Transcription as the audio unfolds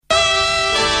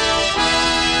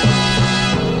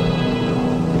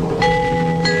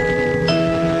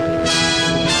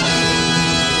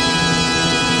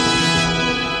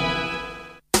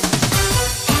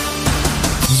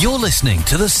listening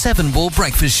to the Seven Ball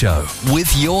Breakfast Show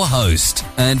with your host,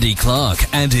 Andy Clark,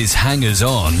 and his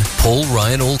hangers-on, Paul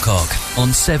Ryan Alcock, on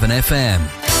 7FM. 7FM.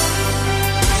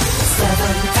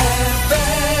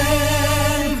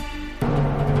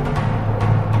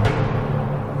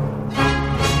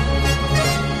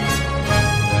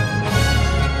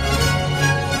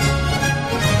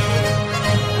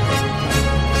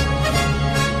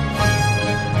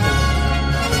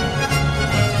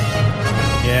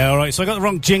 So I got the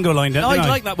wrong jingle lined up. I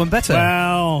like that one better.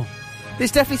 Well,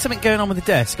 there's definitely something going on with the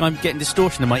desk. I'm getting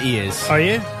distortion in my ears. Are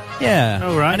you? Yeah.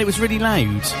 All right. And it was really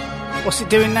loud. What's it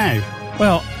doing now?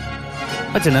 Well,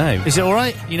 I don't know. Is it all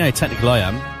right? You know how technical I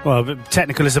am. Well, but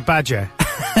technical as a badger.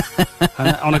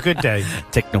 On a good day.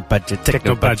 Techno badger.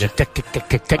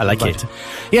 I like it.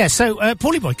 Yeah, so,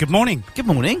 Paulie boy, good morning. Good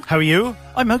morning. How are you?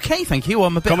 I'm okay, thank you.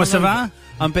 I'm a bit Comment ça va?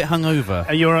 I'm a bit hungover.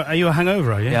 Are you a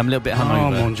hangover, are you? Yeah, I'm a little bit hungover.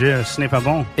 Oh, mon Dieu, ce n'est pas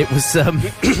bon. It was,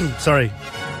 Sorry.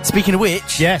 Speaking of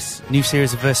which... Yes. New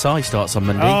series of Versailles starts on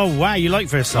Monday. Oh, wow, you like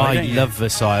Versailles, I love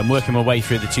Versailles. I'm working my way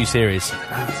through the 2 series.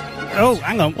 Oh,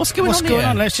 hang on. What's going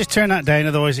on? Let's just turn that down,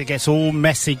 otherwise it gets all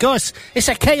messy. Guys, it's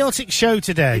a chaotic show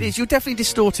today. It is. You're definitely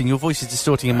distorting. Your voice is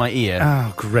distorting in my ear.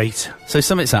 Oh, great. So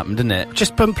something's happened, isn't it?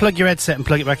 Just unplug your headset and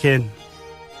plug it back in.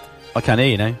 I can't hear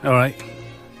you now. All right.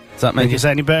 Does that make Is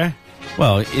that any better?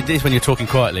 Well, it is when you're talking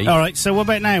quietly. All right, so what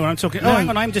about now when I'm talking... No. Oh, hang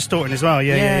on, I'm distorting as well.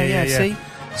 Yeah. See?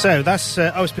 So that's...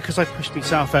 it's because I pushed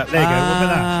myself out. There you go. What about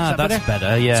that? Is that that's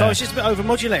better, yeah. So I was just a bit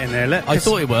over-modulating there. I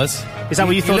thought it was. Is that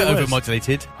what you thought it was?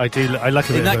 Over-modulated. I do. I like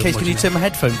a bit. In that case, can you turn my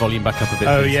headphone volume back up a bit,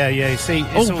 Oh, please? yeah. See...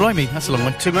 blimey, that's a long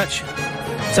one. Too much?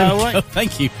 Is that all right? Oh,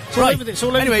 thank you. It's all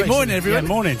over anyway, the place. morning, everyone. Yeah,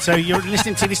 morning. So you're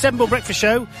listening to the Seven Ball Breakfast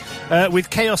Show with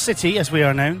Chaos City, as we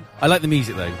are known. I like the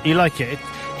music, though. You like it?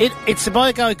 It's by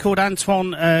a guy called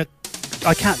Antoine... I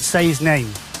can't say his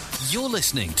name. You're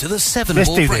listening to the Seven Let's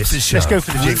Ball do Breakfast this. Show Let's go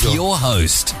for the with jingle. your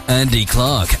host, Andy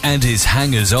Clark, and his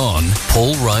hangers-on,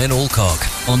 Paul Ryan Alcock,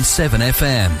 on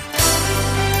 7FM.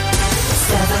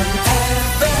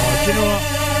 7FM. Do you know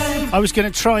what? I was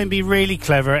going to try and be really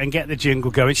clever and get the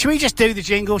jingle going. Should we just do the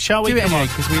jingle, shall we? Do it Come anyway, on.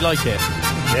 because we like it.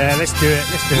 Yeah, let's do it.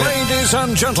 Ladies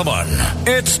and gentlemen,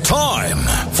 it's time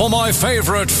for my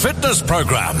favourite fitness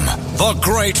programme, The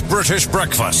Great British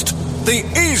Breakfast. The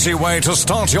easy way to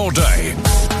start your day.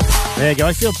 There you go.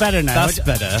 I feel better now. That's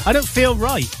better. I don't feel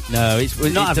right. No, it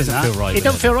doesn't feel right. It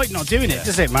don't feel right not doing it,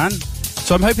 does it, man?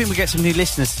 So I'm hoping we get some new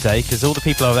listeners today, because all the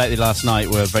people I was out there last night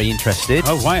were very interested.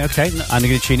 Oh, right, okay. And they're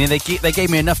going to tune in. They gave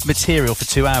me enough material for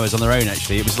 2 hours on their own,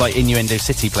 actually. It was like Innuendo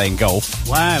City playing golf.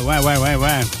 Wow.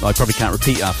 I probably can't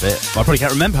repeat half it. I probably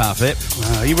can't remember half it.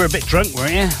 Wow, you were a bit drunk,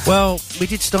 weren't you? Well, we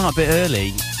did start a bit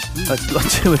early. At like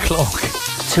 2 o'clock.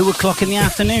 2 o'clock in the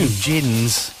afternoon.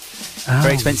 Gins. Oh.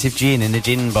 Very expensive gin in a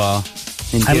gin bar.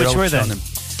 How much were they?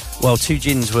 Well, 2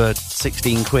 gins were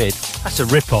 16 quid. That's a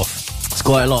rip-off. It's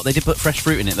quite a lot. They did put fresh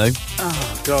fruit in it, though.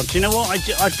 Oh, God. Do you know what?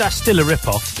 That's still a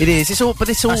rip-off. It is. It's all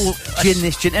gin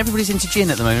this, gin... Everybody's into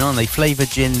gin at the moment, aren't they? Flavoured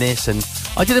gin this, and...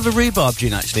 I did have a rhubarb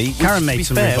gin, actually. Karen made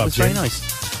some rhubarb gin. It was very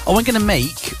nice. Oh, I'm going to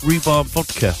make rhubarb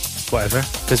vodka. Whatever.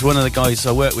 Because one of the guys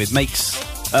I work with makes...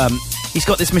 he's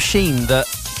got this machine that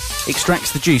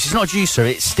extracts the juice. It's not a juicer,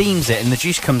 it steams it and the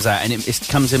juice comes out and it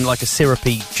comes in like a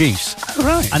syrupy juice. Oh,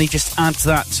 right. And he just adds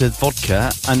that to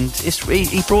vodka and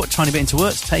he brought a tiny bit into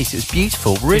work to taste. It was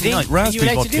beautiful. Really nice. Raspberry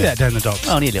Are you allowed vodka. to do that down the docks?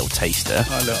 Oh, only a little taster.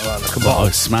 Like a But I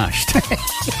was smashed.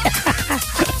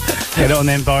 Get it on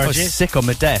them I was barges. sick on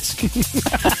my desk.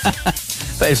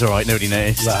 But it was alright, nobody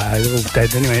noticed. Nah, they're all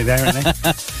dead anyway, there, aren't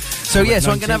they? So yeah,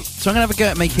 so I'm gonna have a go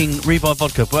at making rhubarb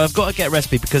vodka, but I've got to get a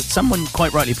recipe because someone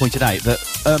quite rightly pointed out that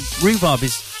rhubarb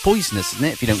is poisonous, isn't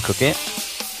it, if you don't cook it?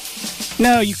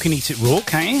 No, you can eat it raw,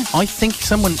 can't you? I think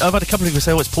I've had a couple of people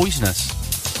say, oh, it's poisonous.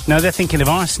 No, they're thinking of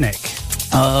arsenic.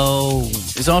 Oh.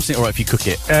 Is arsenic alright if you cook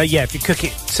it? Yeah, if you cook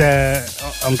it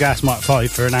on gas mark 5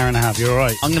 for an hour and a half, you're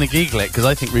alright. I'm going to Google it because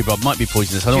I think rhubarb might be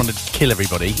poisonous. I don't want to kill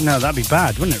everybody. No, that'd be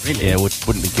bad, wouldn't it, really? Yeah, it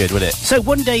wouldn't be good, would it? So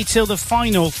one day till the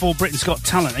final for Britain's Got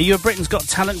Talent. Are you a Britain's Got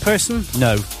Talent person?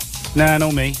 No. No,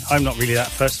 not me. I'm not really that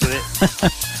fussed with it.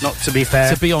 Not to be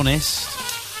fair. To be honest...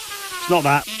 It's not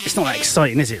that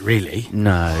exciting, is it, really?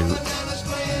 No.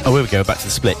 Oh, here we go, back to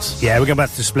the splits. Yeah, we're going back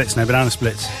to the splits now, banana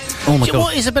splits. Oh my God. God.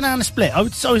 What is a banana split? I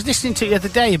was listening to it the other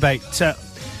day about... I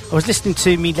was listening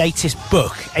to my latest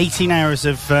book, 18 Hours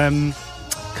of... can't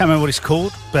remember what it's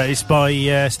called, but it's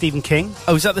by Stephen King.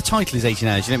 Oh, is that the title is 18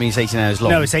 hours? You don't mean it's 18 hours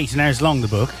long? No, it's 18 hours long, the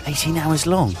book. 18 hours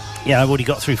long? Yeah, I've already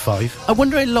got through 5. I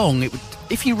wonder how long it would...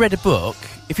 If you read a book,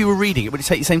 if you were reading it, would it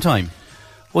take the same time?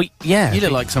 Well, yeah. You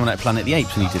look like someone at Planet of the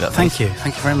Apes when you do that. Thank you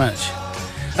very much.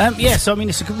 Yeah, so I mean,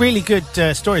 it's a really good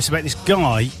story. It's about this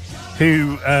guy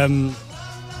who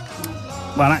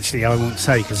Well, actually, I won't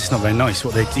say because it's not very nice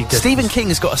what he does. Stephen King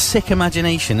has got a sick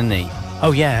imagination, hasn't he?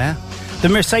 Oh, yeah. The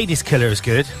Mercedes Killer is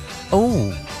good. Oh.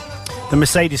 The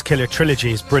Mercedes Killer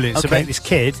trilogy is brilliant. It's Okay. about this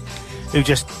kid who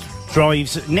just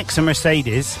nicks a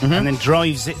Mercedes and then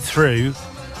drives it through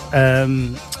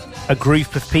a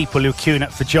group of people who are queuing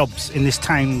up for jobs in this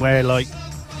town where,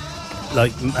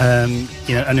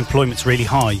 unemployment's really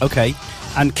high. Okay.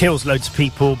 And kills loads of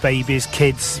people, babies,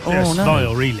 kids. Oh, It's no.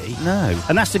 vile, really. No.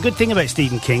 And that's the good thing about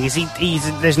Stephen King is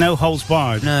there's no holes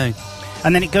barred. No.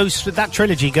 And then that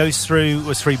trilogy goes through,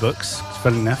 was 3 books,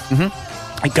 funny enough.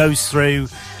 Mm-hmm. It goes through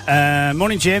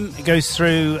Morning Jim, it goes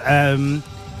through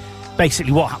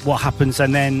basically what happens,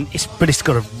 and then it's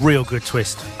got a real good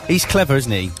twist. He's clever,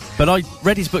 isn't he? But I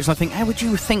read his books and I think, how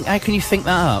can you think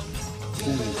that up?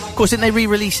 Of course, didn't they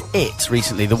re-release It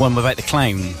recently, the one about the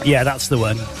clown? Yeah, that's the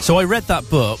one. So I read that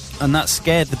book and that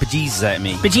scared the bejesus out of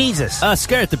me. Bejesus.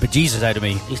 Scared the bejesus out of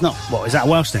me. He's not, what, is that a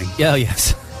Welsh thing? Yeah,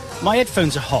 yes. My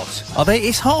headphones are hot. Are they?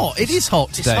 It's hot. It is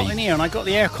hot today. It's hot in here and I got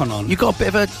the aircon on. You got a bit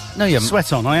of a... No, you haven't.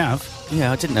 Sweat on, I have.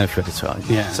 Yeah, I didn't know if you had a sweat.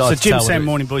 Yeah. It's So hard to Jim tell saying whether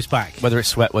Morning Boy's back. whether it's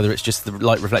sweat, whether it's just the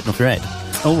light reflecting off your head.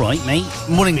 All right, mate.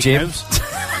 Morning, Big Jim.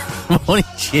 nose. Morning,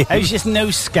 Jim. How's just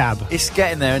no scab? It's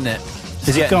getting there, isn't it?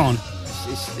 Is it gone?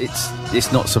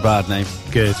 It's not so bad now.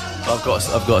 Good. I've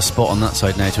got a spot on that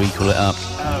side now to equal it up.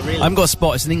 Oh, really? I've got a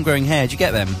spot. It's an ingrowing hair. Do you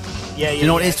get them? Yeah, You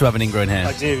know what it is to have an ingrown hair?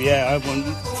 I do, yeah. I have one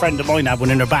friend of mine had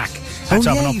one in her back. Had to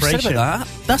have an you operation. said about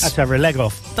that. Had to have her leg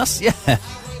off. That's yeah.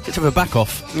 Get to have a back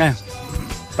off. Yeah.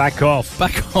 Back off.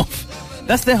 Back off.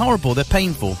 They're horrible. They're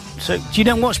painful. So, do you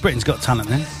don't watch Britain's Got Talent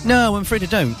then? No, I'm afraid I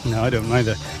don't. No, I don't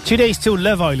either. 2 days till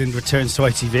Love Island returns to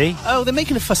ITV. Oh, they're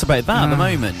making a fuss about that at the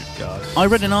moment. God. I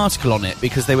read an article on it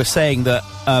because they were saying that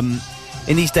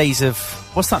in these days of...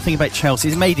 What's that thing about Chelsea?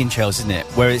 It's Made in Chelsea, isn't it?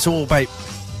 Where it's all about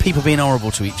people being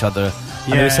horrible to each other.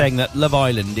 And they Yeah. were saying that Love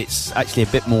Island, it's actually a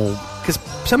bit more... Because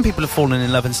some people have fallen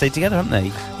in love and stayed together, haven't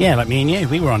they? Yeah, like me and you.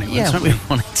 We were on it once, weren't we?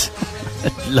 on it.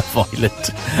 Love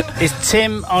Island. Is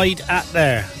Tim Hyde at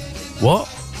there? What?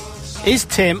 Is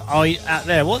Tim Hyde at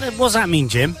there? What does that mean,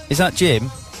 Jim? Is that Jim?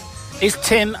 Is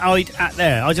Tim Hyde at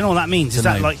there? I don't know what that means. Is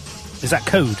Dunno. that is that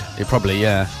code It probably,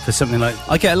 yeah. for something like...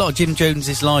 I get a lot of Jim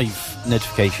Jones's live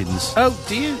notifications. Oh,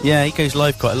 do you? Yeah, he goes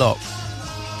live quite a lot.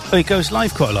 Oh, he goes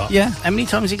live quite a lot? Yeah. How many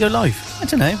times does he go live? I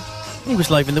don't know. He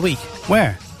was live in the week.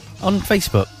 Where? On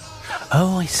Facebook.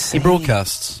 Oh, I see. He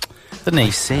broadcasts. Doesn't he? I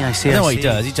see. I know what he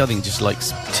does. He, I think, just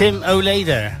likes... Tim Olay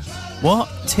there. What?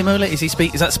 Tim Ole? Is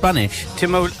that Spanish?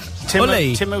 Ole.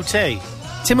 Ole. Timote.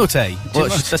 Timote. Well,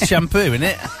 Timote. that's shampoo, isn't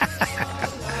it?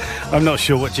 I'm not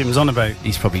sure what Jim's on about.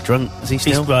 He's probably drunk. Is he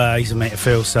still? He's a mate of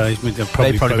Phil, so they've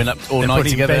probably been up all they're night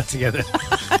probably in together. bed together.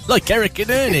 Like Eric and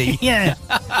Ernie Yeah.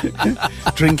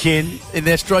 Drinking. in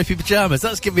their stripy pyjamas.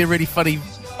 That's going to be a really funny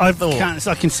thought.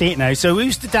 I can see it now. So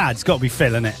who's the dad? It's got to be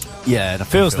Phil, isn't it? Yeah, that'd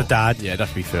be Phil's Phil. the dad. Yeah,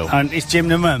 that'd be Phil. And it's Jim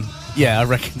the mum. Yeah, I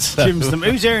reckon so. Jim's the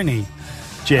who's Ernie?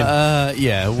 Jim.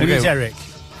 Yeah. We'll Who's go. Eric?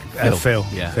 Phil.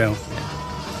 Yeah. Phil.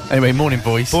 Anyway, morning,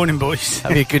 boys. Born in boys.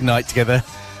 Have a good night together.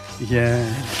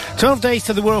 Yeah. 12 days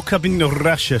till the World Cup in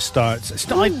Russia starts.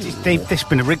 There's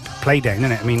been a rigged play down,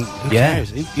 isn't it? I mean, who Yeah. cares?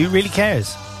 Who really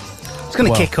cares? It's going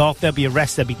to Well- kick off. There'll be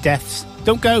arrests. There'll be deaths.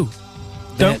 Don't go.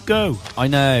 Don't go. I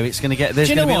know, it's going to get... There's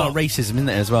Do you going to know be a lot of what? racism, isn't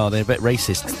there, as well? They're a bit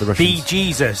racist, the Be Russians.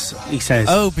 Jesus, he says.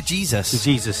 Oh, but Jesus.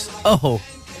 Jesus. Oh.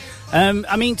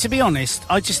 I mean, to be honest,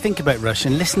 I just think about Russia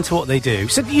and listen to what they do.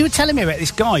 So you were telling me about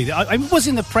this guy. I was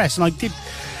in the press and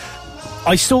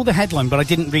I saw the headline, but I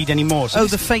didn't read any more. So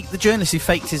The journalist who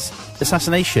faked his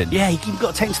assassination. yeah, he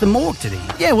got taken to the morgue, did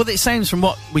he? Yeah, well, it sounds from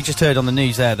what we just heard on the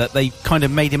news there that they kind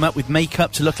of made him up with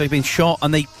makeup to look like he'd been shot,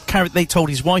 and they told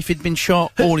his wife he'd been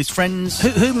shot, all his friends.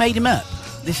 Who made him up?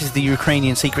 This is the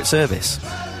Ukrainian Secret Service.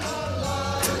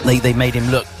 They made him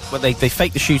look... Well, they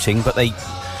faked the shooting, but they...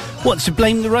 What, to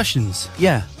blame the Russians?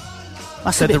 Yeah.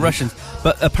 That's Said a bit- the Russians.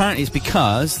 But apparently it's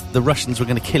because the Russians were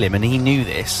going to kill him, and he knew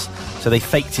this, so they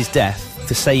faked his death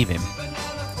to save him.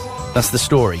 That's the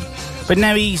story. But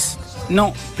now he's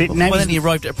not... Well, then he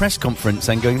arrived at a press conference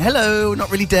and going, hello,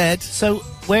 not really dead. So,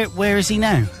 where is he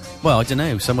now? Well, I don't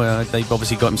know. Somewhere they've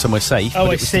obviously got him somewhere safe. Oh, but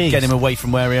I it was see. to get him away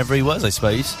from wherever he was, I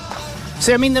suppose.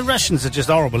 See, I mean, the Russians are just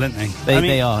horrible, aren't they?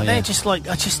 They are, They're yeah. just like...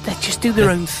 they just do their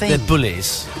own thing. They're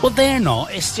bullies. Well, they're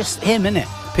not. It's just him, innit?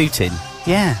 Putin.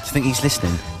 Yeah. Do you think he's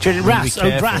listening? Ras.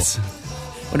 Oh, Ras.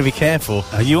 Want to be careful.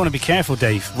 You want to be careful,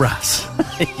 Dave. Ras.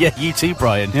 Yeah, you too,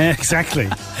 Brian. Yeah, exactly.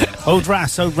 old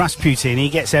Rasputin, he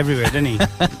gets everywhere, doesn't he?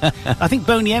 I think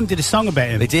Boney M did a song about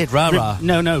him. They did, rah-rah.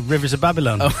 No, Rivers of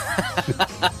Babylon.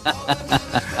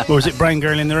 Oh. Or was it Brown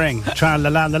Girl in the Ring?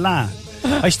 Tra-la-la-la-la.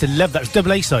 I used to love that. It was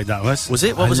double A-side, that was. Was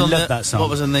it? What was I on loved that song. What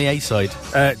was on the A side?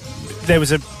 there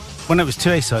was it was 2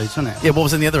 A-sides, wasn't it? Yeah, what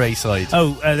was in the other A-side?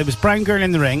 Oh, there was Brown Girl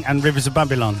in the Ring and Rivers of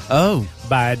Babylon. Oh.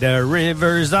 By the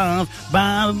rivers of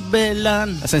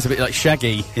Babylon. That sounds a bit like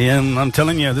Shaggy. Yeah, I'm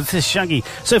telling you, this is Shaggy.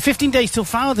 So 15 days till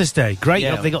Father's Day. Great.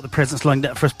 Yeah. Have they got the presents lined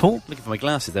up for us, Paul? Looking for my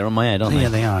glasses, they're on my head, aren't they? Yeah,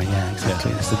 they are, yeah,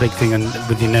 exactly. That's the big thing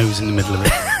with your nose in the middle of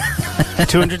it.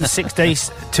 206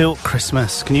 days till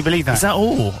Christmas. Can you believe that? Is that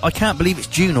all? I can't believe it's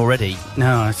June already.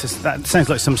 No, it's just, that sounds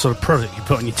like some sort of product you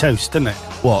put on your toast, doesn't it?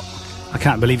 What? I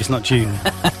can't believe it's not June.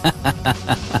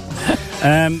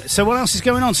 So what else is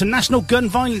going on? So National Gun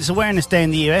Violence Awareness Day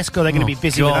in the US. God, they're going to be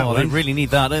busy with that They one. really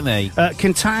need that, don't they?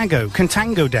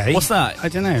 Contango Day. What's that? I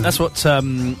don't know. That's what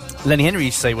Lenny Henry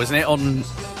used to say, wasn't it? On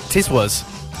Tiswas.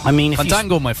 I mean,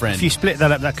 Contango, my friend. If you split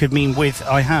that up, that could mean with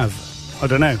I have. I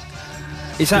don't know.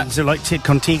 Is that so like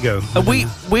Contigo?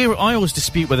 I always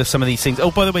dispute whether some of these things.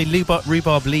 Oh, by the way,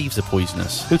 rhubarb leaves are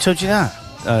poisonous. Who told you that?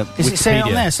 Is it saying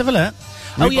on there? Let's have a look.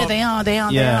 Oh yeah, they are. They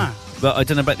are. But I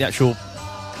don't know about the actual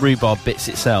rhubarb bits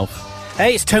itself.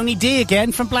 Hey, it's Tony D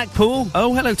again from Blackpool.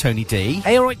 Oh, hello, Tony D.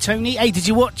 Hey, all right, Tony. Hey, did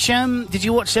you watch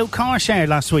the Car Share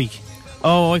last week?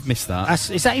 Oh, I've missed that.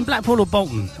 Is that in Blackpool or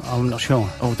Bolton? Oh, I'm not sure.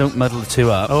 Oh, don't muddle the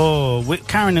two up. Oh,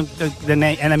 Karen and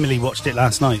Emily watched it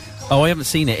last night. Oh, I haven't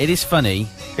seen it. It is funny.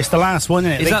 It's the last one,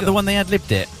 isn't it? Is that the one they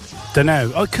ad-libbed it? Don't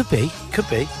know. Oh, it could be. Could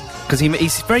be. Because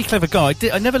he's a very clever guy.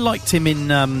 I never liked him in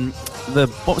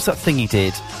what was that thing he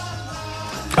did?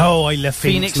 Oh, I love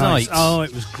Phoenix Nights. Oh,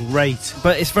 it was great.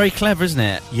 But it's very clever, isn't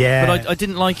it? Yeah. But I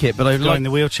didn't like it, but I liked in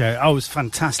the wheelchair. Oh, it was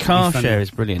fantastic. Car Share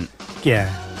is brilliant. Yeah.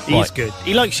 He's good.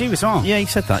 He likes you as well. Yeah, he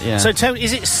said that, yeah. So, Tony,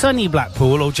 is it sunny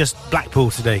Blackpool or just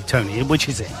Blackpool today, Tony? Which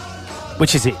is it?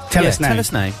 Tell us now. Tell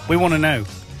us now. We want to know.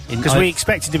 Because we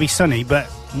expect it to be sunny, but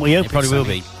we hope it probably will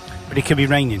be. But it could be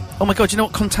raining. Oh my God, do you know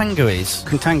what Contango is?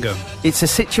 Contango. It's a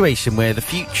situation where the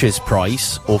futures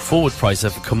price or forward price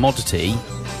of a commodity,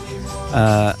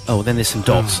 then there's some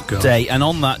dots, day, and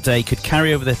on that day could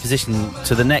carry over their position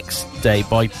to the next day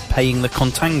by paying the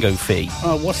Contango fee.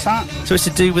 Oh, what's that? So it's to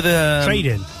do with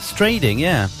trading. It's trading,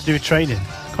 yeah. To do with trading.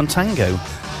 Contango.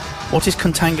 What is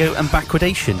contango and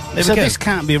backwardation? So this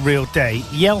can't be a real day.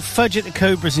 Yell fudge at the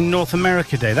Cobras in North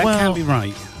America Day. That can't be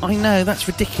right. I know, that's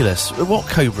ridiculous. What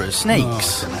Cobras?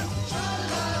 Snakes? Oh,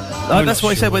 I don't know. That's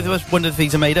why I said whether one of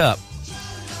these are made up.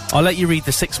 I'll let you read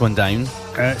the sixth one down.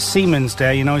 Seaman's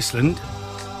Day in Iceland.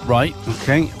 Right.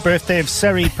 Okay. Birthday of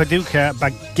Seri Paduka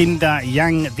Baginda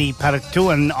Yang di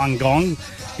Paratuan Angong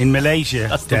in Malaysia.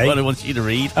 That's Day. the one I wanted you to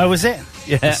read. Oh, was it?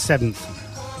 Yeah. The 7th.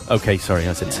 Okay, sorry,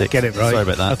 I said 6. Get it right. Sorry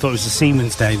about that. I thought it was the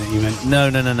Seaman's Day that you meant. No.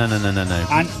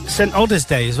 And St. Odda's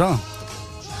Day as well.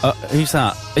 Who's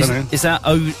that? Is that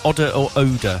Odda or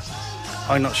Oda?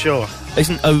 I'm not sure.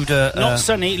 Isn't Oda... Not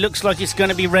sunny. It looks like it's going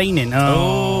to be raining.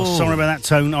 Oh, sorry about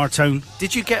that, our tone.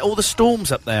 Did you get all the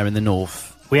storms up there in the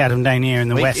north? We had them down here in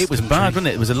the west. It was bad, wasn't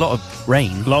it? It was a lot of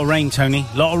rain. A lot of rain, Tony.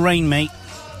 A lot of rain, mate.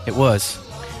 It was.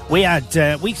 We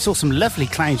saw some lovely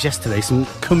clouds yesterday, some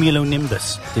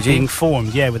cumulonimbus being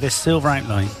formed, with this silver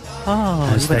outline. Oh,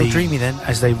 it's a little dreamy then.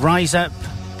 As they rise up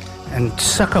and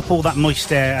suck up all that moist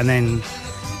air and then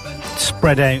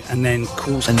spread out and then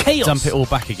cause chaos. Dump it all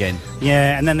back again.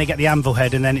 Yeah, and then they get the anvil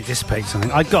head and then it dissipates.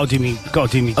 I've got to do me.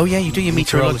 Oh yeah, you do your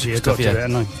meteorology stuff, yeah.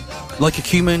 Haven't I? Like a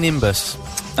cumulonimbus.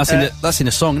 That's in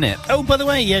a song, isn't it? Oh, by the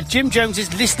way, Jim Jones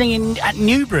is listening at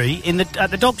Newbury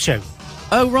at the dog show.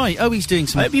 Oh right. Oh, he's doing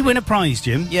some. I hope you win a prize,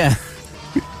 Jim. Yeah.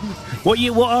 What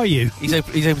are you? He's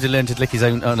able to learn to lick his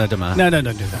own. Oh no, don't matter. No,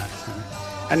 don't do that.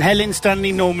 And Helen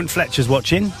Stanley Norman Fletcher's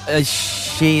watching.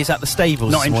 She is at the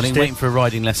stables this morning, waiting for a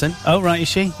riding lesson. Oh right, is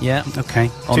she? Yeah. Okay.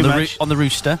 On the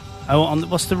rooster. Oh,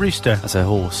 what's the rooster? That's her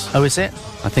horse. Oh, is it?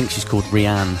 I think she's called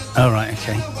Rianne. Oh right,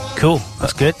 okay, cool.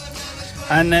 That's good.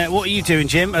 And what are you doing,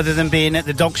 Jim? Other than being at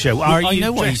the dog show, I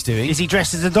know what he's doing. Is he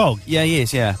dressed as a dog? Yeah, he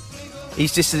is. Yeah.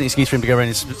 He's just an excuse for him to go around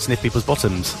and sniff people's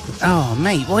bottoms. Oh,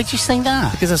 mate, why'd you say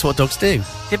that? Because that's what dogs do.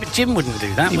 Yeah, but Jim wouldn't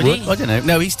do that, would he? I don't know.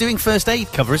 No, he's doing first aid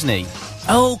cover, isn't he?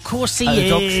 Oh, of course he is. At the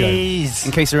dog show.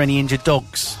 In case there are any injured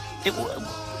dogs.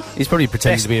 He's probably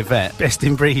pretending to be a vet. Best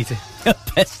in breed.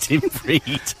 Best in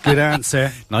breed. Good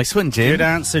answer. Nice one, Jim. Good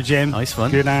answer, Jim. Nice one.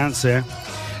 Good answer.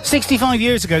 65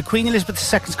 years ago, Queen Elizabeth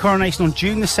II's coronation on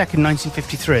June the 2nd,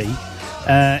 1953.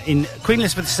 Queen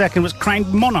Elizabeth II was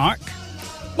crowned monarch.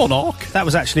 Monarch? That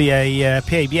was actually a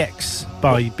PABX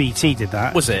by BT did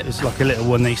that. Was it? It was like a little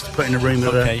one they used to put in a room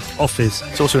of the office.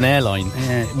 It's also an airline.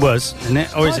 Yeah, it was, isn't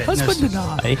it? Or is it? Husband and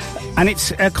I. And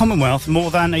it's Commonwealth more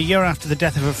than a year after the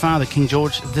death of her father, King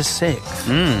George VI.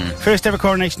 First ever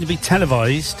coronation to be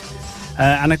televised.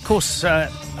 And of course,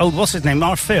 what's his name?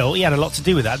 Our Phil. He had a lot to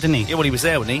do with that, didn't he? Yeah, well, he was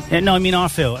there, wasn't he? No, I mean our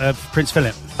Phil, Prince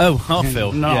Philip. Oh, our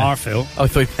Phil. Not yeah. our Phil. Oh, I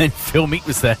thought you meant Phil Meek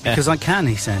was there. Because I can,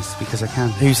 he says. Because I can.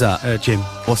 Who's that? Jim.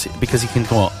 What's it? Because he can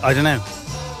what? I don't know.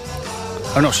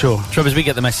 I'm not sure. Trouble is, we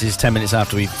get the messages 10 minutes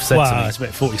after we've said something. Well, it's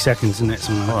about 40 seconds, isn't it?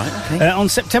 Something like All right, okay. On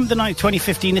September the 9th,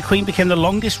 2015, the Queen became the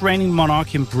longest reigning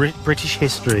monarch in British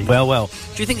history. Well.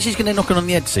 Do you think she's going to knock on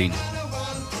the head soon?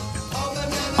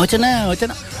 I don't know.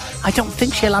 I don't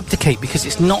think she'll abdicate because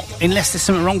it's not, unless there's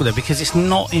something wrong with her, because it's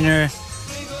not in her.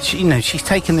 She's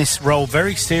taken this role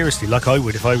very seriously, like I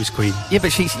would if I was Queen. Yeah,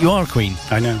 but you are a Queen.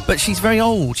 I know. But she's very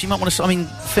old. She might want to. I mean,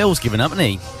 Phil's given up, hasn't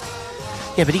he?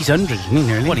 Yeah, but he's 100, isn't he,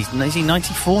 nearly? What, is he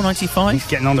 94, 95? He's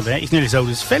getting on a bit. He's nearly as old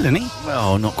as Phil, isn't he?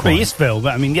 Well, not quite. Well, he is Phil,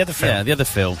 but I mean the other Phil. Yeah, the other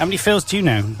Phil. How many Phils do you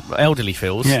know? Elderly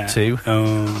Phils, too.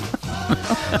 Oh.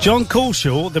 John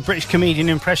Culshaw, the British comedian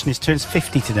impressionist, turns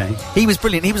 50 today. He was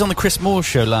brilliant. He was on the Chris Moore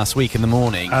show last week in the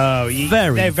morning. Oh,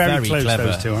 they're very close, clever.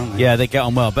 those two, aren't they? Yeah, they get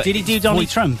on well. But did he do Donald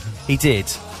Trump? He did.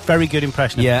 Very good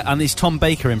impression. Yeah, and his Tom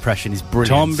Baker impression is brilliant.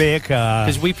 Tom Baker.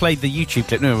 Because we played the YouTube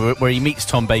clip where he meets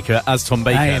Tom Baker as Tom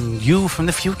Baker. I am you from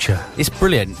the future. It's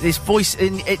brilliant. His voice,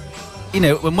 when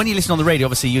you listen on the radio,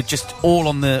 obviously you're just all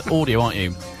on the audio, aren't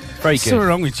you? Very good. What's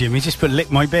wrong with Jim? He just put Lick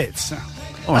My Bits.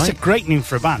 That's a great name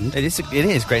for a band. It is a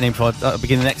great name for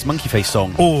beginning the next Monkey Face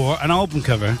song. Or an album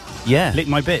cover. Yeah. Lick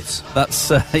My Bits. That's,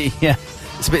 yeah.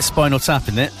 It's a bit Spinal Tap,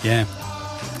 isn't it? Yeah.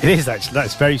 It is, actually.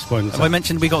 That's very Spinal Tap. Have I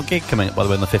mentioned we got a gig coming up, by the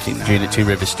way, on the 15th of June at Two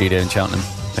Rivers Studio in Cheltenham?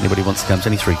 If anybody wants to come, it's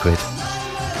only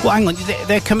 £3. Well, hang on.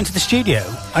 They're coming to the studio.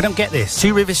 I don't get this.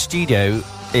 Two Rivers Studio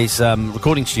is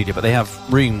recording studio, but they have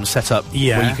rooms set up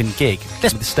where you can gig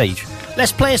with the stage.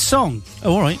 Let's play a song.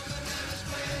 Oh, all right.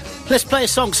 Let's play a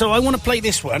song. So I want to play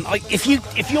this one. If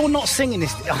you're not singing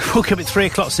this, I woke up at 3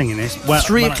 o'clock singing this. Well,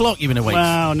 3 o'clock you've been awake?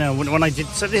 Well, no. When I did,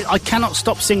 I cannot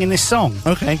stop singing this song.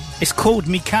 Okay. It's called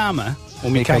Mi Cama, or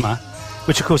Mi Cama,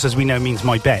 which of course, as we know, means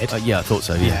my bed. Yeah, I thought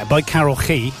so. Yeah. By Carol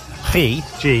G.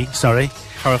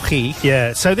 Carol G.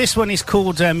 Yeah. So this one is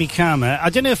called Mi Cama. I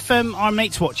don't know if our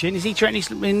mate's watching. Is he training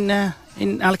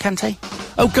in Alicante?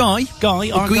 Oh, Guy,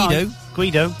 our Guido. Guy.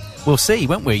 Guido. We'll see,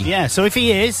 won't we? Yeah, so if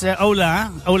he is,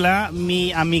 hola,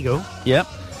 mi amigo. Yep.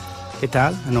 ¿Qué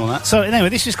tal? And all that. So anyway,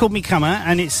 this is called Mi Cama,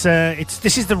 and this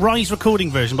is the Rise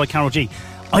recording version by Carol G.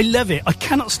 I love it. I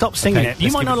cannot stop singing it.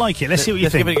 You might not like it. Let's see what you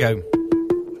think. Let's give it a go.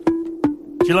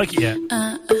 Do you like it yet?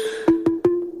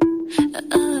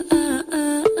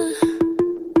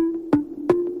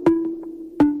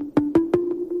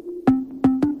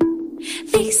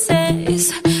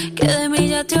 Dices que de mí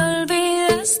ya te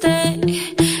olvidaste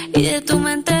y de tu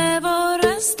mente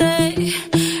borraste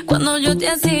cuando yo te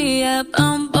hacía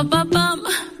pam pam pam pam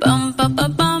pam pam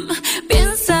pam pam.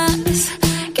 Piensas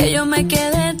que yo me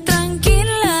quedé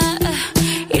tranquila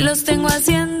y los tengo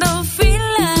haciendo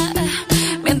fila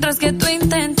mientras que tú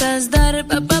intentas dar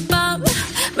pam pam pam.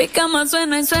 Mi cama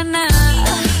suena y suena.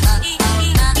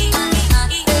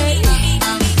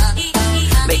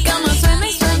 Mi cama suena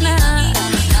y suena.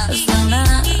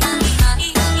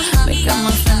 Mi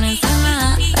cama suena y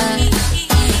suena.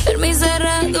 En mi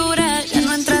cerradura ya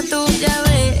no entra tu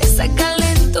llave. Esa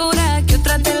calentura que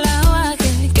otra te la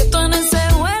baje. Que tú en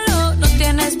ese vuelo no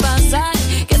tienes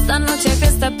pasaje. Que esta noche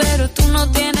fiesta pero tú no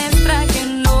tienes traje.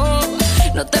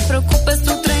 No te preocupes,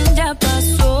 tu tren ya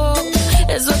pasó.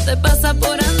 Eso te pasa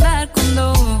por andar con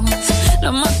dos.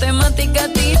 La matemática a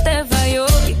ti te falló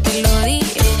y te lo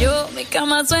dije yo. Mi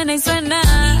cama suena y suena.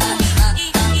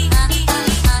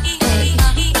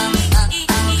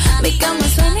 Mi cama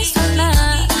suena y suena.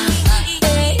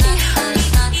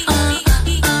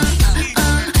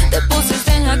 Te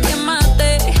pusiste en jaque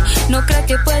mate. No creas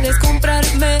que puedes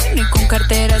comprarme ni con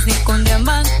carteras ni con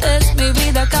diamantes. Mi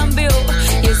vida cambió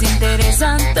y es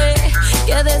interesante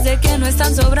que desde que no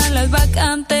están sobran las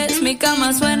vacantes. Mi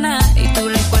cama suena y tu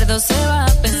recuerdo se va.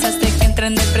 Pensaste que entré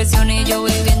en depresión y yo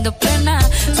viviendo plena.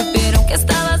 Supieron que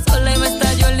estaba sola y me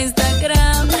estalló el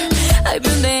Instagram. Ahí vi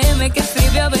un DM que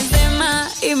escribió a Benzema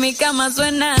y mi cama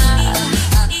suena.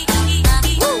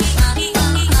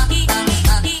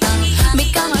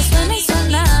 Mi cama suena y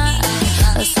suena.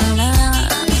 Suena.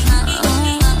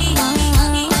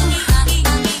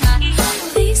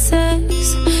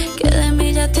 Dices que de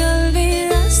mí ya te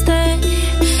olvidaste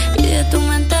y de tu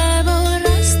mente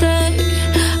borraste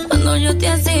cuando yo te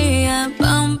hacía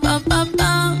pam pam pam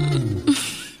pam.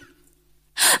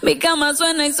 Mi cama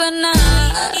suena y suena.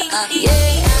 Yeah.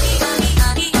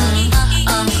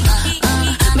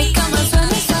 Mi cama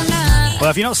suena y suena. Well,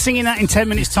 if you're not singing that in 10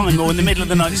 minutes' time or in the middle of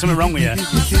the night, there's something wrong with you.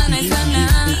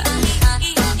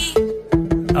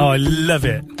 Oh, I love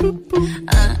it.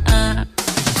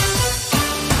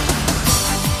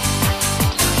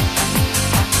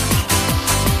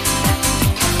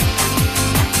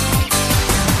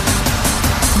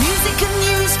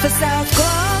 South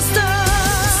Coast.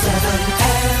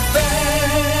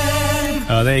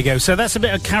 Oh, there you go. So that's a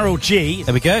bit of Carol G.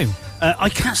 There we go. I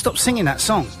can't stop singing that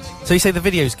song. So you say the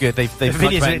video's good? The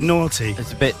video's a bit naughty.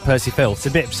 It's a bit Percy Filth. It's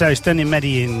a bit. So it's done in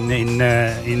Medellin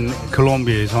in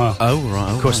Colombia as well. Oh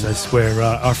right. Of course, that's where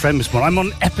our friend was born. I'm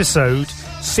on episode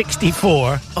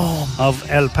 64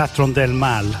 of El Patron del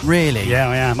Mal. Really? Yeah,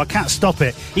 I am. I can't stop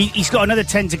it. He's got another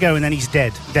 10 to go, and then he's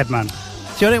dead. Dead man.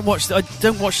 See, I don't watch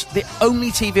the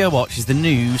only TV I watch is the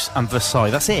news and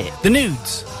Versailles. That's it. The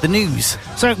nudes. The news.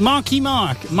 So Marky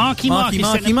Mark is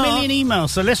sent a million emails.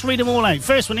 So let's read them all out.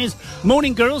 First one is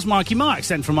Morning Girls, Marky Mark,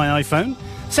 sent from my iPhone.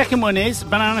 Second one is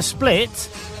Banana Split,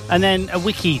 and then a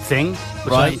wiki thing,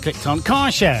 which I haven't clicked on.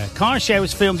 Car Share. Car Share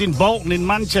was filmed in Bolton in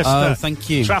Manchester. Oh, thank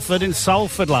you. Trafford in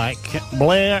Salford,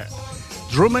 Blair,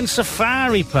 Drummond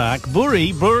Safari Park,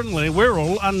 Bury, Burnley,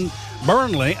 Wirral, and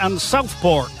Burnley and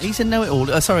Southport. He's a know-it-all.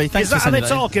 Sorry, thanks for sending that. Is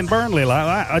that how they talk in Burnley like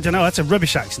that? I don't know. That's a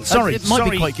rubbish accent. Sorry. It might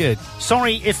be quite good.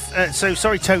 Sorry if...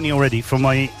 sorry, Tony, already, for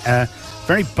my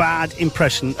very bad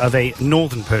impression of a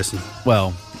northern person.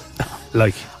 Well...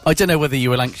 Like... I don't know whether you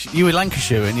were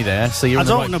Lancashire, weren't you there? So you're I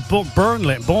don't know,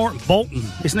 Burnley, Bolton.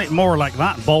 Isn't it more like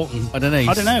that, Bolton? I don't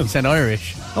know. You sound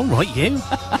Irish. Oh, right, you.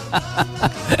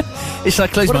 It's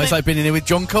like close my eyes. I've been in here with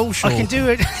John Coleshaw. I can do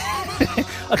it.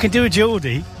 I can do a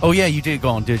Geordie. Oh, yeah, you do. Go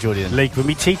on, do a Geordie then. Like, with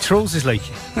me teeth trousers, like.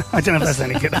 I don't know if that's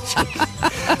any good, actually.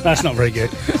 That's not very good.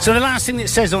 So the last thing that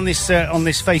says on this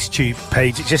FaceTube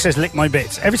page, it just says lick my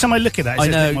bits. Every time I look at that, it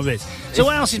says lick my bits. So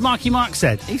what else has Marky Mark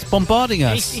said? He's bombarding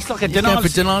us. He's like a denial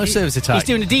of service attack. He's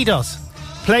doing a DDoS.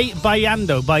 Play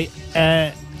Bayando by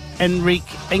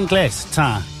Enrique Ingles.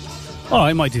 Oh,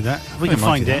 I might do that. We can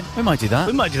find it. We might do that.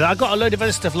 I've got a load of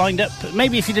other stuff lined up.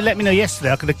 Maybe if you'd have let me know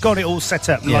yesterday, I could have got it all set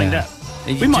up and lined up.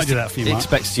 We might do that for you, Mark. He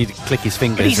expects you to click his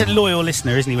fingers. But he's a loyal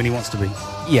listener, isn't he, when he wants to be?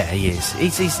 Yeah, he is.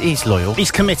 He's loyal. He's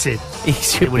committed. He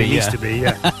should be, he needs to be,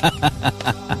 yeah.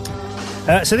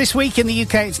 So this week in the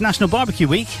UK, it's National Barbecue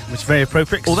Week, which is very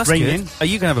appropriate. Oh, that's raining. good. Are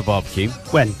you going to have a barbecue?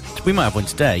 When? We might have one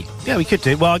today. Yeah, we could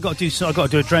do. Well, I've got to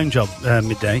do a drone job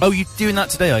midday. Oh, you're doing that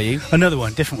today, are you? Another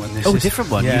one, different one. Different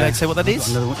one. Yeah. You like to say what that is?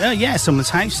 Another one. Yeah, someone's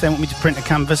house. They want me to print a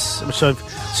canvas, which I've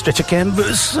stretch a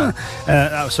canvas. Sorry,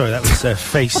 that was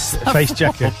face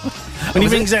jacket. When he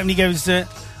rings out and he goes,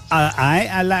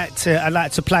 I like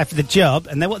to apply for the job,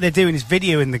 and then what they're doing is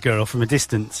videoing the girl from a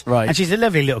distance. Right. And she's a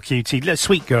lovely little cutie, little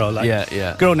sweet girl. Like,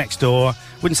 yeah. Girl next door.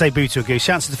 Wouldn't say boo to a goose.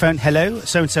 She answers the phone. Hello,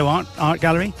 so-and-so art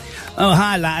gallery. Oh,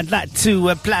 hi, lad. I'd like to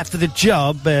apply for the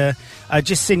job. I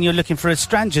just seen you're looking for a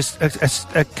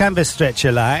canvas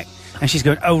stretcher, like. And she's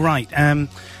going, oh, right.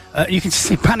 You can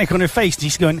see panic on her face.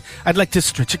 She's going, I'd like to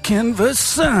stretch a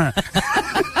canvas.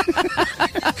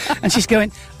 And she's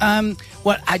going,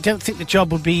 well, I don't think the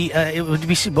job would be, it would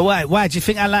be suitable. Why do you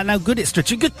think I like how good it's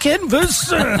stretching a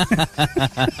canvas? And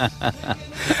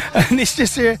it's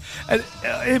just, and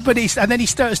then he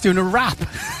starts doing a rap.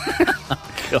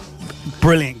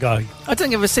 Brilliant guy. I don't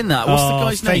think I've ever seen that. What's the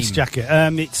guy's name? Face jacket.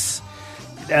 It's,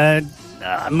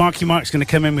 Marky Mark's going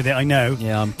to come in with it, I know.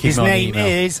 Yeah, I'm His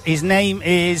keeping name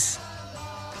is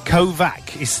Kovac.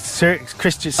 His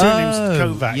Christian surname's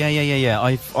Kovac. Yeah.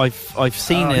 I've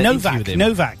seen it.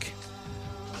 Novak.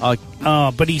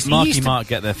 But Mark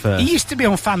get there first. He used to be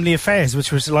on Family Affairs,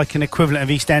 which was like an equivalent of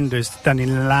EastEnders done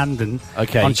in London.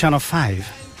 Okay. On Channel 5.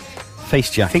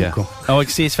 Face jacket. Oh, I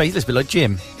can see his face. It's a bit like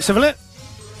Jim. Let's have a look.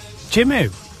 Jim who?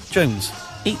 Jones.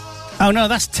 Oh no,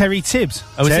 that's Terry Tibbs.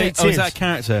 Is that a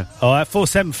character? Oh,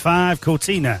 475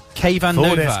 Cortina. Kayvan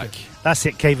Novak. That's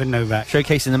it, Kayvan Novak.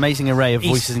 Showcasing an amazing array of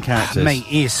voices and characters. Mate,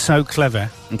 he is so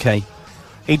clever. Okay.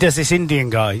 He does this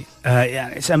Indian guy.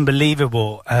 It's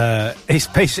unbelievable. He's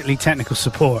basically technical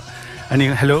support. And he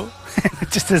hello?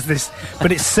 Just does this.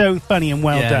 But it's so funny and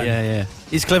well done. Yeah.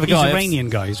 He's a clever guy. He's Iranian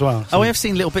guy as well. So. Oh, I have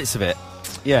seen little bits of it.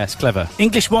 Yeah, it's clever.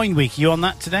 English Wine Week, you on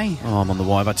that today? Oh, I'm on the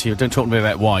wine. Don't talk to me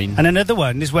about wine. And another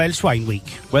one is Welsh Wine Week.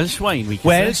 Welsh Wine Week,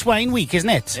 Wine Week, isn't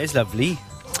it? It's lovely.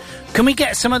 Can we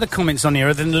get some other comments on here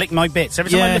other than lick my bits?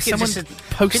 Every time I look someone at this,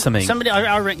 post something. Somebody,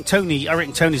 I reckon Tony's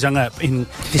hung up in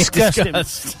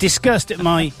disgust at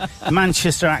my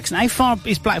Manchester accent. How far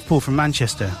is Blackpool from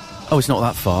Manchester? Oh, it's not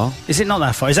that far. Is it not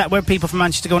that far? Is that where people from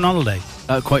Manchester go on holiday?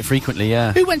 Quite frequently,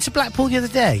 yeah. Who went to Blackpool the other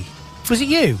day? Was it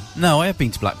you? No, I have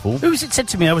been to Blackpool. Who was it said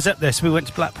to me I was up there, so we went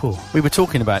to Blackpool? We were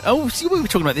talking about... Oh, we were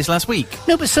talking about this last week.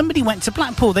 No, but somebody went to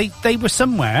Blackpool. They were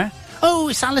somewhere. Oh,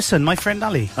 it's Alison, my friend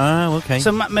Ali. Oh, okay.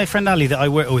 So my friend Ali that I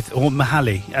work with, or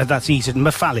Mahali, that's easy.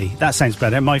 Mafali, that sounds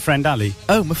better. My friend Ali.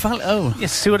 Oh, Mafali, oh.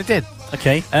 Yes, see what I did?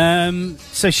 Okay.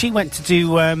 So she went to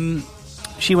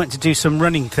do some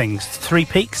running things. 3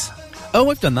 peaks. Oh,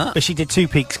 I've done that. But she did 2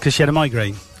 peaks because she had a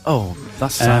migraine. Oh,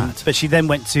 that's sad. But she then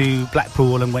went to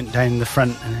Blackpool and went down the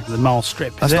front, the Mile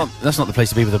Strip. That's not the place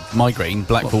to be with a migraine.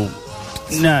 Blackpool,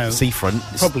 no, seafront.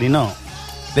 Probably not.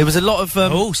 There was a lot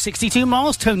of 62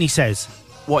 miles. Tony says.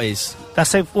 What is?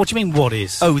 What do you mean? What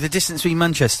is? Oh, the distance between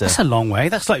Manchester. That's a long way.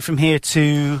 That's like from here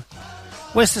to.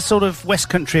 Where's the sort of West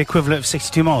Country equivalent of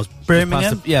 62 miles?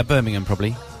 Birmingham. Birmingham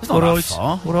probably. It's not that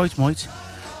far. Right, mate.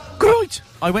 Great.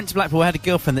 I went to Blackpool. I had a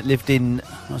girlfriend that lived in.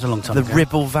 That was a long time the ago.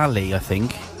 Ribble Valley, I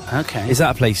think. Okay. Is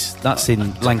that a place? That's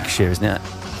in Lancashire, isn't it?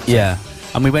 Yeah.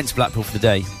 And we went to Blackpool for the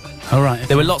day. All right. Okay.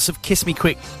 There were lots of Kiss Me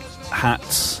Quick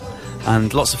hats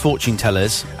and lots of fortune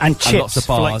tellers and chips, lots of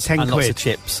bars for like 10 and quid. lots of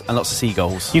chips and lots of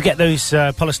seagulls. You get those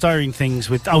polystyrene things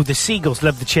with. Oh, the seagulls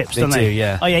love the chips, don't they? They do,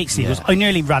 yeah. I ate seagulls. Yeah. I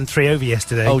nearly ran 3 over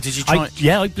yesterday. Oh, did you try?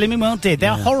 I blooming well did.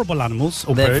 They're horrible animals,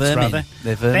 or They're birds vermin. rather.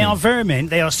 They're vermin. They are vermin.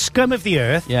 They are scum of the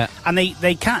earth. Yeah. And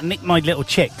they can't nick my little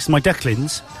chicks, my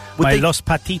ducklings. Would my they- Los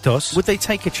Patitos. Would they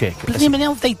take a chick? Blooming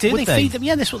hell, they do. Would They they? feed them.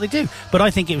 Yeah, that's what they do. But I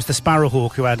think it was the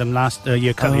sparrowhawk who had them last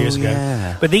year, a couple of years ago.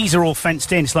 yeah. But these are all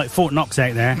fenced in. It's like Fort Knox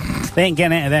out there. They ain't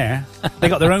getting out of there. They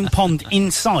got their own pond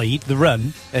inside the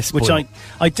run, They're which spoiled.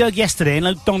 I dug yesterday. And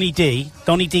like Donny D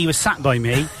was sat by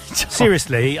me,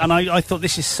 seriously, and I thought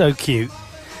this is so cute.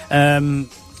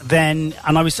 Then,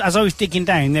 and as I was digging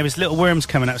down, there was little worms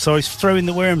coming up, so I was throwing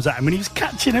the worms at him, and he was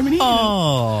catching them and eating them.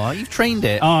 Oh, you've trained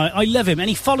it. I love him, and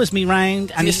he follows me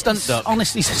round. And he a stunt duck?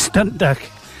 Honestly, he's a stunt duck.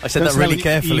 I said Don't that say really you-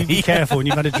 carefully. You be careful when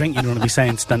you've had a drink. You don't want to be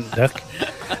saying stunt duck.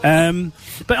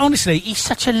 But honestly, he's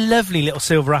such a lovely little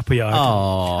silver appleyard.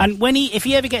 Aw. And if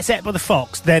he ever gets ate by the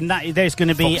fox, then there's going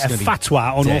to be Fox a is gonna be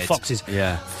fatwa on all dead. foxes.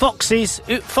 Yeah. Foxes.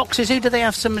 Who did they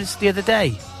have some the other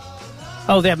day?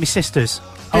 Oh, they had my sisters.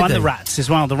 And they? the rats as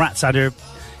well. The rats had her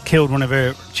killed one of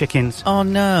her chickens. Oh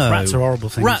no! Rats are horrible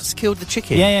things. Rats killed the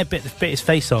chicken. Yeah, bit his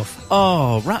face off.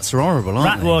 Oh, rats are horrible,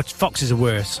 aren't they? Foxes are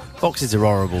worse. Foxes are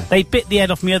horrible. They bit the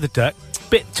head off my other duck.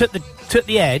 Took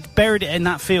the head, buried it in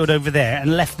that field over there,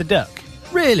 and left the duck.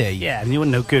 Really? Yeah, and you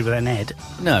wouldn't know good with an head.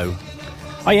 No.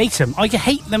 I hate them. I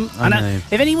hate them. I know.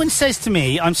 If anyone says to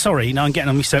me, I'm sorry, now I'm getting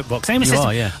on my soapbox. Anyone You says,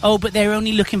 are, yeah. oh, but they're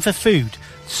only looking for food.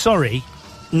 Sorry,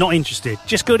 not interested.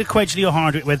 Just go to Quedgley or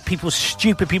Hardwick where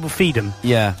stupid people feed them.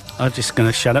 Yeah. I'm just going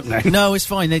to shut up now. No, it's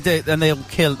fine. They do, and they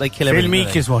kill Phil everything. Meek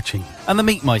don't they? is watching. And the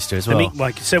Meatmeister as well. The Meek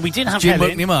Mike. So we did have Jim Helen.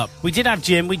 woke him up. We did have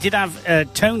Jim. We did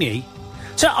have Tony.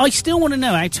 So I still want to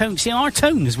know how Tony. See, our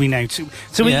Tone as we know.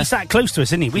 So Yeah. he's that close to us,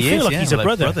 isn't he? We He feel is, like yeah, he's a like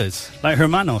brother, brothers. like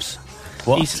Hermanos.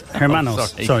 What? He's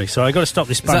Hermanos. Oh, sorry. I got to stop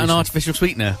this. Is that an artificial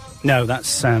sweetener? No,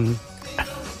 that's. Do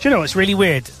you know what's really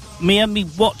weird? Me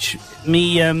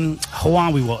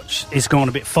Huawei watch is going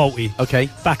a bit faulty. Okay.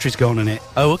 Battery's gone on it.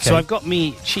 Oh, okay. So I've got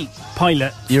me cheap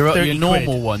Pilot. Your 30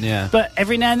 normal quid. one, yeah. But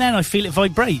every now and then I feel it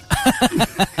vibrate.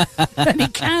 And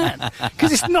it can't.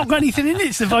 Because it's not got anything in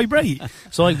it to vibrate.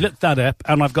 So I've looked that up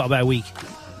and I've got about a week.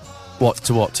 What?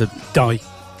 To Die.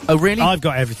 Oh, really? I've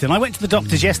got everything. I went to the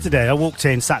doctor's yesterday. I walked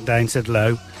in, sat down, said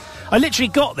hello. I literally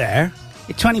got there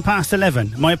at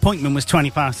 11:20. My appointment was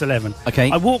 11:20.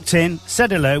 Okay. I walked in,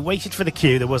 said hello, waited for the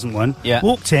queue. There wasn't one. Yeah.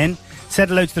 Walked in, said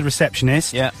hello to the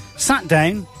receptionist. Yeah. Sat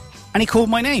down, and he called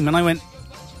my name, and I went.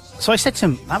 So I said to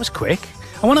him, "That was quick."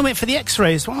 And when I went for the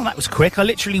X-ray as well, that was quick. I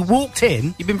literally walked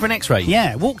in. You've been for an X-ray?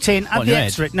 Yeah, walked in, had What, the your head?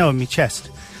 X-ray. No, in my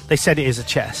chest. They said it is a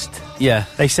chest. Yeah.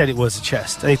 They said it was a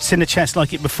chest. They'd seen a chest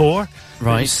like it before.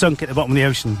 Right. It was sunk at the bottom of the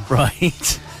ocean.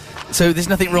 Right. So there's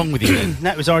nothing wrong with you then?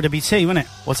 That was RWT, wasn't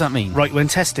it? What's that mean? Right when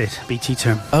tested, BT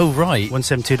term. Oh, right.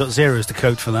 172.0 is the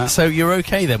code for that. So you're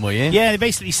okay then, were you? Yeah, they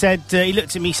basically said, he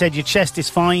looked at me, said, your chest is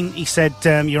fine. He said,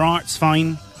 your heart's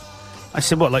fine. I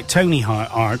said, what, like Tony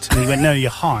Hart? And he went, no, your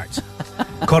heart.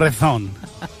 Corazon.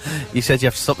 You said you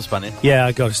have to stop the spanning. Yeah,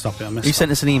 I got to stop it. I missed You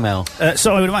sent us an email.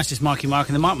 So I would imagine it's Marky Mark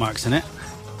and the Marks, isn't it?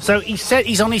 So he said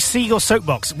he's on his seagull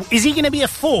soapbox. Is he going to be a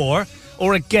for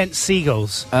or against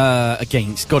seagulls?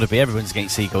 Against. Got to be. Everyone's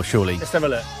against seagulls, surely. Let's have a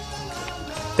look.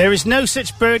 There is no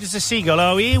such bird as a seagull.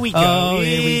 Oh, here we go. Oh,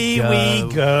 here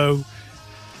we go.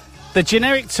 The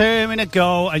generic term in a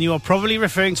gull, and you are probably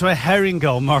referring to a herring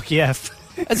gull, Marky F.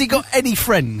 Has he got any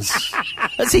friends?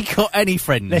 Has he got any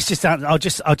friends? Let's just. I'll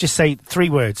just say 3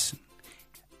 words.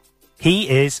 He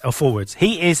is, or 4 words.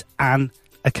 He is an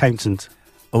accountant.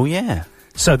 Oh, yeah.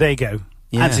 So there you go.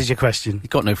 Yeah. Answers your question. He's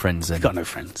got no friends then. He's got no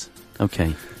friends.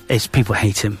 Okay. It's people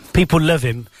hate him. People love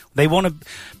him. They want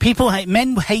to.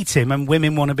 Men hate him, and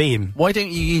women want to be him. Why don't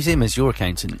you use him as your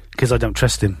accountant? Because I don't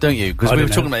trust him. Don't you? Because I we were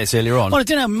don't talking know. about this earlier on. Well, I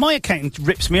don't know. My accountant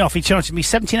rips me off. He charges me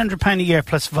 £1,700 a year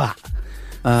plus VAT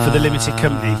for the limited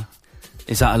company.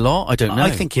 Is that a lot? I don't know.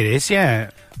 I think it is.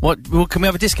 Yeah. What? Well, can we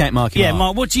have a discount, Mark? Yeah,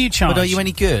 Mark. What do you charge? But are you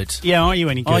any good? Yeah. Are you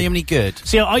any good? Are you any good?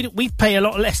 See, we pay a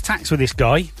lot less tax with this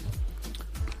guy.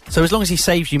 So as long as he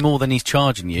saves you more than he's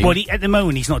charging you... Well, at the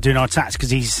moment, he's not doing our tax because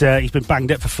he's been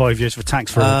banged up for 5 years for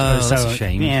tax fraud. Oh, that's a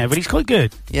shame. Yeah, but he's quite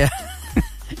good. Yeah.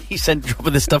 He sent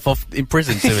dropping the stuff off in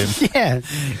prison to him. Yeah.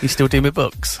 He's still doing my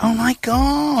books. Oh, my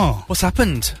God. What's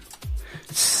happened?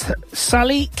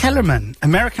 Sally Kellerman,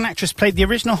 American actress, played the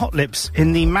original Hot Lips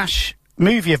in the MASH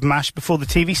movie of MASH before the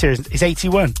TV series. Is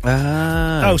 81.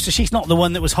 Oh, so she's not the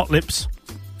one that was Hot Lips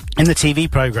in the TV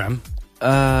programme.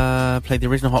 Played the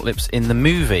original Hot Lips in the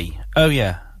movie. Oh,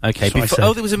 yeah. Okay. There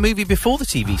was a movie before the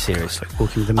TV series. It's like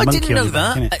walking with a I monkey didn't know on your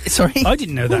back, that. innit? Sorry. I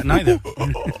didn't know that neither.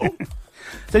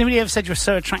 Has anybody ever said you're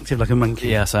so attractive like a monkey?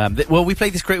 Yes, I am. Well, we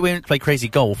played we went to play Crazy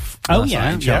Golf. last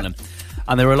night in Cheltenham.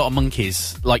 And there were a lot of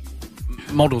monkeys, like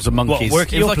models of monkeys. Work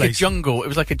at it your was like place? a jungle. It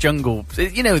was like a jungle.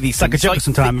 You know these It's like a things. jungle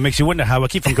sometimes. It makes you wonder how I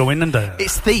keep on going under.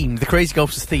 It's themed. The Crazy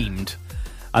Golf was themed.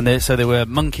 And so there were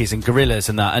monkeys and gorillas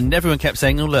and that, and everyone kept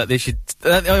saying, "Oh look, they should."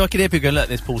 I could hear people going, "Look,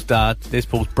 there's Paul's dad, there's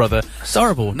Paul's brother." It's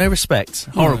horrible, no respect,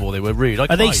 horrible. They were rude.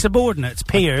 Are they subordinates,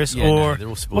 peers, Yeah, no, or they're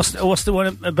all subordinates. what's the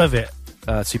one above it?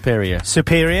 Superior?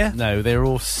 Superior, No, they're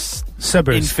all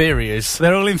subbers. inferiors.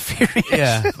 They're all inferior.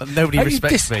 Yeah, but nobody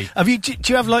respects me. Have you? Do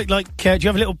you have do you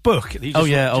have a little book? That you Oh just,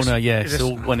 yeah, just- oh no, yeah, it's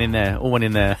all one in there, all one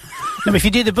in there. No, but if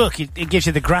you do the book, it gives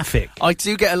you the graphic. I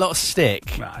do get a lot of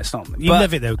stick. Nah, it's not. You But-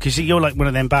 love it though, because you're like one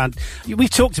of them bad. We've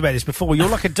talked about this before. You're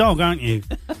like a dog, aren't you?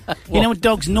 You know, a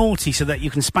dog's naughty so that you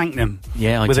can spank them.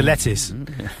 Yeah, I with do. a lettuce.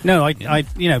 No,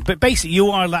 but basically, you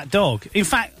are that dog. In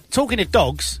fact, talking to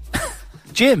dogs,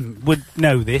 Jim would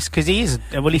know this because he is.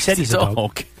 He said he's a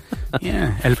dog.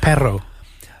 Yeah, el perro.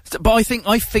 But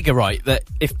I figure, right, that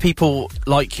if people,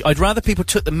 I'd rather people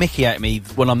took the mickey out of me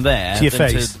when I'm there To your than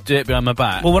face. to do it behind my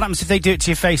back. Well, what happens if they do it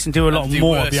to your face and do a lot Do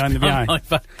more worse behind the eye? my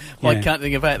back. Well, Yeah. I can't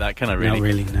think about that, can I, really? Not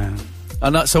really, no.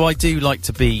 And so I do like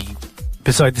to be,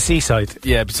 Beside the seaside.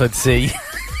 beside the sea.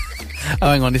 Oh,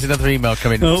 hang on, there's another email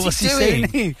coming. Oh, what's he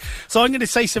saying? So I'm going to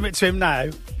say something to him now.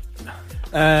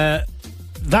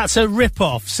 That's a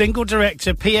rip-off. Single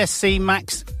director, PSC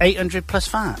Max 800 plus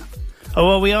VAT.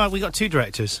 Oh, well, we got two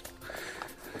directors.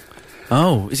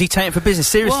 Oh, is he taking it for business?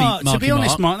 Seriously, Well, to be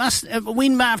honest, Mark, that's we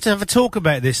might have to have a talk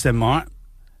about this then, Mark.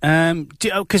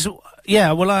 Because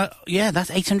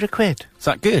that's 800 quid. Is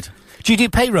that good? Do you do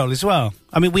payroll as well?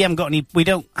 I mean, we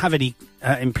don't have any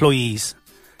employees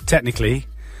technically,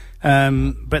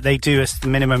 but they do us the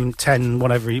minimum 10,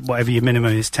 whatever your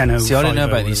minimum is, 10. See, I don't know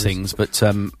about these things, but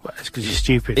Well, it's because you're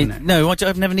stupid, isn't it? no,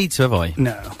 I've never needed to, have I?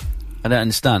 No. I don't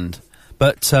understand.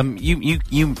 But you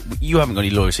haven't got any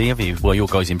loyalty, have you? Well, your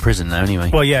guy's in prison now, anyway.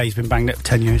 Well, yeah, he's been banged up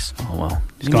 10 years. Oh well,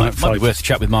 He's gone up might be 5. worth a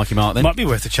chat with Marky Mark then. Might be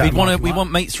worth a chat. We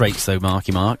want mates rates though,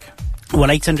 Marky Mark.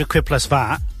 Well, 800 quid plus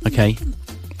VAT, Okay,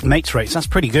 mates rates. That's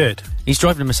pretty good. he's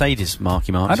driving a Mercedes,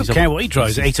 Marky Mark. I don't care what he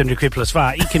drives. 800 quid plus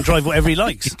VAT. He can drive whatever he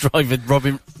likes. He's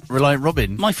driving Reliant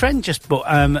Robin. My friend just bought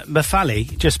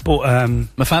Mafali just bought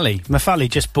Mafali.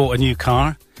 just bought a new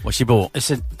car. What she bought?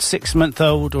 It's a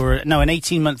 6-month-old an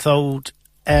 18-month-old.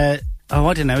 I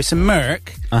don't know. It's a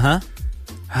Merc. Uh-huh.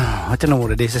 I don't know what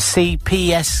it is. A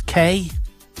CPSK.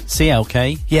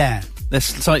 CLK. Yeah. The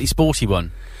slightly sporty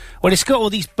one. Well, it's got all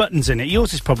these buttons in it.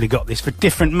 Yours has probably got this for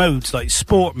different modes, like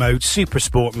sport mode, super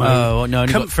sport mode, Oh, no,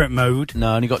 only comfort mode,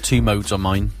 No, I only got 2 modes on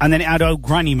mine. and then it had old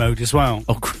granny mode as well.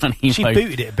 Oh, granny She mode.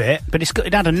 booted it a bit, but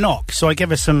it had a knock, so I gave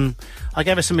her some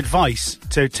advice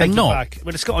to take it knock? back.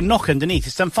 But it's got a knock underneath.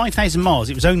 It's done 5,000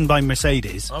 miles. It was owned by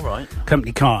Mercedes, All right.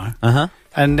 company car, Uh-huh.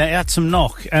 and it had some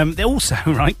knock. They also,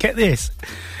 right, get this.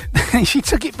 She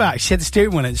took it back. She had the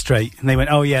steering wheel out straight, and they went,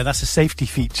 "Oh yeah, that's a safety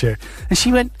feature." And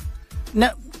she went,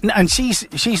 "No." And she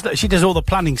does all the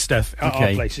planning stuff at our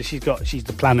Okay. place. So she's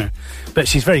the planner, but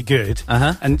she's very good.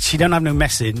 Uh-huh. And she don't have no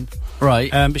messing. Right.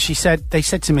 But they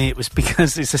said to me it was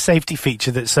because it's a safety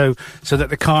feature that so that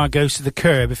the car goes to the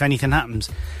curb if anything happens.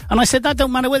 And I said that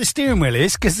don't matter where the steering wheel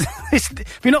is because if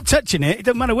you're not touching it, it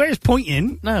don't matter where it's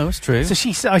pointing. No, that's true.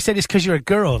 So I said it's because you're a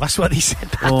girl. That's why they said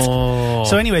that. Oh.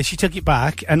 So anyway, she took it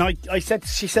back, and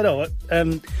she said,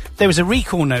 there was a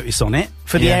recall notice on it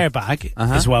for the Yeah. airbag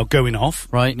Uh-huh. as well going off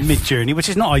Right. mid-journey, which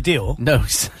is not ideal. No,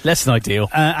 it's less than ideal.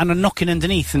 And a knocking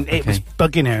underneath, and it was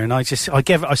bugging her.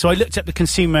 And so I looked up the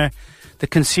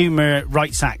Consumer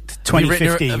Rights Act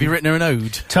 2015. Have you written her an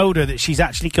ode? Told her that she's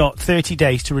actually got 30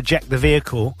 days to reject the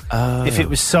vehicle if it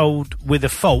was sold with a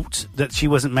fault that she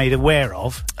wasn't made aware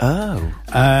of. Oh.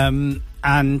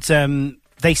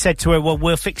 They said to her, well,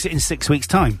 we'll fix it in 6 weeks'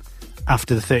 time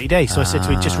after the 30 days. So I said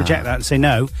to her, just reject that and say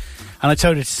no. And I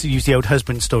told her to use the old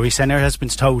husband story, saying her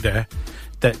husband's told her,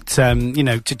 that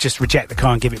to just reject the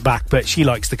car and give it back, but she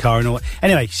likes the car and all.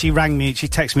 Anyway, she rang me, she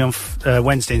texted me on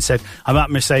Wednesday and said, I'm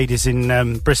at Mercedes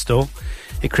in Bristol,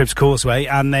 at Cribbs Causeway,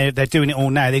 and they're doing it all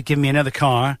now. They've given me another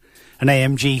car, an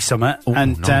AMG Summit,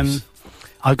 and nice.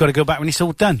 I've got to go back when it's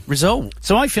all done. Result.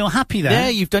 So I feel happy there. Yeah,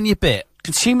 you've done your bit.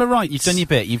 Consumer rights. You've done your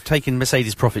bit. You've taken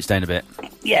Mercedes' profits down a bit.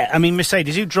 Yeah, I mean,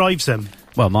 Mercedes, who drives them?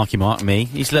 Well, Marky Mark, me.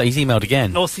 He's emailed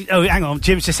again. Oh, hang on.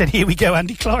 Jim's just said, here we go,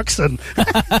 Andy Clarkson. Jim,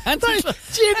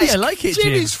 I like it, Jim.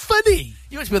 Jim is funny.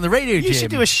 You want to be on the radio, Jim. You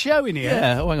should do a show in here.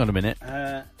 Yeah, hang on a minute.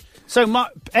 So,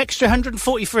 extra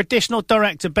 140 for additional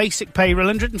director, basic pay,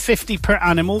 150 per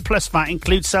annum, all plus VAT,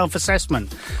 includes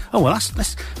self-assessment. Oh, well,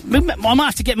 I might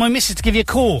have to get my missus to give you a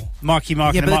call, Marky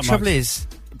Mark. Yeah, but the trouble is,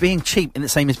 being cheap isn't the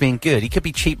same as being good. He could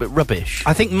be cheap but rubbish.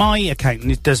 I think my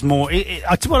accountant does more.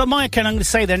 Well, my account, I'm going to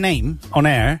say their name on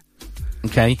air.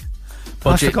 Okay.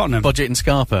 I've forgotten them. Budget and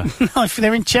Scarpa. No,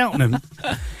 they're in Cheltenham.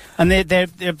 And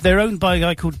they're owned by a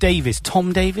guy called Davis,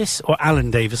 Tom Davis or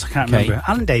Alan Davis. I can't remember.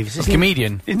 Alan Davis, a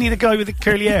comedian. Isn't he the guy with the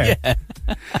curly hair?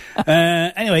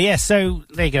 Yeah. Anyway, yeah. So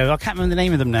there you go. I can't remember the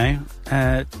name of them now.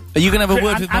 Are you going to have a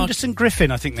word with Marky? Anderson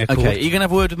Griffin, I think they're called. Okay. Are you going to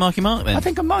have a word with Marky Mark then? I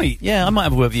think I might. Yeah, I might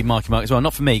have a word with you, Marky Mark, as well.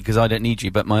 Not for me because I don't need you,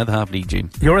 but my other half needs you.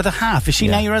 Your other half? Is she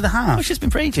now your other half? Oh, she's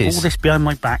been for ages. All this behind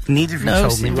my back. Neither of you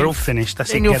told me. We're all finished.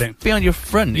 That's it. Get it. Behind your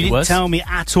front. You didn't tell me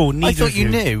at all. Neither I thought of you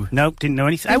knew. Nope, didn't know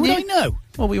anything. How would I know?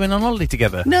 Well, we went on holiday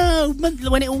together. No,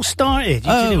 when it all started.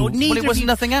 Well, it wasn't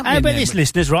nothing happening. How about this,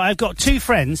 listeners, right? I've got two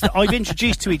friends that I've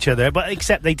introduced to each other, but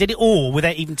except they did it all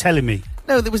without even telling me.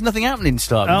 No, there was nothing happening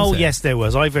starting. Oh, yes, there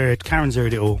was. I've heard. Karen's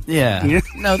heard it all. Yeah.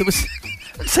 No, there was...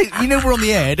 So, you know we're on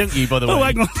the air, don't you, by the way? Oh,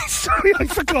 hang on. Sorry, I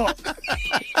forgot.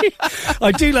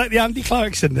 I do like the Andy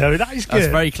Clarkson, though. That is good.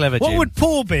 That's very clever, Jim. What would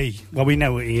Paul be? Well, we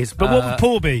know what he is, but what would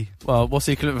Paul be? Well, what's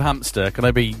the equivalent of hamster? Can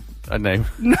I be, I don't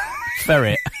know,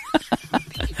 ferret?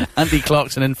 Andy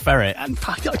Clarkson and ferret. And,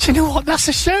 do you know what? That's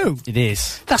a show. It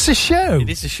is. That's a show. It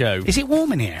is a show. Is it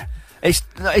warm in here?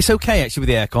 It's okay, actually, with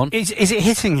the aircon. Is it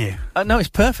hitting you? No, it's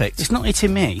perfect. It's not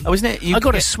hitting me. Oh, isn't it? I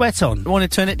got a sweat on. You want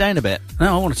to turn it down a bit?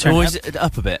 No, I want to turn or it is it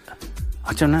up a bit?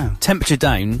 I don't know. Temperature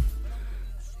down.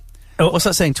 Oh, what's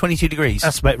that saying? 22 degrees?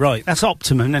 That's about right. That's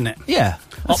optimum, isn't it? Yeah.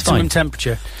 Optimum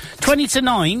temperature. 20 to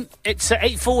 9. It's at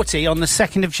 8:40 on the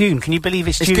 2nd of June. Can you believe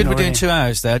it's June? It's good already? we're doing 2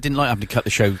 hours there. I didn't like having to cut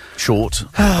the show short.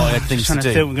 I had things to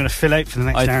do. We're going to fill out for the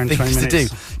next hour and 20 minutes.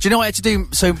 To do you know what I had to do?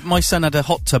 So my son had a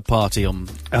hot tub party on.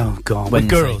 Oh God!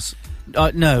 Wednesday. With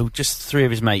girls? No, just 3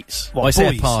 of his mates. What, I say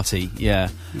a boys? party, yeah.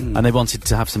 And they wanted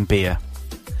to have some beer,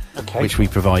 which we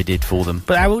provided for them.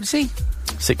 But how old is he?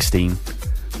 16.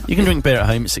 You can drink beer at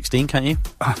home at 16, can't you?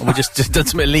 Or we just done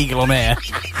something illegal on air.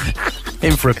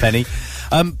 In for a penny.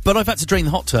 But I've had to drain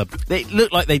the hot tub. It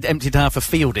looked like they'd emptied half a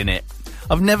field in it.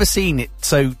 I've never seen it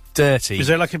so dirty. Was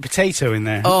there like a potato in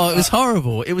there? Oh, it was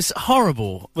horrible. It was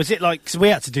horrible. Was it like... Because we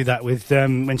had to do that with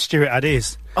when Stuart had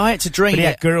his. I had to drain but he it.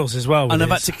 had girls as well. And I've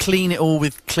had to clean it all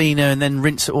with cleaner and then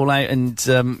rinse it all out. And,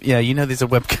 yeah, you know there's a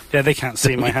webcam. Yeah, they can't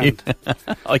see my hand.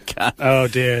 I can. Oh,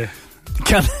 dear.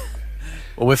 Can...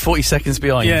 Well, we're 40 seconds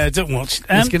behind. Yeah, don't watch.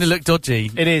 It's going to look dodgy.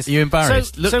 It is. Are you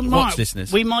embarrassed? So Mark, watch,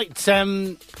 listeners. We might take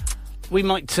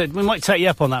you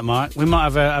up on that, Mark. We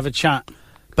might have a chat.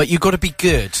 But you've got to be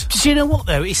good. Do you know what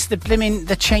though? It's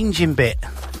the changing bit.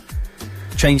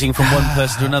 Changing from one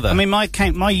person to another. I mean,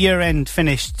 my year end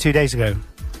finished 2 days ago.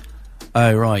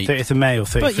 Oh right. 30th of May or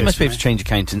 31st. But you must be able to change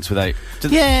accountants without.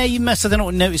 Yeah, you must. I don't know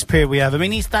what notice period we have. I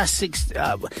mean,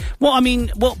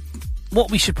 what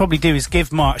we should probably do is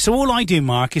give Mark. So all I do,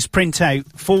 Mark, is print out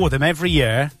for them every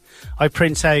year. I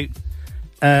print out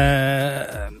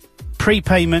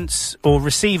prepayments or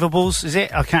receivables. Is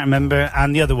it? I can't remember.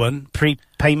 And the other one,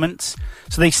 prepayments.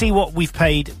 So they see what we've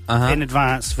paid in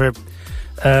advance for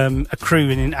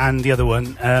accruing, and the other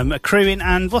one accruing.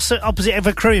 And what's the opposite of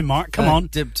accruing, Mark? Come on.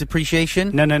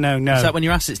 Depreciation. No. Is that when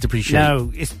your assets depreciate?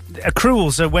 No,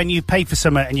 accruals are when you pay for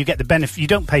something and you get the benefit. You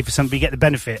don't pay for something, but you get the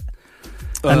benefit.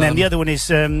 And then the other one is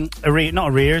not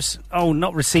arrears. Oh,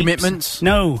 not receipts. Commitments?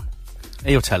 No.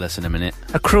 He'll tell us in a minute.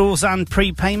 Accruals and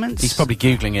prepayments? He's probably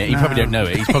Googling it. He probably don't know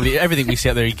it. He's probably... everything we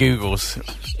see out there he Googles.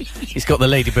 He's got the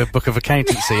Ladybird Book of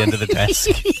Accountancy under the desk.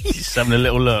 He's having a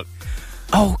little look.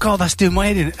 Oh, God, that's doing my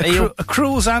head in.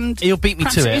 Accruals and... He'll beat me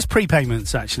to it. It is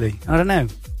prepayments, actually. I don't know.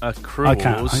 Accruals... I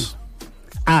can't.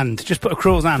 And. Just put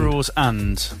accruals and. Accruals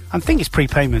and... I think it's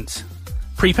prepayments.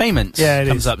 Prepayments? Yeah, it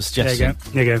comes is. up as suggestion.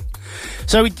 There you go.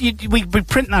 So we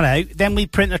print that out, then we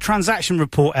print a transaction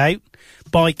report out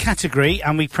by category,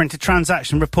 and we print a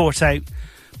transaction report out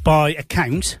by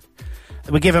account.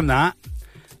 We give them that.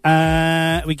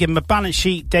 We give them a balance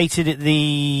sheet dated at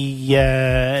the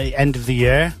end of the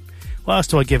year. What else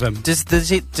do I give him?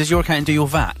 Does your accountant do your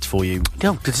VAT for you?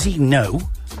 No, does he know?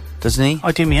 Doesn't he?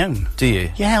 I do my own. Do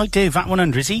you? Yeah, I do. VAT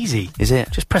 100 is easy. Is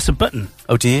it? Just press a button.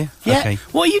 Oh, do you? Yeah. Okay.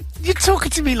 What are you're talking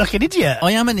to me like an idiot.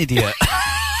 I am an idiot.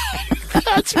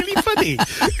 That's really funny.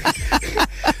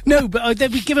 No, but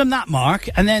then we give them that mark,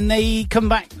 and then they come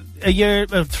back a year,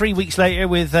 3 weeks later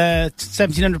with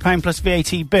 £1,700 plus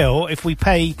VAT bill if we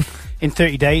pay in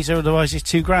 30 days, or otherwise it's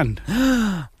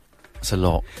 £2,000. That's a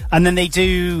lot. And then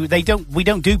we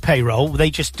don't do payroll. They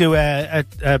just do a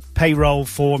payroll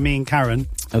for me and Karen.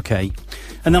 Okay.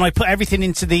 And then I put everything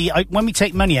into when we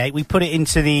take money out, we put it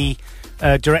into the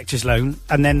director's loan,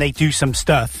 and then they do some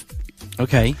stuff.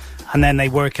 Okay. And then they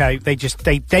work out.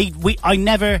 I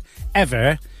never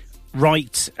ever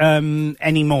write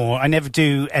anymore. I never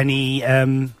do any.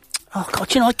 Oh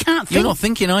God, I can't think. You're not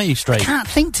thinking, are you, straight? I can't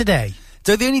think today.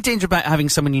 So the only danger about having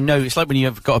someone you know, it's like when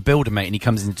you've got a builder mate and he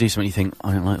comes in to do something, you think,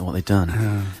 I don't like what they've done.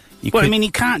 I mean, he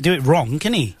can't do it wrong,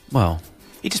 can he? Well,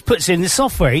 he just puts it in the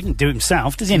software. He didn't do it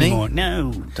himself, does he anymore?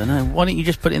 No. Don't know. Why don't you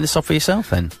just put it in the software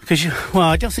yourself then? Because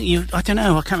I don't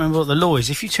know. I can't remember what the law is.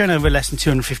 If you turn over less than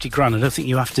 250 grand, I don't think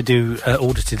you have to do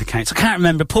audited accounts. I can't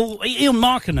remember. Paul,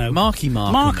 Mark will know. Mark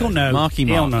will know.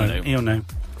 He'll know.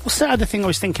 What's the other thing I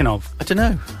was thinking of? I don't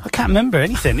know. I can't remember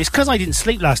anything. It's because I didn't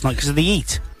sleep last night because of the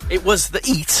heat. It was the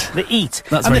eat. The eat.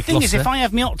 That's and very the thing is,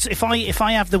 Gloucester. if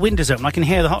I have the windows open, I can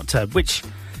hear the hot tub, which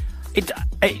it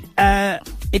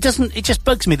doesn't. It just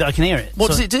bugs me that I can hear it. What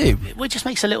does it do? It just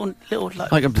makes a little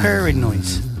like a purring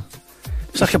noise.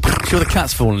 It's like a. Sure, the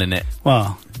cat's fallen in it.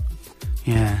 Well,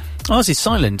 yeah. Oh, it's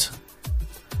silent.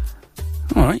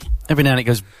 All right. Every now and it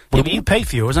goes. Yeah, but you pay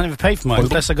for yours. I never paid for mine.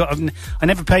 Plus, I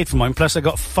never paid for mine. Plus, I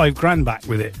got $5,000 back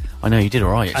with it. I know you did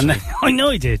all right. Actually. I know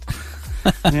I did.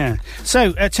 Yeah.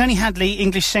 So, Tony Hadley,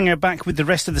 English singer, back with the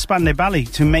rest of the Spandau Ballet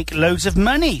to make loads of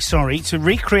money. To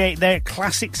recreate their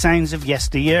classic sounds of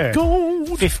yesteryear.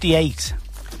 Gold. 58.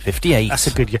 58. That's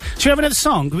a good year. Should we have another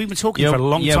song? We've been talking for a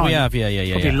long time. Yeah, we have.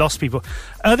 Yeah. Probably lost people.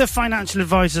 Other financial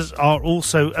advisors are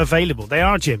also available. They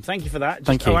are, Jim. Thank you for that.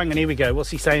 Thank you. Oh, hang on. Here we go. What's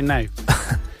he saying now?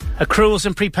 Accruals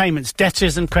and prepayments,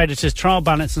 debtors and creditors, trial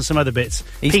balance and some other bits.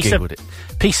 He's Googled it.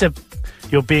 Piece of...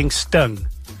 You're being stung.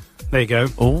 There you go.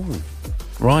 Oh.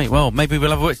 Right, well, maybe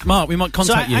we'll have a word. Mark, we might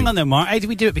contact you. Hang on then, Mark. How do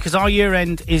we do it? Because our year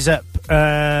end is up...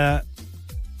 our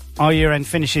year end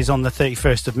finishes on the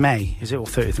 31st of May. Is it? Or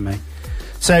 30th of May?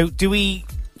 So, do we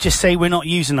just say we're not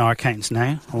using our accounts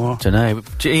now? Or don't know.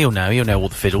 He'll know all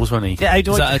the fiddles, won't he? Yeah,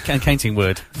 Is that an accounting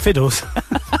word? Fiddles.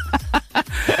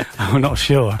 I'm not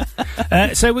sure.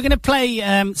 So we're going to play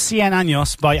Cien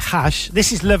Años by Hash.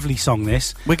 This is a lovely song,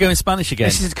 this. We're going Spanish again.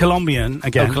 This is Colombian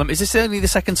again. Is this only the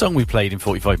second song we played in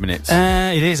 45 minutes?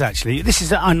 It is, actually. This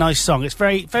is a nice song. It's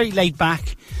very, very laid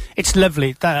back. It's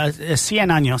lovely. Cien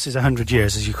Años is 100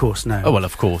 years, as you of course know. Oh, well,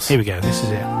 of course. Here we go. This is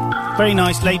it. Very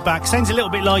nice, laid back. Sounds a little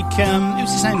bit like...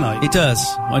 who's it sound like? It does.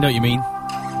 I know what you mean.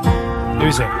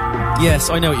 Who's it? Yes,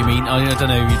 I know what you mean. I don't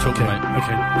know who you're talking about.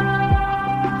 Okay.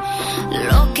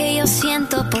 Lo que yo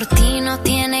siento por ti no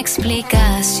tiene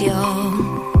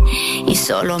explicación. Y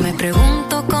solo me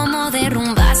pregunto cómo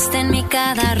derrumbaste en mi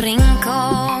cada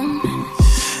rincón.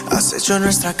 Has hecho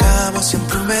nuestra cama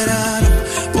siempre un verano.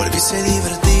 Volviste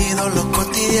divertido lo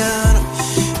cotidiano.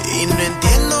 Y no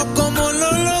entiendo cómo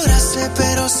lo lograste,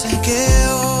 pero sé que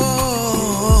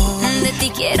hoy de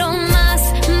ti quiero más,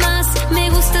 más. Me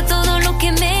gusta todo lo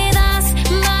que me das,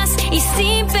 más. Y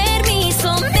sin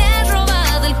permiso me has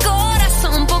robado el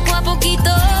corazón poco a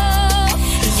poquito.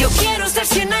 Yo quiero estar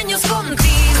 100 años contigo.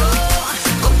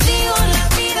 Contigo la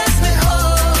vida es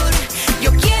mejor.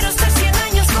 Yo quiero estar 100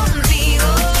 años contigo,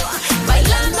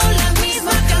 bailando la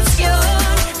misma canción,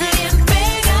 bien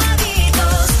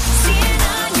pegaditos. 100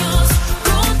 años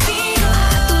contigo.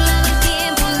 A tu lado el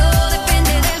tiempo no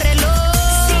depende del reloj.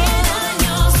 100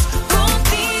 años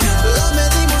contigo. la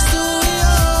medimos tú y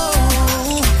yo.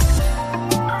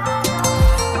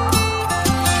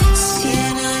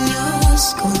 100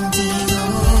 años contigo.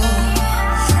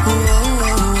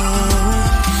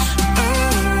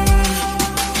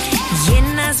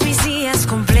 Llenas mis días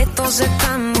completos de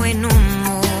tan buen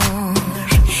humor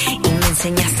y me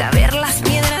enseñaste a ver las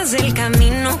piedras del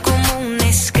camino como un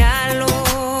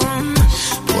escalón.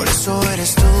 Por eso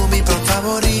eres tú mi pan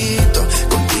favorito.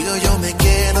 Contigo yo me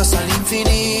quedo hasta el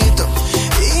infinito.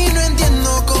 Y no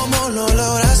entiendo cómo lo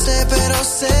lograste, pero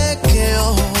sé que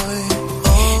hoy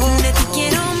De ti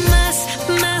quiero más,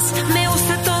 más. Me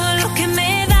gusta todo lo que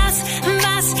me das,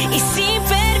 más. Y sin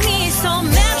permiso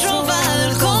me has robado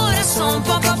el corazón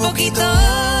poco a poquito.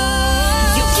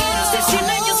 Yo quiero ser 100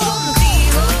 años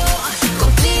contigo.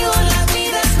 Contigo la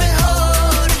vida es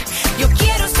mejor. Yo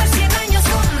quiero estar 100 años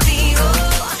contigo,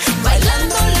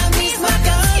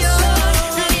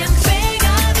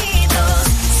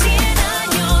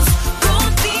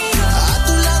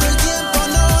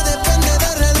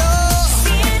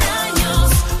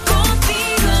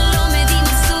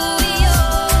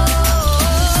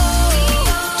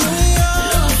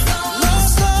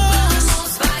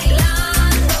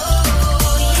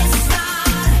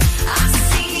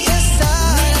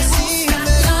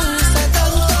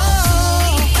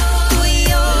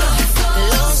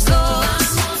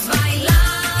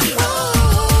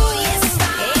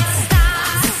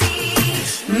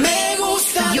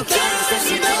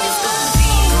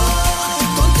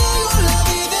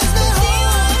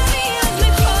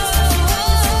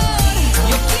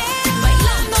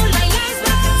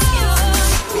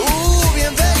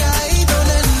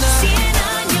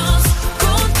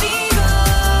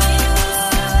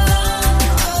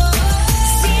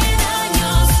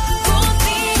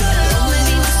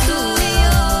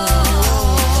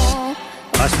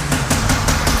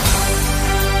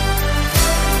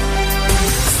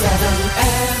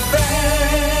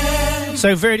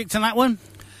 So, verdict on that one?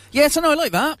 Yes, I know, I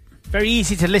like that. Very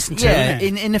easy to listen to, Yeah,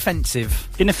 isn't it? inoffensive.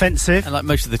 Inoffensive. I like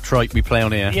most of the tripe we play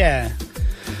on here. Yeah.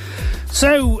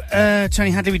 So, Tony,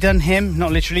 had we done him?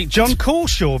 Not literally. John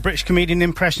Corshaw, British comedian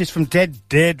impressionist from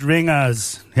Dead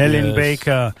Ringers. Helen Yes.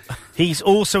 Baker. He's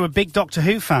also a big Doctor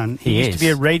Who fan. He used is. to be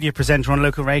a radio presenter on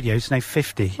local radio. He's now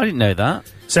 50. I didn't know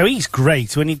that. So he's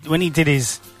great. When he did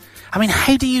his... I mean,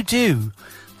 how do you do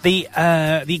the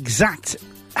exact...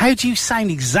 How do you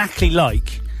sound exactly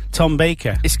like Tom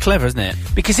Baker? It's clever, isn't it?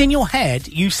 Because in your head,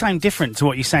 you sound different to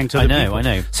what you sound to other people. I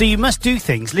know. So you must do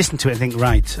things, listen to it and think,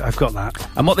 right, I've got that.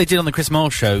 And what they did on the Chris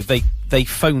Miles show, they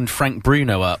phoned Frank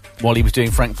Bruno up while he was doing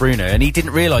Frank Bruno, and he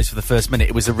didn't realise for the first minute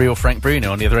it was a real Frank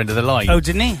Bruno on the other end of the line. Oh,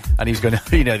 didn't he? And he was going,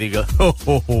 they go,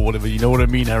 whatever, you know what I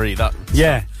mean, Harry? That.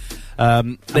 Yeah.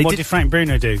 And What did Frank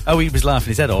Bruno do? Oh, he was laughing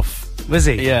his head off. Was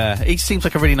he? Yeah, he seems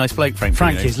like a really nice bloke, Frank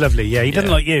Frank Bruno. is lovely, yeah. He doesn't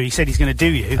Yeah. like you. He said he's going to do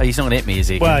you. Oh, he's not going to hit me, is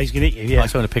he? Well, he's going to hit you, yeah. I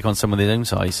just want to pick on someone his own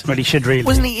size. Well, he should really.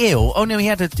 Wasn't he ill? Oh, no, he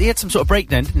had some sort of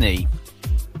breakdown, didn't he?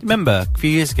 Remember, a few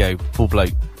years ago, poor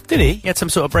bloke. Did he? He had some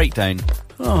sort of breakdown.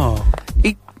 Oh.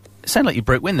 He sounded like you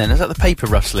broke wind then. Is that the paper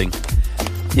rustling?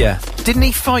 Yeah. Didn't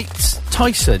he fight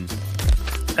Tyson?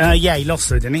 Yeah, he lost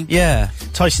though, didn't he? Yeah.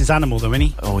 Tyson's animal though, isn't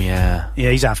he? Oh, yeah.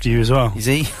 Yeah, he's after you as well. Is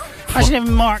he? Imagine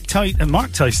having Mark Tyson.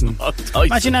 Mark Tyson.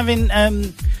 Imagine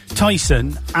having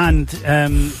Tyson and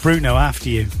Bruno after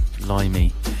you.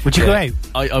 Blimey. Would you go out?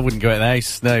 I wouldn't go out of the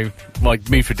house, no. Well, I'd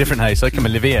move to a different house. I'd come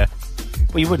and live here.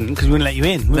 Well, you wouldn't, because we wouldn't let you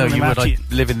in. We No, wouldn't you have would. after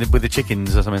I'd live with the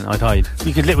chickens or something. I'd hide.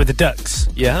 You could live with the ducks.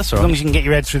 Yeah, that's all As long right. as you can get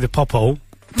your head through the pop hole.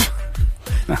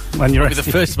 When you're Probably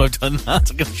the first time I've done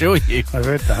that, I can assure you. I've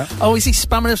heard that. Oh, is he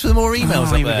spamming us with more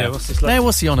emails Oh, here up we there? go. What's this like? No,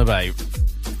 what's he on about?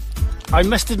 I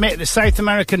must admit that South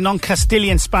American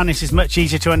non-Castilian Spanish is much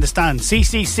easier to understand.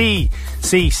 CCC,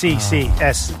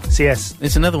 CCCS, CS.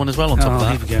 There's another one as well on top Oh, of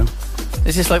here that. we go.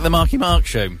 Is this like the Marky Mark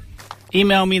show?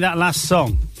 Email me that last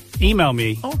song. Email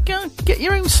me. Oh, go get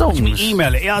your own songs.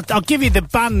 Email it. I'll give you the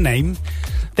band name.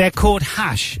 They're called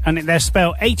Hash, and they're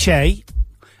spelled H-A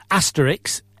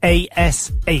asterisk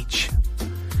A-S-H.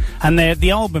 And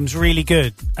the album's really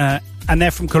good. And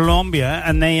they're from Colombia,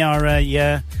 and they are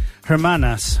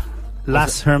Hermanas.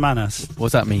 Las Hermanas. What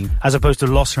does that mean? As opposed to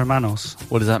Los Hermanos.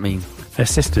 What does that mean? They're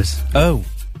sisters. Oh.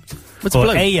 What's Or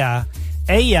bloke?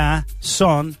 ella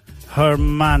son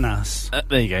hermanas.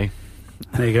 There you go.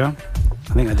 There you go.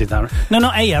 I think I did that right. No,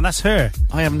 not ella, that's her.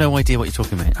 I have no idea what you're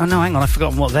talking about. Oh, no, hang on, I've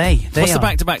forgotten what they What's are. the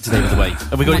back-to-back today, by the way?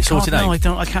 Have we got Oh, it sorted God, out?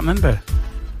 No, I can't remember.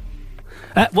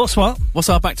 What's what? What's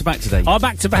our back-to-back today? Our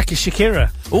back-to-back is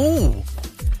Shakira. Ooh.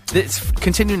 It's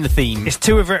continuing the theme. It's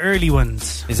two of her early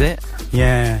ones. Is it?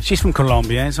 Yeah, she's from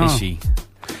Colombia as well. Is she?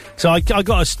 So I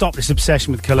got to stop this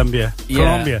obsession with Colombia. Yeah,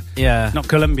 Colombia. yeah. Not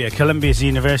Colombia. Colombia's a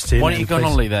university. Why isn't don't you it, go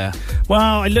on the place? holiday there? Well,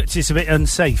 I looked, it's a bit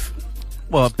unsafe.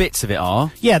 Well, bits of it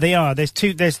are. Yeah, they are. There's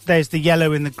two. There's the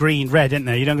yellow and the green, red, isn't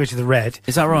there? You don't go to the red.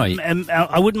 Is that right?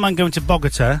 I wouldn't mind going to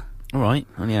Bogota. All right,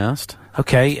 only asked.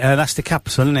 Okay, that's the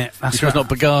capital, isn't it? That's It's not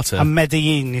Bogota. And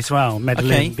Medellin as well.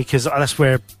 Medellin, Okay. because that's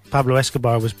where Pablo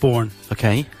Escobar was born.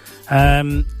 Okay.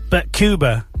 But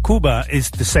Cuba is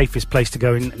the safest place to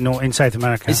go in South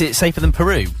America. Is it safer than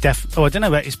Peru? I don't know,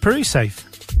 but is Peru safe?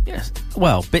 Yes.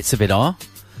 Well, bits of it are.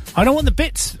 I don't want the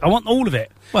bits. I want all of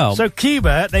it. Well- so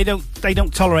Cuba, they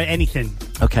don't tolerate anything.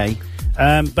 Okay.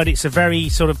 But it's a very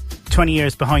sort of 20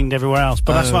 years behind everywhere else.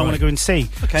 But that's what I want to go and see.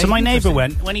 Okay, So my neighbour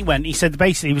interesting. when he said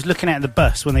basically he was looking at the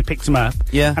bus when they picked him up.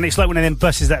 Yeah. And it's like one of them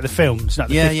buses that are the films, not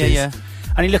the Yeah, 50s. yeah, yeah.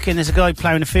 And you look in, there's a guy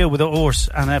ploughing a field with a horse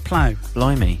and a plough.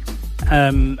 Blimey.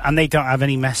 And they don't have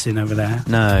any messing over there.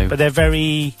 No. But they're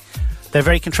very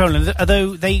controlling.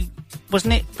 Although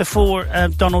wasn't it before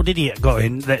Donald Idiot got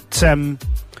in that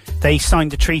they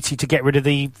signed a treaty to get rid of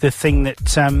the thing that.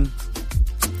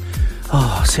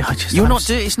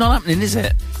 It's not happening, is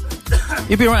it?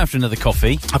 You'll be all right after another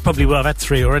coffee. I probably will. I've had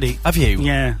 3 already. Have you?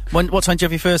 Yeah. What time do you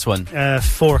have your first one?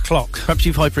 4 o'clock. Perhaps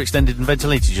you've hyperextended and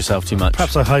ventilated yourself too much.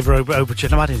 Perhaps I hover over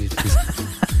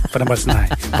but I must know.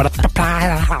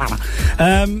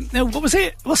 No, what was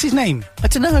it? What's his name? I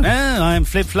don't know. I am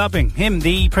flip-flopping. Him,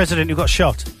 the president who got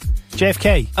shot.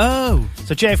 JFK. Oh,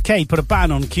 So JFK put a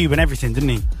ban on Cuba and everything, didn't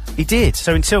he? he did.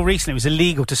 So until recently, it was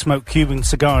illegal to smoke Cuban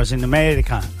cigars in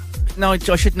America. No, I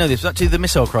should know this. Was that to the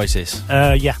missile crisis?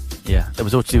 Yeah. Yeah, that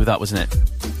was all to do with that, wasn't it?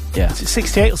 Yeah. Is it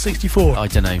 68 or 64? I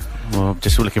don't know. Well,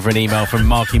 just looking for an email from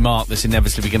Marky Mark that's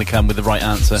inevitably going to come with the right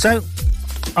answer. So,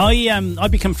 I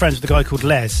become friends with a guy called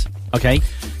Les Okay.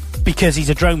 because he's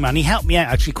a drone man. He helped me out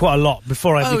actually quite a lot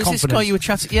before I had Oh, the is confidence. this guy you were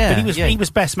chatting? Yeah. But he was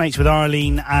best mates with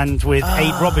Arlene and with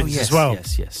Abe Robbins yes, as well.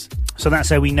 Yes. So that's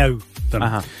how we know them.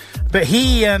 Uh-huh. But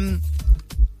he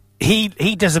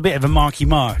does a bit of a Marky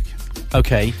Mark.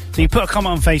 Okay. So you put a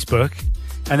comment on Facebook,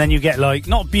 and then you get, like,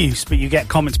 not abuse, but you get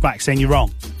comments back saying you're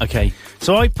wrong. Okay.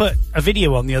 So I put a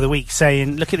video on the other week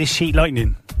saying, look at this sheet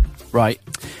lightning. Right.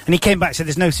 And he came back and said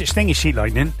there's no such thing as sheet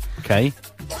lightning. Okay.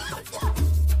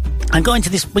 And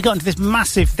we got into this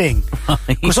massive thing.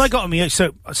 Because I got on my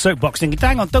soapbox thinking,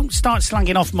 dang on, don't start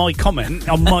slanging off my comment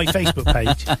on my Facebook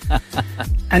page.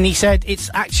 And he said it's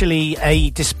actually a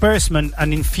disbursement,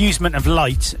 an infusement of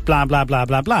light, blah, blah, blah,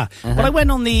 blah, blah. But I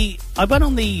went on the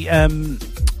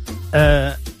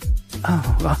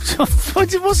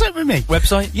what's up with me?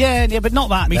 Website? Yeah, but not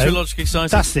that. Meteorological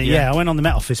Society? That's it, yeah. I went on the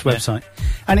Met Office website.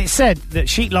 And it said that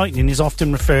sheet lightning is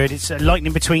often referred, it's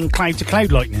lightning between cloud to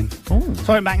cloud lightning. Oh.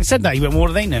 So I went back and said that. He went, well, what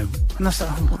do they know? And I said,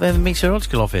 Well, they're the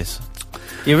Meteorological Office.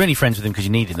 You're only friends with him because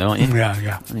you need him, though, aren't you?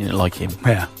 yeah. You don't like him.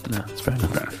 Yeah. No, that's fair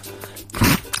enough.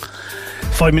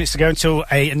 5 minutes to go until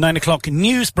a 9 o'clock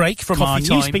news break from Coffee our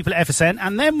time. news people at FSN.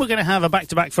 And then we're going to have a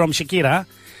back-to-back from Shakira.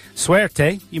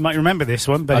 Suerte. You might remember this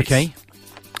one, but Okay.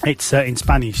 it's in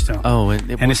Spanish, so. Oh, in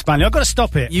Spanish. I've got to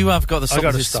stop it. You have got the I've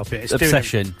got to stop it. It's doing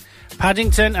obsession.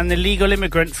 Paddington and the legal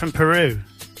immigrant from Peru.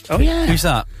 Oh, yeah. Who's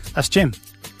that? That's Jim.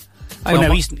 Hang Well, on,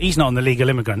 no, he's not on the legal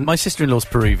immigrant. My sister-in-law's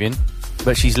Peruvian,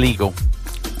 but she's legal.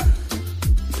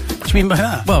 What do you mean by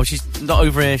that? Well, she's not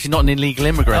over here. She's not an illegal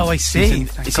immigrant. Oh, I see.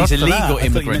 She's God a for that. I legal thought you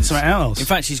meant immigrant. something else. In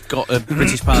fact, she's got a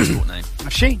British passport now.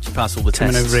 Has she? She passed all the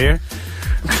Coming tests. over here.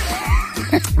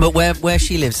 But where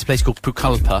she lives is a place called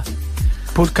Pucallpa.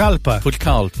 Pucallpa.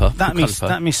 That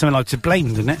Pucallpa. means something like to blame,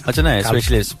 doesn't it? I don't know. It's where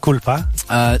she lives. Culpa.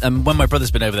 And when my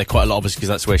brother's been over there quite a lot, obviously, because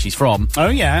that's where she's from. Oh,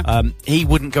 yeah. He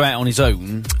wouldn't go out on his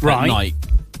own Right. at night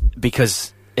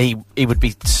because he would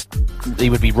be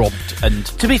robbed. And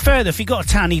To be fair, though, if he got a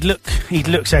tan, he'd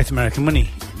look South American, wouldn't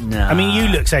he? no, I mean, you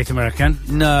look South American.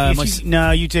 No,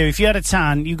 No, you do. If you had a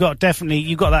tan, you got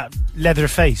that leather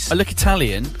face. I look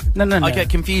Italian. No. I get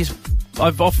confused.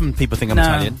 People think I'm No,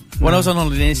 Italian. When no, I was on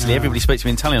holiday in Italy, no. everybody spoke to me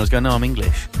in Italian. I was going, no, I'm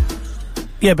English.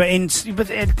 Yeah, but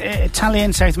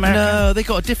Italian, South American. No, they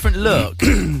got a different look.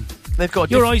 They've got.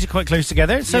 Your eyes are quite close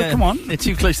together, so Yeah, come on. They're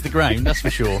too close to the ground, that's for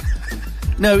sure.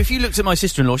 No, if you looked at my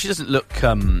sister-in-law, she doesn't look. She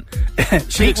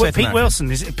looks Pete South American.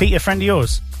 Wilson, is Pete a friend of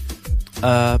yours?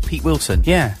 Pete Wilson.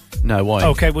 Yeah. No, why?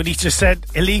 Okay, well, he just said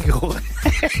illegal.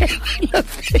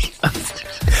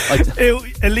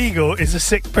 Illegal is a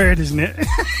sick bird, isn't it?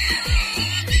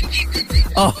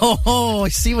 Oh, I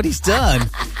see what he's done.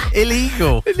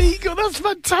 Illegal. Illegal, that's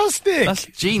fantastic. That's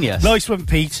genius. Nice one,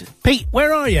 Pete. Pete,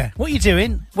 where are you? What are you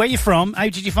doing? Where are you from? How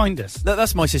did you find us?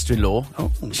 That's my sister-in-law.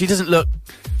 Oh. She doesn't look.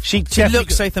 She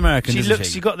looks South American, doesn't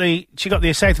she? She got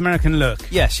the South American look.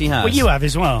 Yes, she has. Well, you have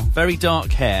as well. Very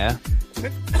dark hair.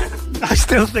 I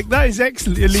still think that is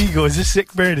excellent. Illegal is a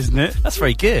sick bird, isn't it? That's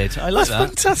very good. I like That's that.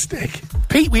 fantastic.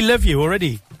 Pete, we love you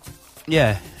already.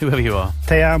 Yeah, whoever you are.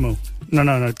 Te amo.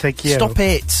 No, te quiero. Stop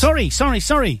it. Sorry.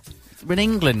 We're in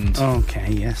England. Okay,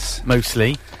 yes.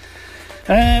 Mostly.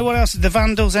 What else? The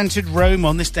Vandals entered Rome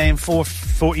on this day in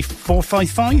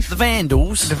 455. The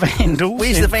Vandals. The Vandals.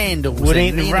 Where's the Vandals? Were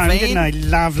In in the around, van? didn't I?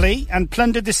 Lovely. And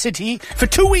plundered the city for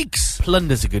 2 weeks.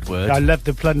 Plunder's a good word. I love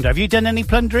the plunder. Have you done any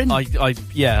plundering? I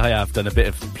have done a bit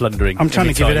of plundering. I'm trying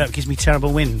to give it time. up. It gives me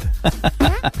terrible wind.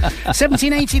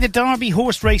 1780, the Derby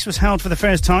horse race was held for the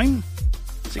first time.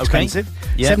 It's expensive.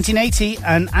 Yeah. 1780,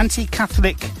 an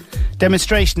anti-Catholic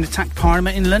demonstration attacked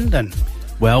Parliament in London.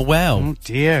 Well. Oh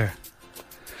dear.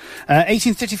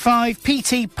 1835,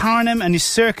 P.T. Barnum and his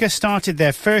circus started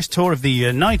their first tour of the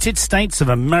United States of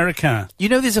America. You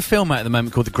know, there's a film out at the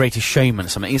moment called The Greatest Showman or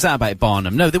something. Is that about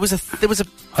Barnum? No, there was a film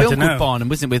dunno. called Barnum,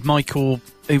 wasn't it, with Michael,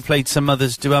 who played Some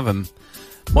Others Do Have 'Em.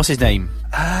 What's his name?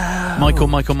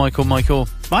 Michael. I work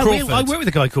with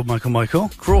a guy called Michael.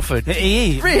 Crawford.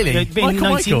 Really? In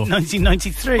Michael?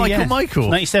 1993. Michael?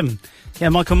 97. Yeah,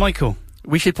 Michael.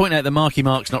 We should point out that Marky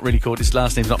Mark's not really called. His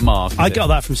last name's not Mark. I got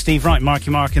that from Steve Wright. Marky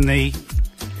Mark and the...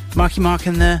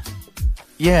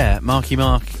 Yeah, Marky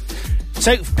Mark.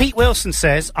 So, Pete Wilson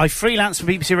says, I freelance for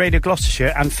BBC Radio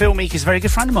Gloucestershire, and Phil Meek is a very good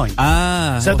friend of mine.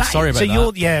 Sorry about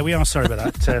that. Yeah, we are sorry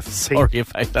about that. Sorry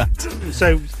about that.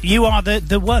 So, you are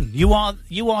the one. You are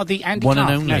the Andy One and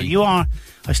Clark. only. No, you are...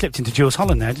 I slipped into Jules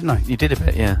Holland there, didn't I? You did a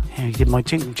bit, yeah. Yeah, you did my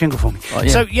jingle for me. Oh,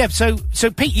 yeah. So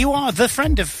Pete, you are the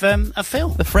friend of Phil.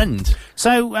 The friend.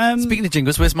 So, Speaking of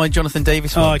jingles, where's my Jonathan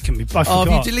Davis one? I forgot. Oh,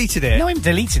 have you deleted it? No, I haven't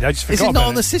deleted it. I just forgot Is it not about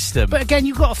on the system? But again,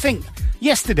 you've got to think.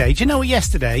 Yesterday, do you know what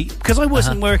yesterday? Because I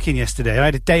wasn't working yesterday. I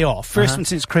had a day off. First one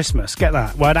since Christmas. Get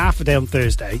that? Well, I had half a day on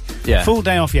Thursday. Yeah. Full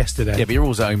day off yesterday. Yeah, but you're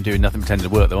always at home doing nothing, pretending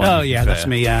to work, though, aren't Oh, you? yeah, that's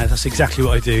me. Yeah, that's exactly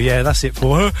what I do. Yeah, that's it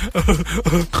for.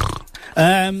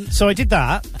 So I did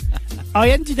that. I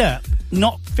ended up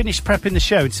not finished prepping the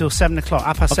show until 7 o'clock,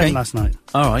 7:30 last night.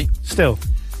 All right. Still.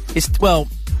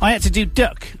 I had to do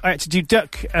duck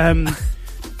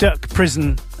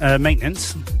prison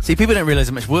maintenance. See, people don't realise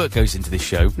how much work goes into this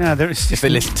show. No, there is just... If they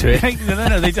listen to it.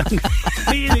 No, they don't.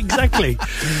 Exactly.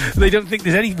 They don't think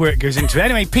there's any work goes into it.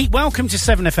 Anyway, Pete, welcome to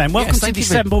 7FM. Welcome to the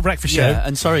 7 Ball Breakfast Show. Yeah,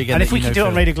 and sorry again. And if we could do it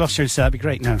on Radio Gloucester instead, that'd be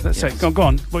great. No, that's it. Go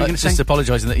on. What are you going to say? Just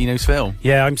apologising that he knows Phil.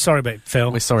 Yeah, I'm sorry about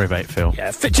Phil. We're sorry about Phil.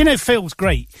 Yeah, do you know Phil's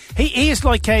great? He is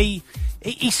like a...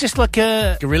 He's just like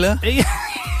a... Gorilla?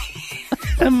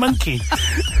 A monkey.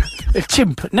 A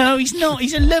chimp. No, he's not.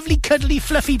 He's a lovely, cuddly,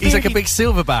 fluffy baby. He's like a big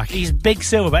silverback. He's a big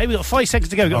silverback. We've got 5 seconds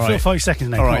to go. We've got 4 or 5 seconds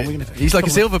now. All right. He's like a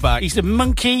silverback. He's the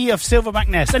monkey of Silverback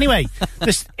Nest. Anyway,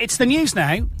 it's the news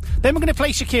now. Then we're going to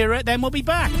play Shakira. Then we'll be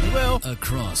back. We will.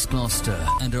 Across Gloucester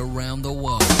and around the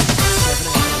world.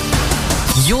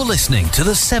 You're listening to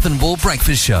the 7 Ball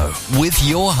Breakfast Show with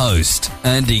your host,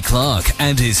 Andy Clark,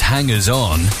 and his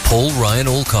hangers-on, Paul Ryan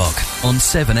Alcock, on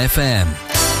 7FM.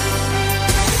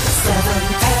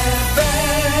 7FM.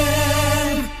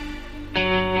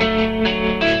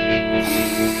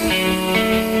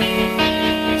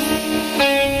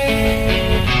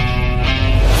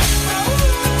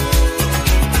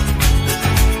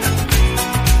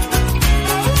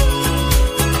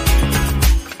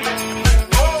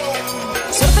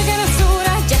 Suerte que en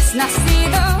Sura ya has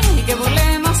nacido y que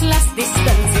volemos las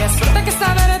distancias. Suerte que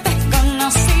saberte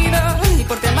conocido y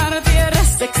por ti amar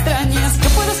tierras extrañas. No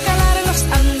puedo escalar en los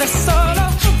Andes solo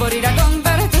por ir a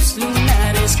contar tus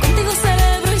lunares. Contigo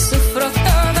celebro y sufro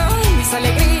todo, y mis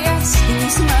alegrías y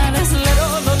mis males.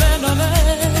 Lero, lo, le, lo, le.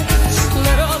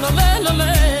 Lero, lo, le, lo,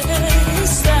 le.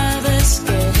 Sabes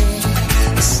que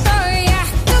estoy a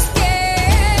tus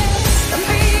pies.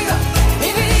 Contigo,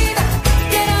 mi vida,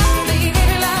 quiero vivir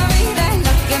la vida,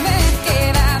 lo que me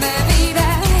queda de vida.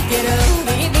 Quiero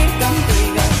vivir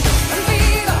contigo.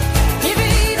 Contigo, mi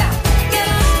vida,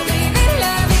 quiero vivir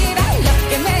la vida, lo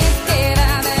que me queda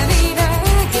de vida.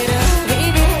 Quiero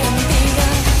vivir contigo.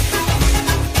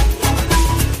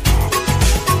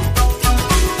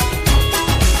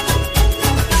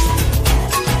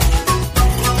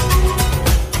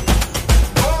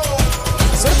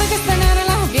 Suerte que es tener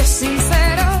labios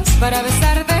sinceros para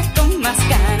besarte con más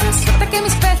ganas. Suerte que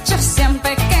mis pechos sean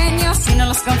pequeños y no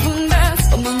los confundas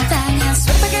con montañas.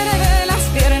 Suerte que heredé las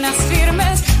piernas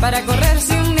firmes para correr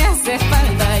si un día hace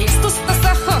falta. Y estos dos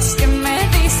ojos que me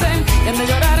dicen que han de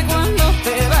llorar cuando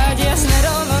te vayas.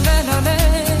 Lero, lo, le, lo, le.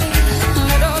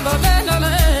 Lero, lo, le, lo,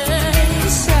 le.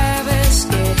 Sabes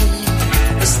que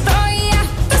estoy a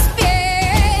tus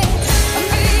pies.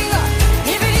 Contigo,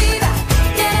 mi vida,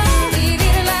 quiero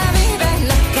vivir la vida,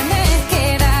 lo que me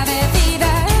queda de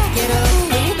vida. Quiero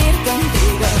vivir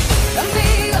contigo.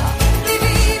 Contigo, mi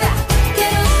vida,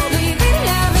 quiero vivir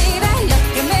la vida, lo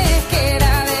que me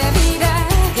queda de vida.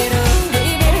 Quiero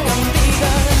vivir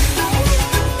contigo.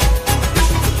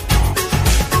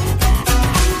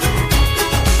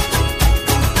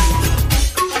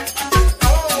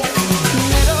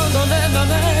 Lero, lo, le, lo,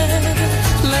 le.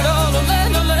 Lero, lo, le,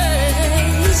 lo, le.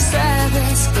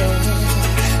 Sabes que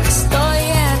estoy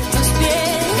a tus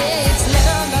pies.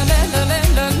 Lero, lo, le, lo, le,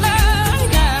 lo, le.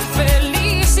 La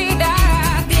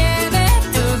felicidad tiene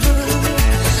tu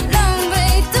nombre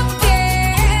y tu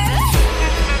piel.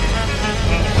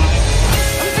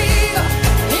 Contigo,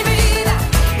 mi vida,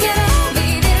 quiero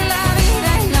vivir la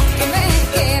vida, lo que me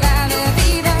queda de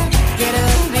vida. Quiero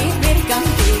vivir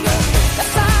contigo. Ya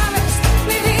sabes,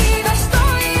 mi vida,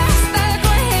 estoy hasta el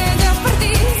cuello por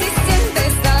ti. Si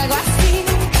sientes algo así,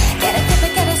 quiero que te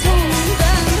quedes junto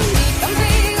a mí.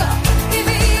 Contigo, mi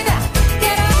vida,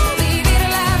 quiero vivir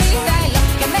la vida y lo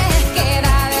que me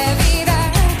queda de vida.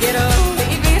 Quiero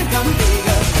vivir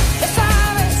contigo. Ya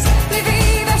sabes, mi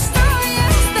vida, estoy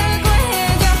hasta el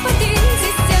cuello por ti. Si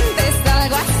sientes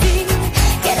algo así,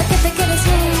 quiero que te quedes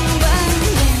junto a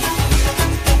mí.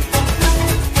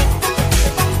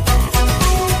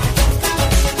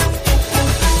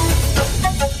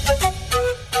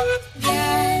 Ya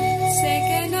sé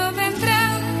que no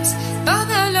vendrás,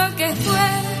 todo lo que fue,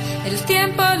 el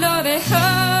tiempo lo dejó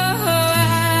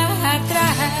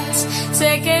atrás.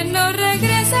 Sé que no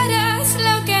regresarás,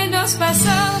 lo que nos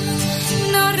pasó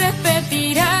no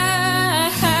repetirá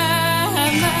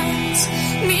jamás.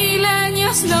 1000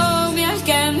 años no me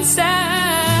alcanzarán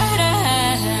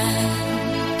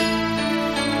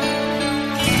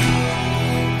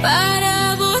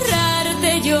para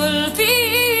borrarte y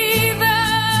olvidar.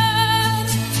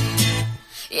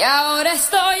 Y ahora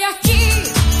estoy aquí,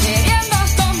 queriendo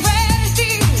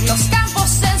convertir los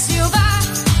campos en ciudad,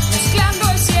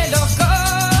 mezclando el cielo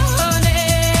con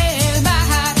el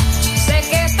mar. Sé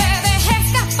que te dejé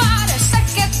escapar,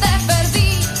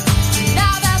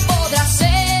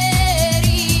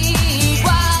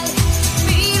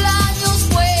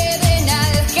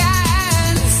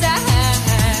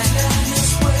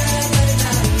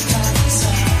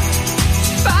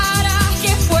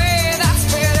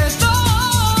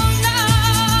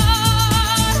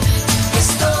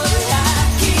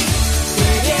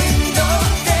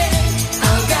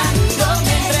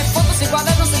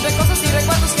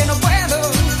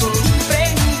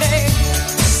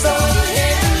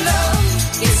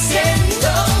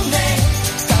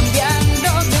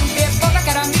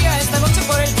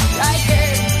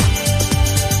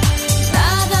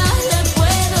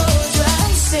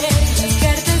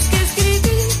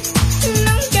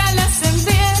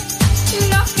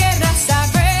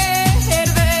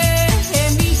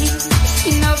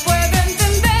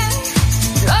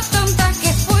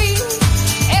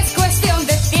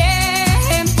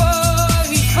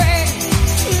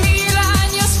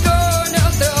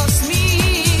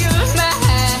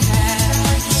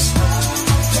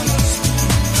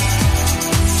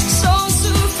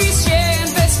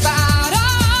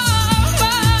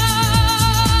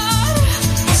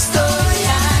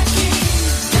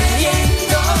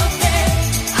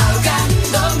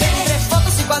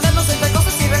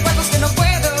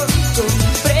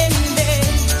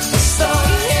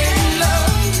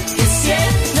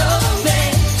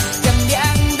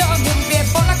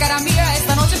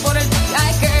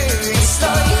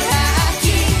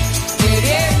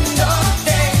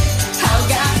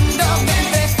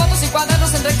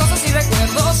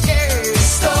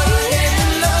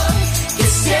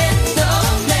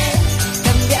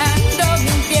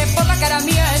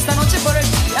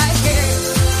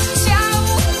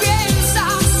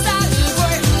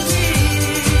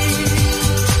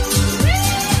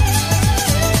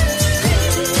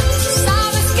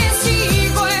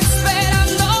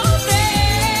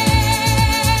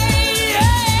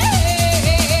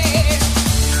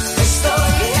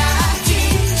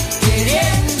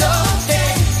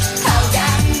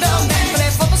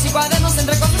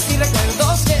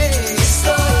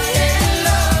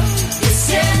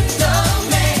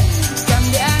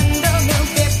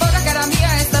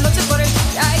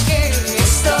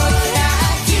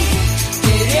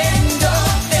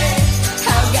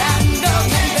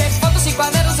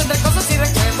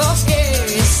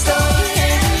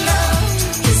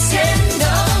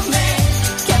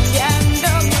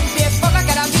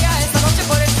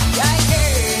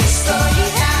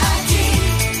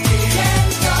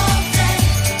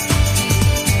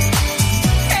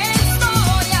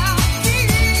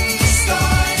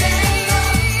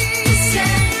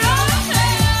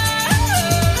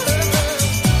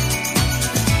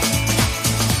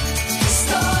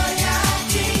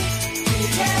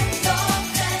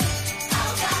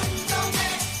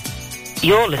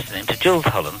 You're listening to Jules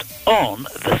Holland on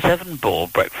the 7 Ball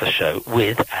Breakfast Show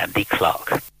with Andy Clark.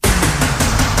 Music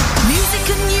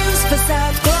and news for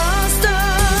South Gloucester.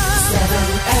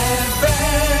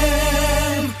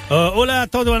 7FM. Hola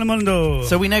todo el mundo.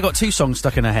 So we now got 2 songs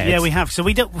stuck in our heads. Yeah, we have. So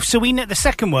we know the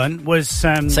second one was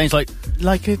Sounds like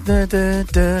a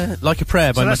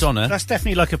prayer by Madonna. That's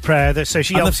definitely like a prayer. So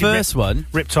she and the obviously first one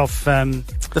ripped off.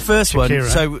 The first Shakira. one.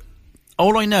 So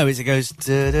all I know is it goes.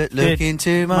 Look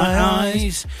into my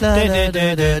eyes. What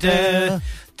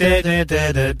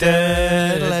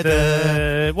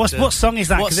song is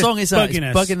that? What song is that? It's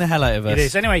bugging the hell out of us. It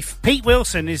is. Anyway, Pete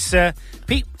Wilson is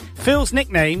Phil's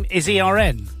nickname is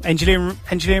ERN,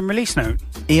 Engineering Release Note.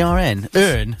 ERN.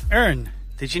 Ern.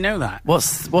 Did you know that?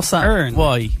 What's that? Ern.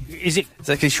 Why? Is it? It's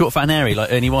actually short, fat, and hairy,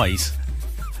 like Ernie Wise.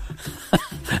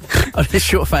 It's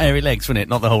short, fat, hairy legs, wasn't it?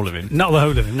 Not the whole of him. Not the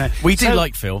whole of him. No. We do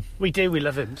like Phil. We do. We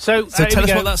love him. So tell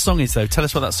us what that song is, though. Tell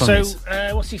us what that song is.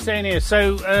 So what's he saying here?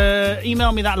 So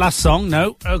email me that last song.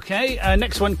 No. Okay.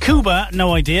 Next one, Cuba.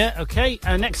 No idea. Okay.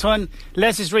 Next one,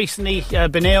 Les has recently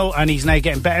been ill and he's now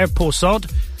getting better. Poor sod.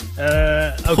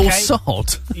 Okay. Poor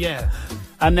sod. Yeah.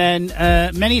 And then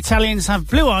many Italians have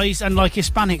blue eyes and like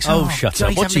Hispanics. Oh, shut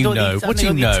up. What do you know? What do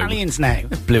you know? Italians now.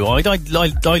 Blue-eyed. I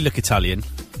look Italian.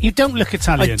 You don't look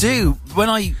Italian. I do. When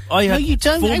I no, you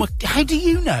don't. How do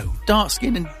you know? Dark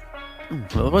skin and...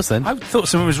 Well, it was then. I thought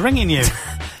someone was ringing you.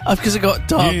 Because I got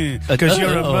dark... Because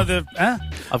you're a mother... Huh?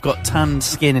 I've got tan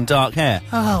skin and dark hair.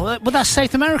 Oh, well, that's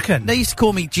South American. They used to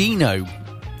call me Gino,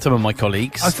 some of my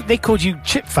colleagues. They called you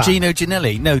Chip Fat. Gino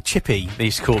Ginelli. No, Chippy, they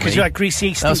used to call me. Because you had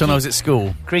greasy, stinky... That was when I was at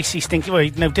school. Greasy, stinky... Well,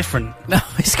 no different. No,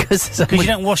 it's because... Because you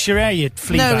don't wash your hair, you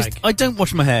flea bag. I don't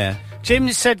wash my hair.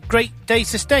 Jim said, "Great day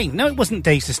sustained." No, it wasn't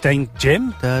day sustained,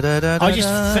 Jim.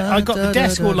 I got the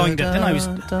desk all lined up. Then I was.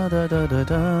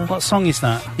 What song is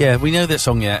that? Yeah, we know that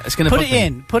song. Yeah, it's going to put it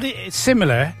in. Put it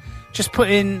similar. Just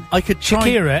put in. I could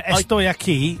Shakira, Estoy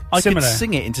aquí. I similar. could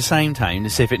sing it into Soundtown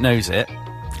to see if it knows it.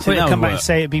 So it'll come back and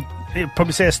say it'd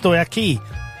probably say Estoy aquí,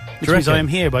 which means I am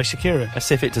here by Shakira. Let's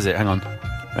see if it does it. Hang on.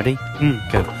 Ready?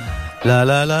 Go. La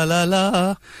la la la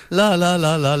la la la la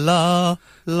la la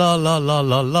la la la la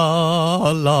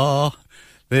la la.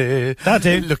 That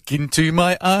do. Look into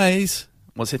my eyes.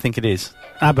 What's it think it is?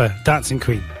 ABBA, Dancing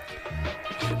Queen.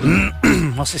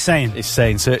 What's it saying? It's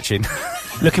saying searching.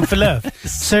 Looking for love.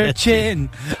 Searching.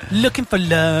 Looking for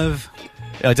love.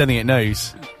 I don't think it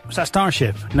knows. Was that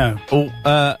Starship? No. Oh,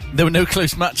 there were no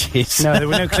close matches. No, there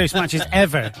were no close matches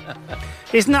ever.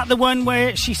 Isn't that the one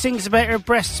where she sings about her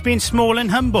breasts being small and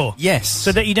humble? Yes.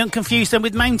 So that you don't confuse them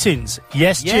with mountains?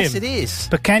 Yes, Jim. Yes, it is.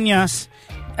 Pequeñas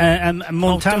and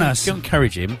montanas. Don't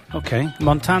encourage him. Okay,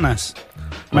 montanas.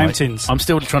 Mountains. Right. I'm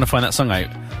still trying to find that song out.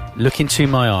 Look into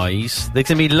my eyes. There's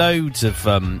going to be loads of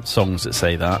songs that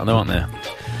say that, aren't there?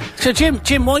 So, Jim,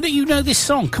 why don't you know this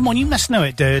song? Come on, you must know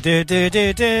it. Oh,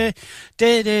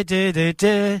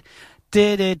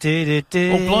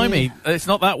 blimey. It's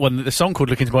not that one. The song called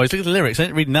Look Into My Eyes. Look at the lyrics. I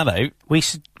ain't reading that out.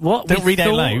 What? Don't read it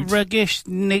out loud.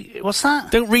 What's that?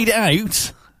 Don't read it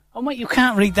out. Oh, mate, you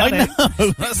can't read that out. I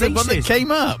know. That's the one that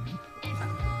came up.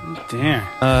 Oh, dear.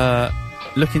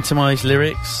 Look Into My Eyes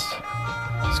lyrics.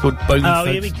 It's called Bone Oh,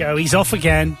 here we go. He's off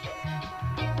again.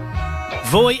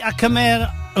 Voy a comer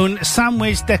un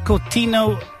sándwich de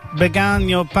cotino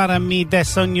vegano para mi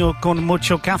desayuno con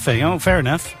mucho café. Oh, fair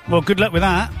enough. Well, good luck with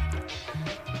that.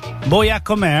 Voy a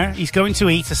comer. He's going to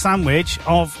eat a sandwich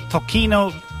of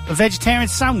tocino, a vegetarian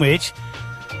sandwich,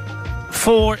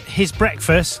 for his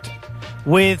breakfast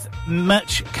with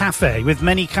much cafe, with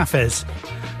many cafes.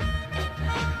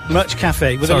 Much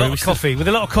cafe, with a lot of coffee, with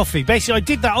a lot of coffee. Basically, I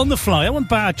did that on the fly. That wasn't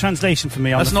bad translation for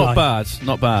me on the fly. That's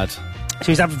not bad. So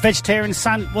he's having vegetarian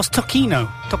What's tocino?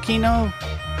 Tocino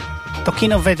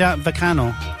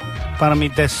vegano. Para mi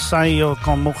desayuno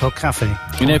con mucho café.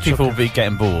 You know people will be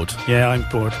getting bored. Yeah, I'm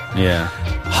bored. Yeah.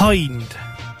 Hind.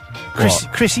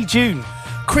 Chrissy June.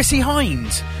 Chrissy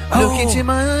Hind. Look into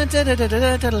my...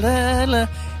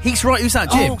 He's right. Who's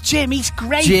that, Jim? Oh, Jim, he's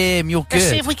great. Jim, you're good. Let's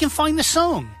see if we can find the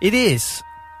song. It is.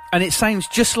 And it sounds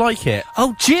just like it.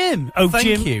 Oh, Jim. Oh, Thank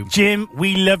Jim. you. Jim,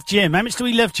 we love Jim. How much do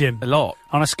we love Jim? A lot.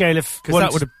 On a scale of... Because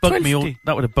that would have bugged me all.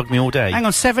 That would have bugged me all day. Hang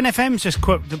on, 7FM's just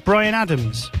quote the Brian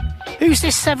Adams. Who's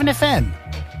this 7FM?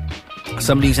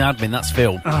 Somebody who's an admin. That's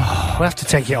Phil. Oh, we'll have to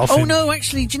take it off. Oh no,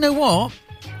 actually, do you know what?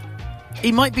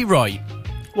 He might be right.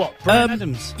 What? Brian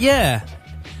Adams? Yeah.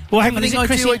 Well, hang on. Is it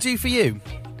Chrissy? I do for you.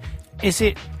 Is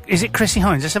it Chrissy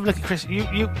Hines? Let's have a look at Chrissy.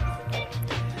 You.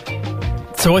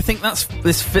 So I think that's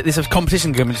there's a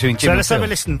competition going between Jim and Phil. So let's have a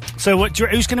listen. So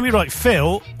who's going to be right,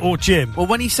 Phil or Jim? Well,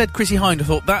 when he said Chrissy Hind, I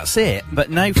thought that's it.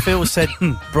 But now Phil said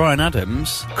Brian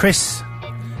Adams. Chris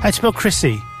How'd you spell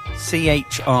Chrissy?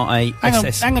 CHRASSIE.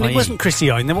 Hang on, it wasn't Chrissy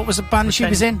Hine. Then what was the band she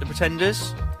was in? The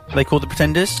Pretenders. Are they called the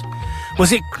Pretenders?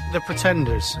 Was it the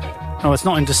Pretenders? Oh, it's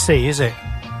not into C, is it?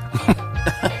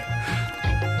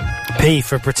 P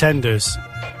for Pretenders.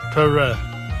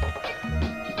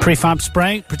 Prefab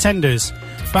Spray, Pretenders.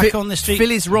 Back on the street.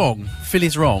 Phil is wrong.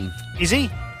 Is he?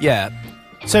 Yeah.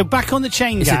 So back on the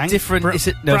chain Is gang. it different? No, it's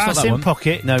brass not that in one.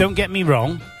 pocket. No. Don't get me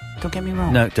wrong. Don't get me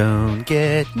wrong. No, don't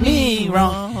get me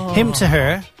wrong. Him to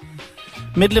her.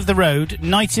 Middle of the road.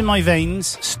 Night in my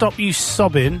veins. Stop you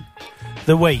sobbing.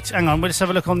 The weight. Hang on, let's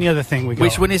have a look on the other thing we got.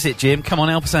 Which one is it, Jim? Come on,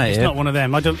 help us out It's here. not one of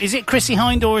them. Is it Chrissy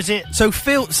Hind or is it... So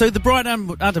the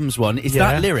Bryan Adams one is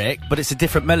Yeah. that lyric, but it's a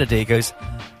different melody. It goes,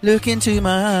 look into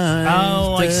my eyes.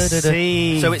 Oh, I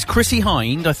see. So it's Chrissy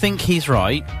Hind. I think he's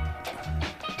right.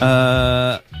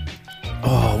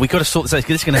 We got to sort this out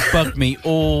because this is going to bug me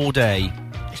all day.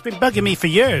 It's been bugging me for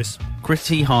years.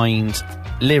 Chrissy Hind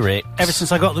lyrics. Ever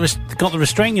since I got the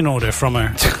restraining order from her.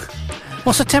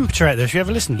 What's the temperature out there? Should you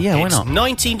ever listen? Yeah, why It's not?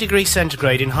 19 degrees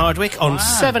centigrade in Hardwick on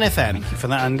 7FM. Thank you for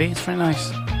that, Andy. It's very nice.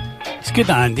 It's good,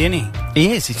 that Andy, isn't he?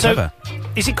 He is. He's So- clever.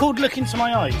 Is it called Look Into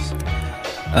My Eyes?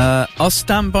 I'll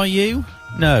stand by you.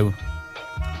 No.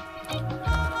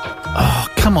 Oh,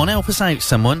 come on, help us out,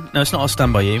 someone. No, it's not I'll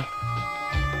stand by you.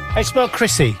 I spell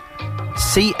Chrissy.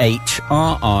 CHRISSIE.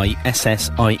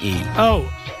 Oh.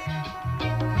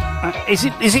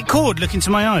 Is it called Look Into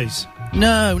My Eyes?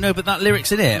 No, but that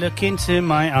lyric's in it. Look into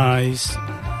my eyes.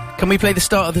 Can we play the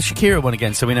start of the Shakira one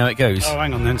again so we know how it goes? Oh,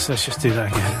 hang on then. So let's just do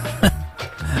that again.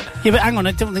 Yeah, but hang on.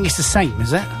 I don't think it's the same,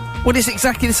 is it? Well, it's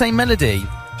exactly the same melody.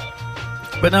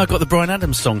 But now I've got the Bryan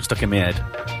Adams song stuck in my head.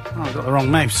 Oh, I've got the wrong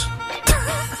mouse.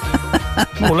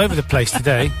 I'm all over the place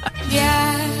today.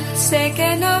 Ya sé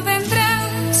que no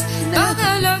vendrás,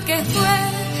 todo lo que fue,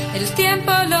 el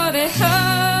tiempo lo dejó.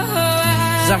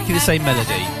 Exactly the same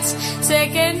melody.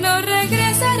 Sé que no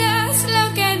regresarás,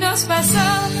 lo que nos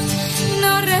pasó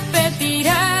no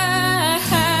repetirá.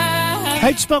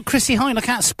 How'd you spell Chrissy Hine? I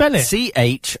can't spell it.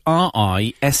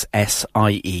 CHRISSIE.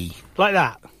 Like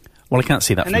that. Well, I can't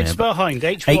see that And from how'd you here. spell Hind?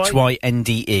 H-Y?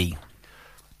 HYNDE.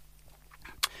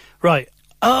 Right.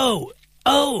 Oh.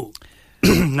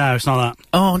 No, it's not that.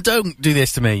 Oh, don't do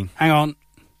this to me. Hang on.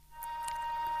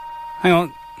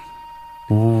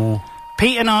 Ooh.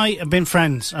 Pete and I have been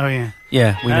friends. Oh, yeah.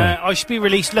 Yeah, we know. I should be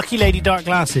released. Lucky Lady Dark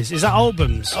Glasses. Is that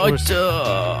albums? Or is-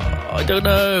 I don't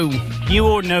know. You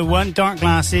all know one. Dark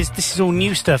Glasses. This is all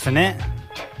new stuff, isn't it?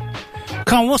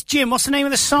 Come on, what's the name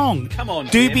of the song? Come on,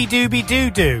 Jim. Doobie Doobie Doo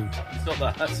Doo. It's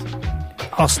not that.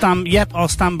 I'll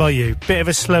stand by you. Bit of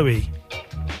a slowie.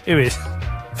 Who is?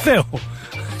 Phil.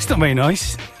 It's not very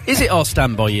nice. Is it I'll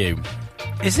Stand By You?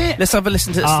 Is it? Let's have a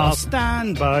listen to this. I'll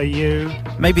stand by you.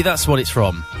 Maybe that's what it's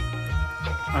from.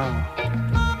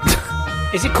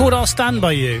 Is it called I'll Stand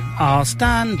By You? I'll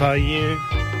stand by you.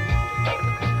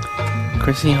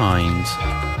 Chrissy Hind.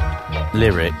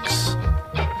 Lyrics.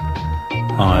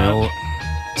 I'll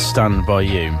stand by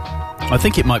you. I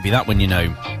think it might be that one, you know.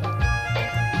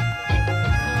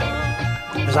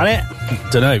 Is that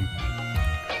it? Don't know.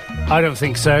 I don't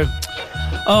think so.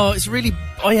 Oh, it's really...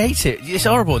 I hate it. It's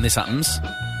horrible when this happens.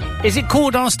 Is it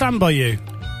called I'll Stand By You?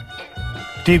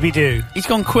 Doobie Doo. He's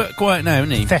gone quiet now,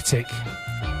 hasn't he? Pathetic.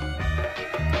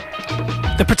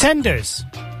 The Pretenders.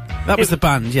 That was the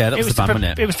band, yeah. That was the band, wasn't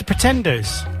it? It was the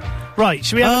Pretenders. Right,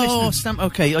 should we have a listen?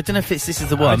 Okay, I don't know if this is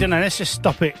the one. I don't know, let's just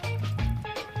stop it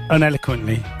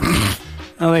uneloquently.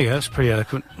 Oh, there you go, that's pretty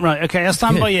eloquent. Right, okay, I'll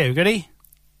stand by you. Ready?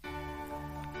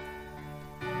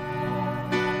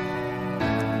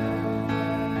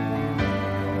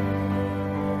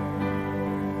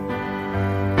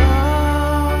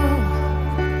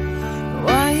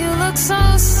 Why you look so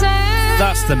sad?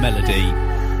 That's the melody.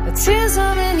 The tears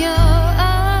are in your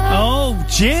eyes. Oh,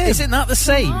 Jim! Isn't that the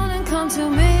same? Come to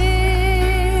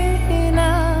me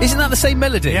now. Isn't that the same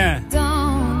melody? Yeah.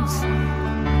 Don't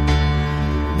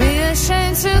be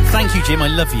ashamed to Thank you, Jim. I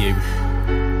love you.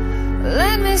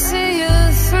 let me see you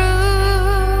through.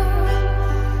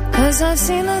 'Cause I've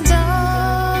seen the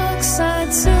dark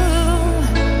side too.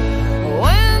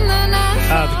 When the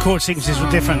night The chord sequences were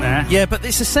different there. Yeah, but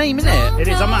it's the same, isn't it? It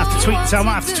is. I might have to tweet. So I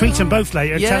might have to tweet them both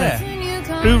later and tell Yeah.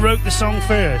 her who wrote the song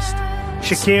first,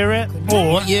 Shakira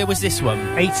or What year was this one?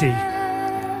 80.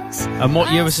 And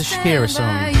what year was the Shakira song?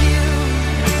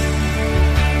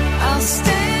 I'll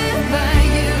stand by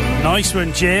you. Nice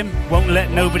one, Jim. Won't let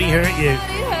nobody hurt you.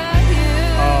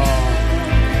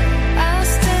 I'll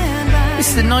stand by This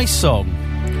is a nice song.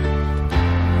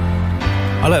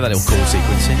 I like that little chord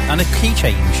sequencing. And a key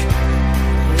change.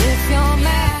 if you're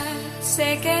mad.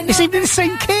 Sé que no It's even in the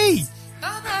same key.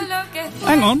 todo lo que fue.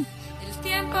 Hang on. El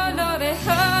tiempo lo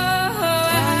dejó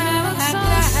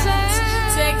atrás.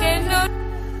 Sé que no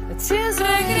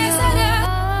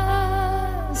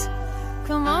regresarás.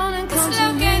 Come on and come to me.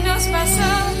 Lo que nos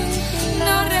pasó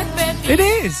no repetirá. It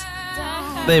is.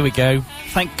 There we go.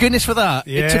 Thank goodness for that.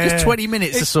 Yeah. It took us 20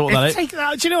 minutes to sort that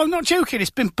out. Do you know, I'm not joking. It's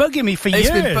been bugging me for It's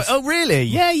years. been oh, really?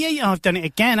 Yeah. I've done it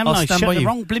again. I'll I stand shut by the you.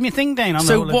 wrong blimey thing down.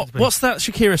 So what's that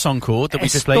Shakira song called that we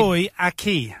just played? Estoy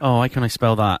aquí. Oh, how can I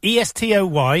spell that?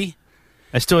 E-S-T-O-Y.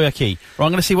 Estoy aquí. Right,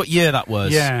 I'm going to see what year that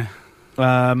was. Yeah.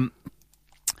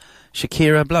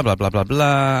 Shakira, blah, blah, blah, blah,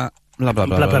 blah. Blah, blah,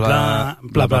 blah, blah, blah.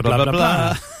 Blah, blah, blah, blah,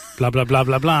 blah. Blah, blah, blah,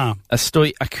 blah, blah.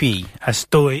 Estoy aquí.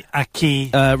 Estoy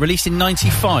aquí. Released in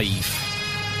 95.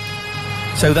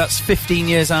 So that's 15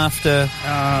 years after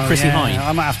Chrissy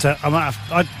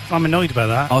Hynde. I'm annoyed about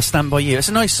that. I'll Stand By You. It's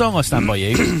a nice song, I'll Stand By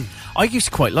You. I used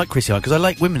to quite like Chrissy Hynde because I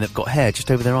like women that've got hair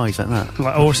just over their eyes like that.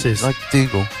 Like horses. Like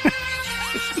Dougal.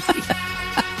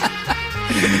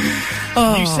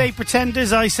 You say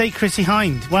Pretenders, I say Chrissy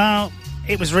Hynde. Well,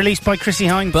 it was released by Chrissy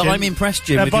Hynde. But Jim. I'm impressed,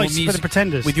 Jim, by the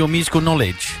Pretenders. with your musical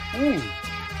knowledge.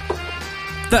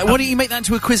 Why don't you make that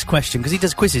into a quiz question? Because he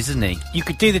does quizzes, doesn't he? You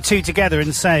could do the two together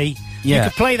and say... Yeah. You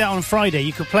could play that on Friday.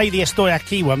 You could play the Estoy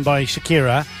Aquí one by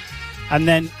Shakira. And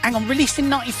then... Hang on, released in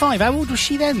 95. How old was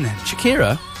she then?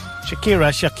 Shakira?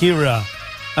 Shakira.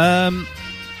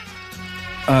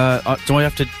 Do I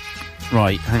have to...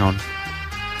 Right, hang on.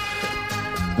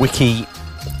 Wiki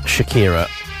Shakira.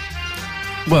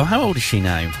 Well, how old is she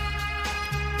now?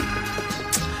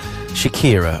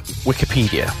 Shakira.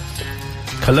 Wikipedia.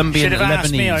 Colombian Should have Lebanese.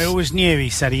 asked me. I always knew,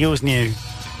 he said. He always knew.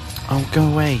 Oh, go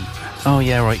away. Oh,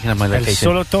 yeah, right, you can have my location.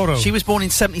 Solo Toro. She was born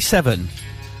in 77.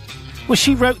 Well,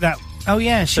 she wrote that. Oh,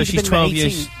 yeah. So she's 12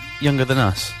 years younger than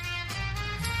us.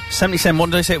 77, what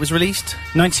did I say it was released?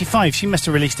 95. She must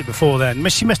have released it before then.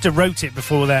 She must have wrote it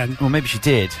before then. Well, maybe she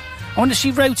did. I wonder if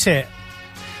she wrote it.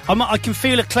 I can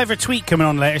feel a clever tweet coming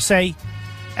on later. Say,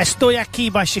 Estoy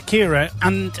Aquí by Shakira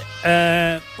and,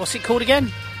 what's it called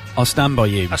again? I'll Stand By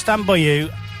You. I'll Stand By You.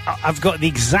 I've got the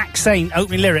exact same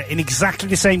opening lyric in exactly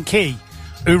the same key.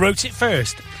 Who wrote it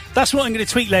first? That's what I'm going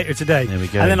to tweet later today. There we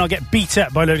go. And then I'll get beat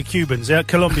up by a load of Cubans,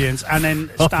 Colombians, and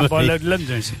then stand by a load of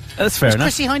Londoners. That's fair enough.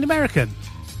 Is Chrissy Hynde American?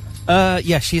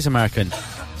 Yeah, she's American.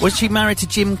 Was she married to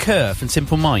Jim Kerr from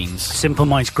Simple Minds? Simple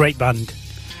Minds, great band.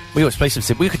 We ought to play some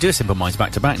we could do a Simple Minds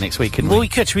back to back next week, couldn't we? Well, we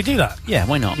could. Should we do that? Yeah,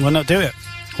 why not? Why not do it?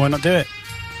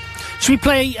 Should we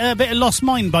play a bit of Lost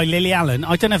Mind by Lily Allen?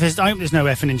 I don't know if I hope there's no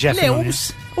effing and jeffing on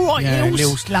this. All right, Yeah, Lils.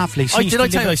 Lil's lovely. She used Did to I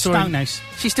tell live you I at saw her? Stonehouse.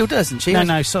 She still does, doesn't she? No,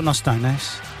 not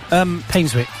Stonehouse.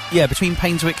 Painswick. Yeah, between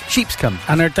Painswick, Sheepscombe.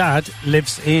 And her dad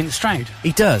lives in Stroud.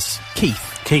 He does.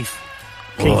 Keith.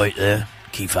 Right there.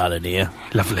 Keith Allen here.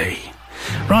 Lovely.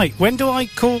 Right, when do I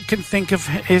can think of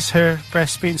her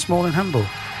breasts being small and humble?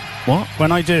 What?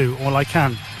 When I do, all I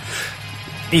can.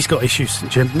 He's got issues,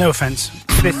 Jim. No offence.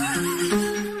 Bit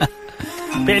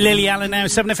of Lily Allen now,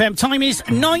 7FM. Time is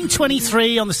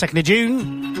 9:23 on the 2nd of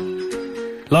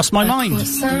June. Lost my mind.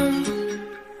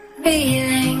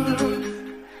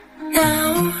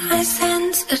 Now I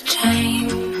sense a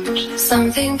change.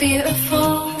 Something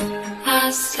beautiful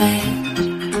has slipped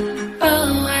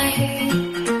away.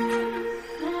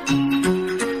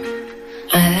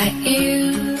 I let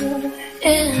you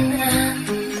in and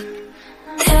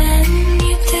then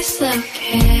you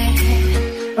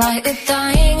disappear like the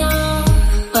dying of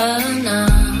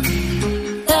another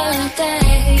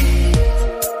day.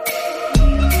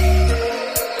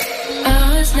 I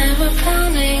was never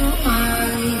planning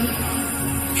on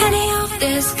any of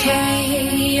this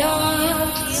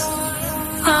chaos.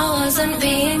 I wasn't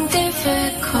being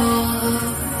difficult.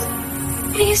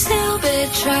 We still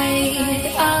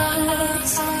betrayed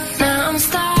us. Now I'm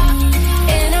stuck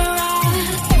in a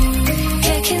rut,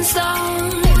 kicking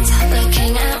stones,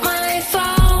 looking at my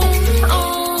phone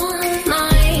all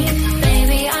night.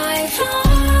 Maybe I've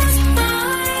lost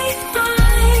my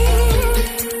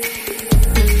mind.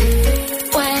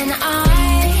 When I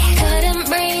couldn't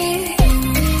breathe,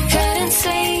 couldn't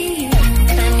sleep,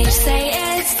 and you say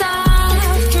it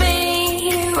stopped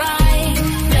me right.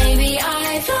 Maybe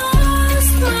I've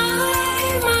lost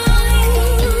my mind.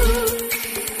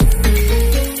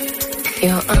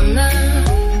 You're on the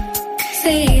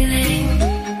ceiling,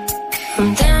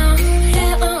 I'm down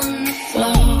here on the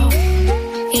floor.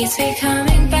 He's be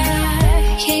coming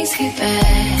back, he's be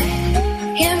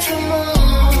begging for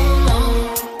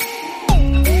more.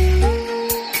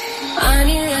 I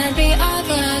knew there'd be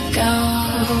other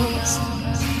girls,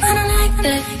 I don't like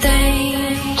the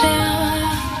danger.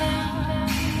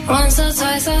 Once or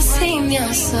twice I've seen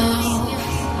your soul.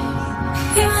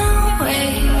 We were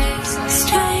always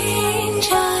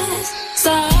strangers.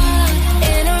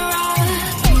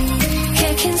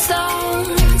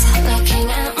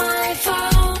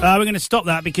 We're going to stop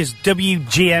that because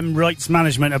WGM Rights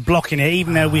Management are blocking it,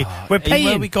 even though we're paying.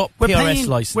 Well, we got we're PRS paying,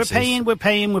 licenses. We're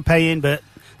paying, but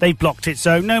they blocked it.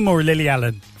 So no more Lily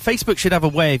Allen. Facebook should have a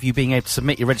way of you being able to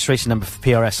submit your registration number for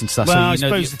PRS and stuff. Well, so I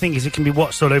suppose the thing is, it can be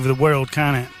watched all over the world,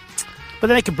 can't it? But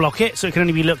then they can block it, so it can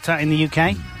only be looked at in the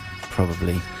UK.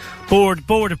 Probably. Bored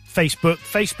of Facebook.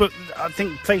 Facebook, I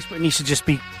think Facebook needs to just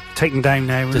be taken down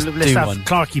now. Just Let's do have one.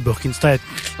 Clarkey Book instead.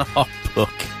 Oh, book.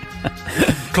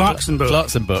 Clarkson Book.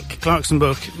 Clarkson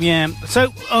book. Yeah.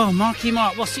 So, Marky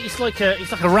Mark, it's like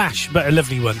a rash, but a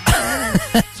lovely one.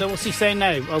 So what's he saying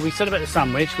now? Oh, we said about the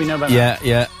sandwich. We know about that.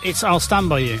 Yeah. It's I'll Stand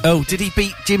By You. Oh, did he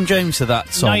beat Jim Jones to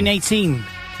that song?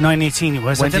 9:18 it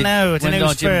was. I don't know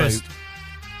who's first.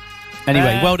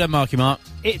 Anyway, well done, Marky Mark.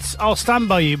 It's I'll Stand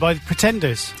By You by the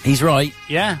Pretenders. He's right.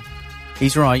 Yeah.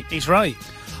 He's right.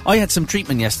 I had some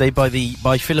treatment yesterday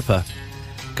by Philippa.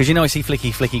 Because I see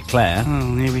Flicky Claire.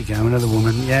 Oh, here we go, another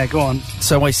woman. Yeah, go on.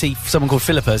 So I see someone called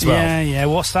Philippa as well. Yeah,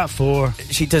 what's that for?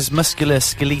 She does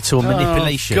musculoskeletal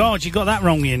manipulation. Oh, God, you got that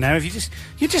wrong, you know.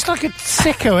 You're just like a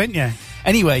sicko, aren't you?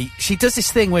 Anyway, she does this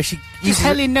thing where she... Does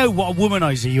Helen know what a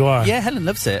womanizer you are? Yeah, Helen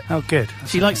loves it. Oh, good.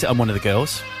 She likes it on one of the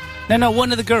girls. No,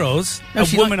 one of the girls. No, a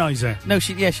womanizer.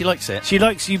 She likes it. She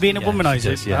likes you being a womanizer. She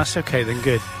does, yeah. That's okay then,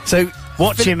 good. So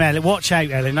watch him, Ellen. Watch out,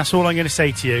 Ellen. That's all I'm going to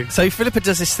say to you. So Philippa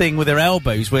does this thing with her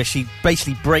elbows where she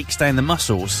basically breaks down the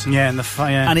muscles. Yeah, and the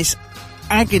fire. And it's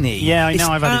agony. Yeah, I know.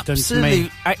 I've had it done to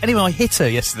me. Anyway, I hit her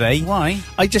yesterday. Why?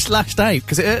 I just lashed out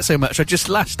because it hurt so much. I just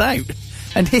lashed out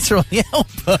and hit her on the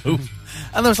elbow.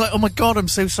 And I was like, oh my God, I'm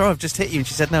so sorry, I've just hit you. And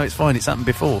she said, no, it's fine, it's happened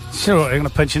before. Sure, I'm going to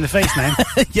punch you in the face now.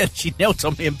 Yeah, she knelt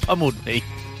on me and pummeled me.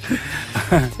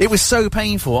 It was so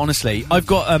painful, honestly. I've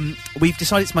got, we've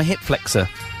decided it's my hip flexor.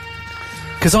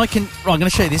 Because I'm going to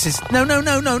show you, this is, no. Because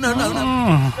I'm going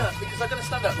to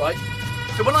stand up, right?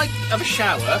 So when I have a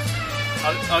shower,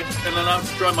 and then I have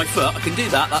to dry my foot, I can do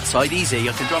that side, easy.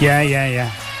 I can dry my foot.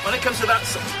 Yeah. When it comes to that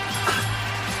side,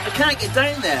 I can't get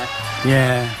down there.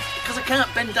 Yeah. Because I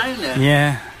can't bend down there.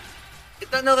 Yeah.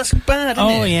 No, that's bad, isn't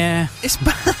it? Oh, yeah. It's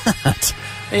bad.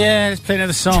 Yeah, let's play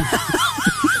another song.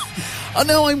 I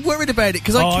know, I'm worried about it,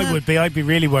 because I would be. I'd be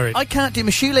really worried. I can't do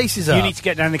my shoelaces up. You need to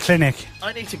get down to the clinic.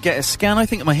 I need to get a scan. I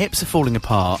think my hips are falling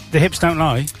apart. The hips don't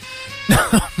lie. No,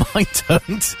 mine don't.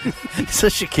 It's a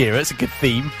Shakira, it's a good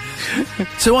theme.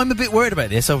 So I'm a bit worried about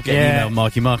this. I'll get an email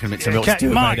Marky Mark and tell me what to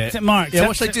do about it. Mark,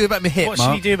 what should I do about my hip, What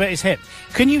should he do about his hip?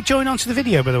 Can you join onto the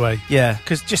video, by the way? Yeah.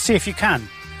 Because just see if you can.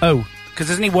 Oh. Because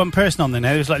there's only one person on there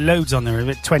now. There's like loads on there.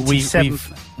 We're at 27.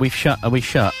 We've shut. Are we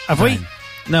shut? Have we?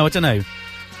 No, I don't know.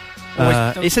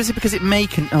 It says it because it may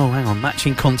oh, hang on.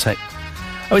 Matching contact.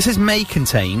 Oh, it says may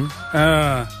contain.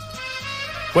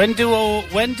 When do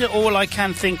all I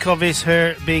can think of is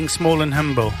her being small and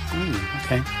humble?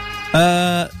 Okay.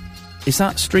 Is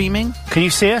that streaming? Can you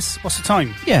see us? What's the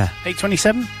time? Yeah.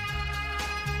 8:27?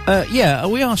 Yeah,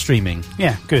 we are streaming.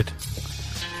 Yeah, good.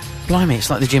 Blimey, it's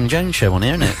like the Jim Jones show on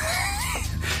here, isn't it?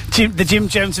 The Jim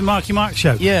Jones and Marky Mark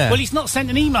show? Yeah. Well, he's not sent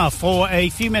an email for a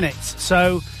few minutes,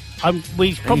 so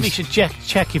we probably should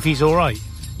check if he's all right.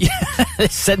 Yeah,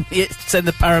 send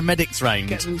the paramedics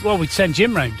round. We'd send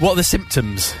Jim round. What are the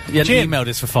symptoms? You hadn't emailed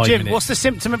us for 5 minutes. Jim, what's the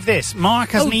symptom of this? Mark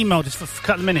hasn't emailed us for a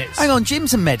couple of minutes. Hang on,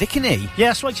 Jim's a medic, isn't he? Yeah,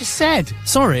 that's what I just said.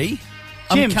 Sorry.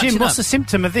 Jim, what's the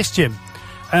symptom of this, Jim?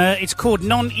 It's called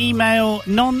non-facial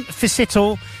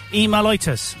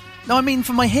emailitis. No, I mean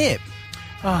for my hip.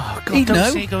 Oh, God,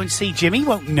 go and see Jim. He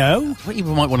won't know. Well, you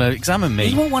might want to examine me.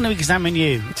 He won't want to examine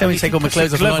you. Tell me to take all my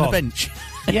clothes off and lie on a bench.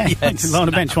 Yeah, lie on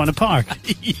a bench, on a park.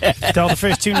 Yeah. Dial the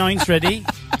first 2 9s ready,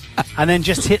 and then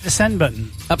just hit the send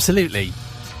button. Absolutely.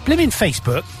 Blimmin'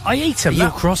 Facebook, I hate him.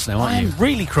 You're cross now, aren't you? I'm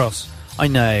really cross. I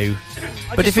know.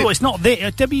 But if it's not the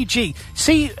WG.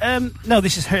 See, no,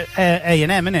 this is her A&M,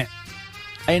 isn't it?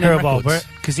 A&M Herb Records. Albert,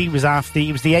 because he was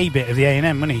the A bit of the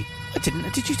A&M, wasn't he? I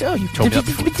didn't. Did you? Oh, you've told me that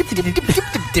before.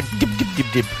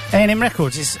 A&M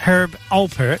Records is Herb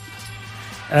Alpert,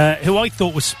 who I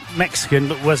thought was Mexican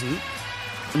but wasn't.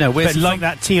 No, where's but like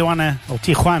that Tijuana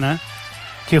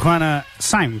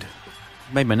sound.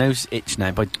 Made my nose itch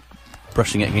now by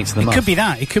brushing it against the muff. It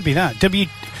could be that.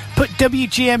 Put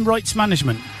WGM Rights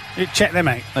Management. Check them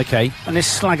out. Okay. And let's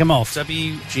slag them off.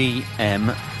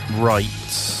 WGM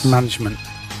Rights Management.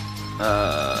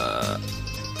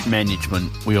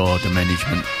 Management. We are the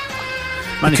management.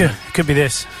 It could be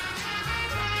this.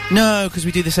 No, because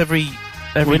we do this every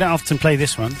we don't often play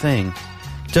this one. Thing.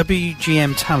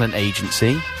 WGM Talent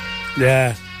Agency.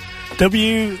 Yeah. Is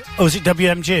it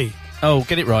WMG? Oh,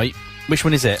 get it right. Which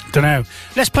one is it? Don't know.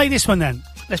 Let's play this one then.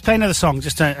 Let's play another song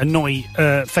just to annoy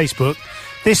Facebook.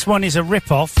 This one is a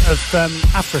rip-off of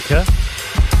Africa.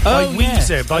 by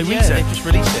Weezer. By Yeah, Weezer. they've just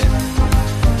released it.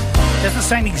 Doesn't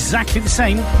sound exactly the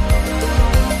same.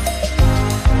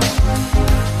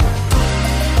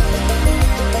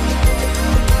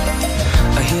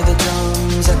 I hear the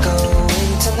drums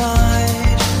echoing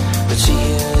tonight, but she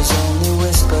hears only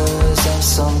whispers of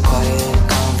some quiet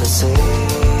conversation.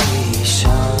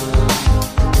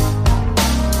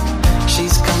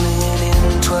 She's coming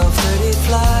in 12:30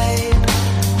 flight.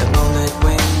 The moonlit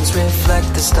wings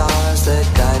reflect the stars that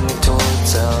guide me towards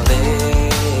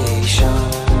salvation.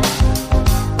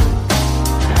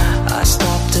 I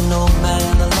stopped an old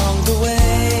man along the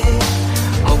way,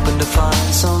 hoping to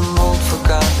find some old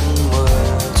forgotten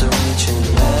words or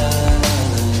ancient melodies.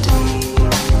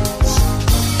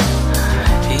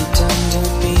 He turned to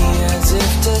me as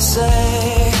if to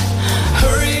say,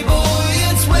 hurry boy,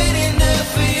 it's waiting there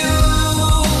for you.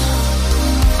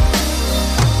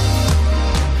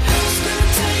 It's gonna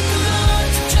take a lot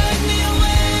to drag me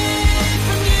away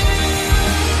from you.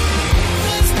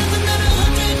 There's nothing that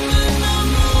 100 men or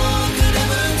more could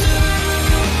ever do.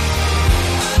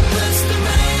 I bless the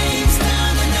rains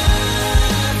down in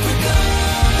Africa.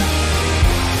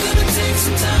 Gonna take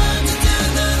some time to do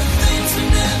the things we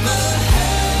never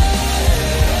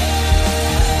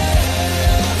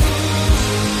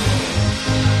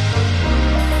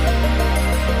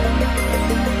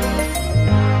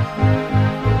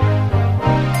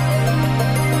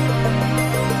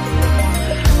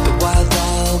The wild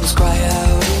dogs cry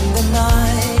out in the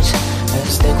night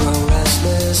as they grow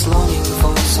restless, longing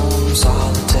for some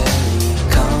solitary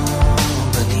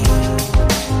company.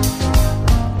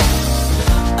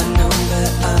 I know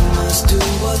that I must do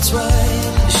what's right,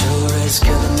 sure as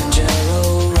Kilimanjaro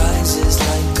rises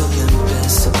like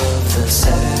Olympus above the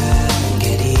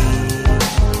Serengeti.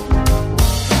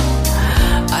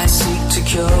 I seek to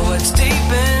cure what's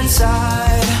deep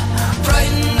inside,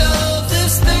 frightened of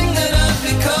this thing that I've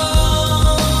become.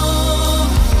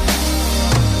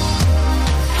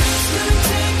 It's gonna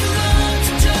take a lot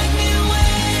to drag me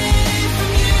away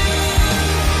from you.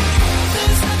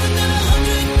 There's nothing that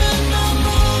 100 men or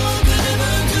more could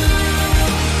ever do.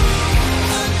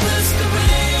 I bless the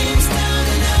rains down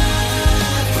in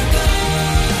Africa.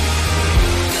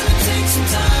 Gonna take some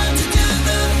time to do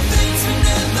the things we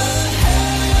never had.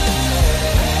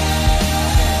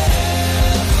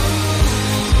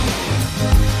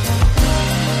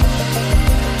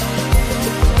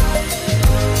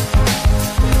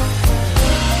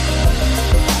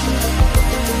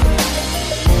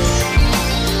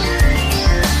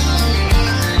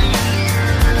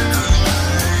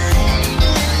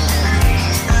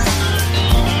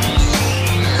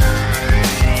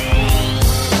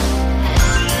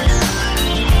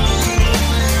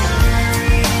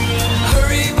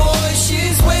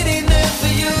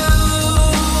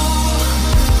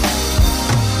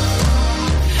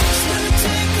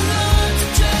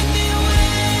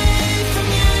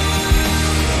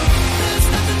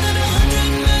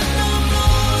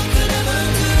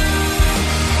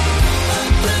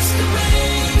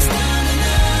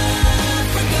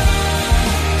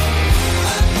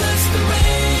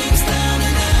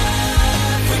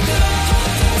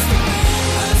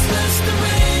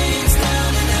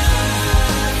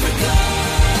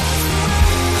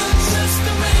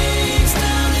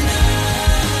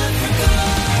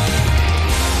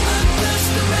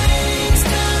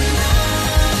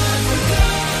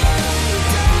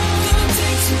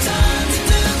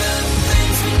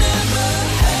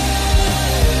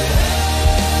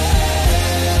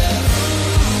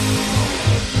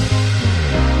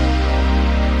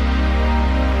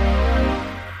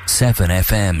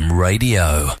 7FM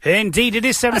Radio. Indeed, it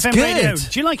is 7FM Radio.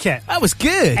 Do you like it? That was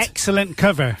good. Excellent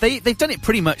cover. They've done it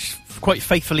pretty much quite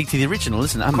faithfully to the original,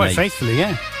 isn't it? Quite faithfully,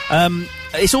 yeah.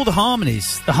 It's all the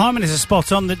harmonies. The harmonies are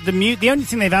spot on. The only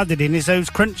thing they've added in is those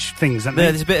crunch things.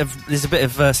 There's a bit of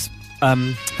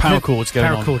power chords going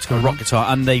on, rock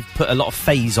guitar, and they've put a lot of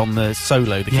phase on the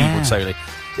solo, the keyboard solo.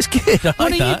 It's good. Why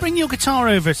don't you bring your guitar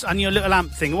over and your little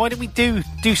amp thing? Why don't we do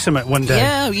something one day?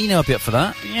 Yeah, you know, I'll be up for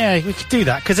that. Yeah, we could do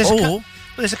that because there's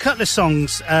a couple of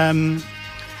songs.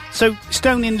 So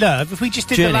Stone in Love. If we just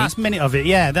did Journey. the last minute of it,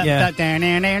 that down.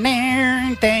 You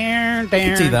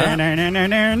could do that.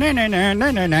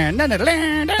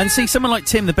 And see, someone like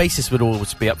Tim, the bassist, would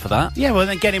always be up for that. Yeah, well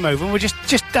then get him over and we'll just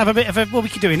have a bit of what we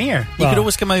could do in here. You could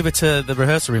always come over to the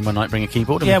rehearsal room one night, bring a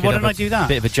keyboard. And why don't I do that?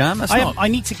 Bit of a jam. I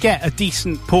need to get a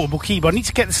decent portable keyboard. I need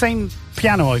to get the same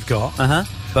piano I've got.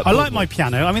 But I like my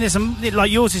piano. I mean, there's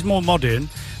like yours is more modern.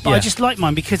 But I just like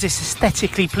mine because it's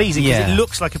aesthetically pleasing. Because it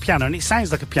looks like a piano and it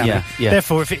sounds like a piano. Yeah.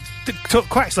 Therefore, if it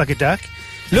quacks like a duck,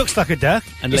 looks like a duck,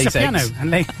 and it's lays a piano. eggs.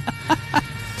 And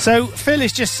So Phil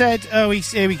has just said,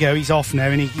 here we go, he's off now,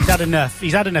 and he's had enough.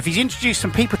 He's had enough. He's introduced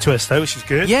some people to us, though, which is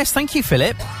good. Yes, thank you,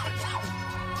 Philip.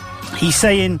 He's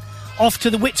saying, off to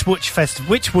the Witchwood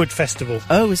Festival.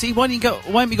 Oh, is he? Why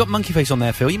haven't you got Monkey Face on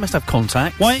there, Phil? You must have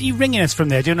contacts. Why aren't you ringing us from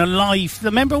there, doing a live...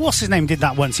 Remember, what's his name did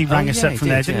that once? He rang us up from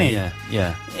there, didn't he?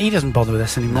 Yeah. He doesn't bother with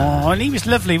us anymore. No. And he was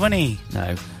lovely, wasn't he?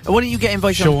 No. Why don't you get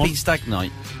invited on Pete Stag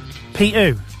Night? Pete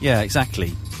who? Yeah,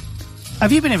 exactly.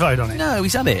 Have you been invited on it? No,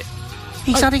 he's had it.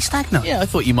 He's had his Stag Night? Yeah, I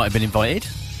thought you might have been invited.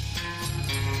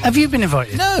 Have you been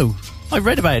invited? No. I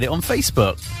read about it on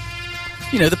Facebook.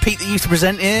 You know, the Pete that used to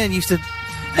present here and used to...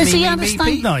 Has he had a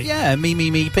Stag Night? Yeah,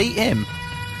 me, Pete, him.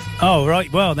 Oh,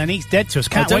 right. Well, then he's dead to us.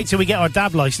 Can't wait till we get our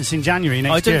DAB licence in January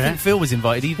next year. I don't think Phil was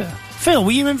invited either. Phil,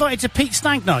 were you invited to Pete's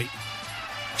Stag Night?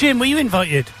 Jim, were you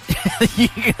invited? You're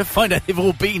going to find out they've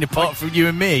all been apart from you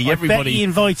and me. I Everybody. bet he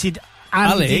invited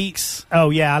Andy. Alex.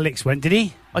 Oh, yeah, Alex went. Did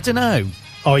he? I don't know.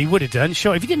 Oh, he would have done.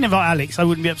 Sure. If he didn't invite Alex, I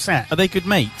wouldn't be upset. Are they good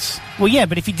mates? Well, yeah,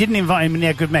 but if he didn't invite him and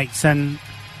they're good mates, then...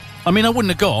 I mean, I wouldn't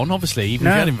have gone, obviously, even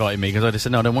if you had invited me, because I'd have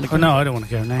said, no, I don't want to go. Oh, no, I don't want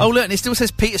to go now. Oh, look, and it still says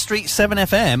Peter Street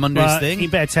 7FM under his thing. He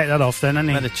better take that off then,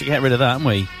 hasn't he? Better get rid of that, haven't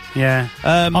we? Yeah.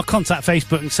 I'll contact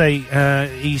Facebook and say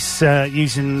he's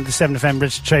using the 7FM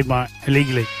British trademark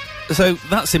illegally. So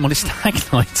that's him on his Stag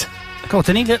Night. God,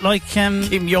 doesn't he look like... Kim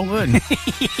Jong-un.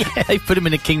 Yeah. They put him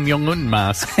in a Kim Jong-un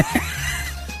mask.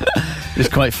 It's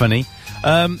quite funny.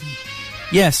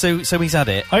 Yeah, so he's had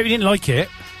it. I hope you didn't like it.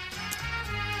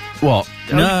 What?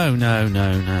 No.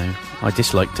 I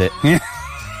disliked it. Yeah.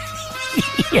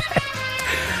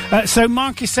 So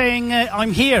Mark is saying,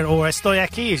 I'm here, or estoy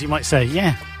aquí, as you might say.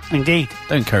 Yeah, indeed.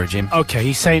 Don't encourage him. Okay,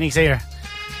 he's saying he's here.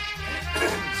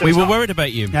 So we were worried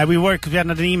about you. Yeah, we were, because we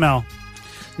hadn't had an email.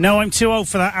 No, I'm too old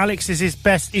for that. Alex is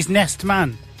his nest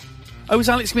man. Oh, was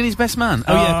Alex been his best man?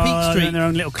 Oh, yeah, Peak Street. They're in their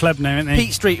own little club now, aren't they?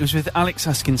 Peak Street was with Alex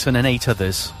Huskinson and 8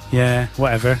 others. Yeah,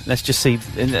 whatever. Let's just see.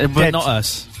 But not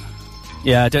us.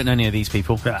 Yeah, I don't know any of these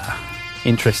people.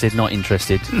 Interested, not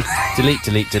interested.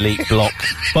 delete, block.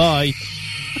 Bye.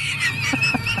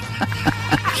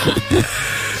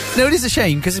 No, it is a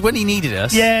shame, because when he needed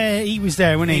us... Yeah, he was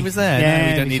there, wasn't he? He was there. Yeah,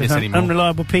 no, we don't need us anymore.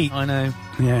 Unreliable Pete. I know.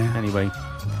 Yeah. Anyway.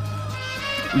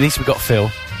 At least we got Phil.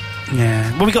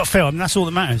 Yeah. Well, we got Phil, and that's all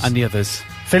that matters. And the others.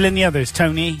 Phil and the others.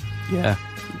 Tony. Yeah.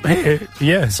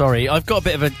 Yeah. Sorry, I've got a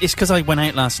bit of a... It's because I went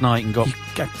out last night and got...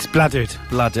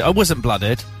 Bladdered. I wasn't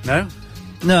bladdered. No?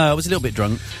 No, I was a little bit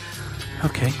drunk.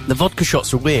 Okay. The vodka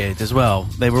shots were weird as well.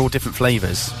 They were all different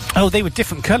flavours. Oh, they were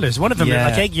different colours. One of them looked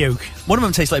like egg yolk. One of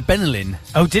them tastes like Benylin.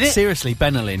 Oh, did it? Seriously,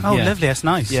 Benylin. Oh, lovely. That's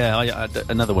nice. Yeah, I had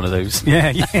another one of those.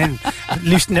 Yeah.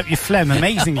 Loosened up your phlegm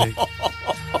amazingly.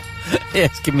 Yeah,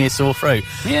 it's giving me a sore throat.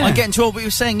 Yeah. I'm getting to all, but you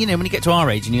were saying, you know, when you get to our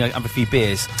age and you have a few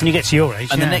beers... And you get to your age,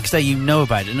 and the next day you know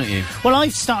about it, don't you? Well,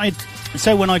 I've started...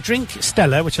 So when I drink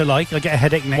Stella, which I like, I get a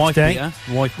headache next day.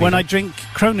 Wife when I drink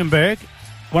Kronenberg,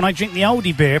 when I drink the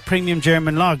Aldi beer, premium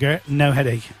German lager, no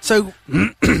headache. So,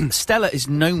 Stella is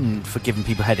known for giving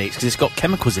people headaches because it's got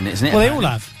chemicals in it, isn't it? Well, they all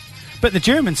have. But the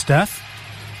German stuff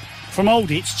from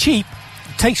Aldi, it's cheap,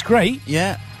 tastes great.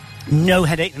 Yeah. No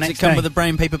headache the next day. Does it come with a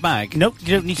brown paper bag? Nope, you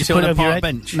don't need to put it over your head.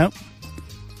 Bench? Nope.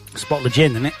 It's a bottle of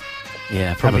gin, isn't it?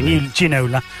 Yeah, probably. Having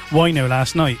you wino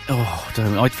last night. Oh,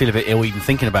 I'd feel a bit ill even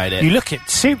thinking about it. You look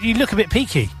a bit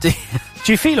peaky.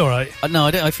 Do you feel all right? No,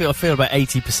 I don't. I feel about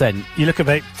 80%. You look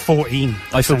about 14%.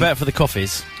 I feel better for the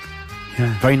coffees.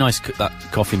 Yeah. Very nice, that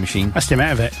coffee machine. That's the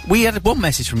amount of it. We had one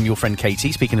message from your friend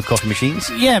Katie, speaking of coffee machines.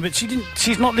 Yeah, but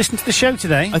she's not listened to the show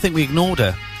today. I think we ignored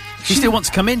her. She still wants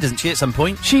to come in, doesn't she, at some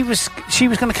point? She was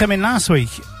going to come in last week.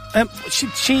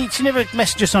 She never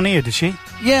messaged us on here, did she?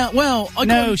 Yeah, well...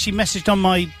 she messaged on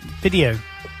my video.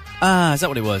 Ah, is that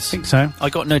what it was? I think so. I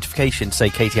got a notification to say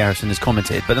Katie Harrison has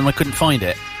commented, but then I couldn't find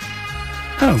it.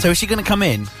 Oh. So is she going to come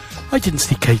in? I didn't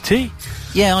see Katie.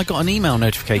 Yeah, I got an email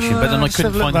notification, but then I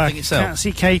couldn't find the thing itself. Can't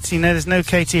see Katie. No, there's no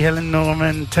Katie, Helen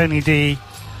Norman, Tony D. Here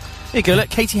you go, look,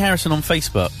 Katie Harrison on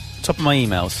Facebook. Top of my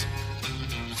emails.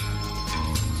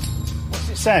 What's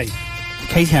it say?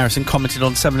 Katie Harrison commented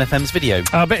on 7FM's video.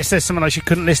 I bet it says something like she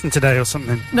couldn't listen today or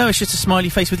something. No, it's just a smiley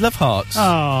face with love hearts.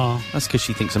 Oh. That's because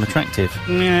she thinks I'm attractive.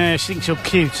 Yeah, she thinks you're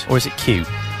cute. Or is it cute?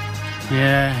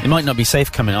 Yeah. It might not be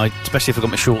safe coming, especially if I've got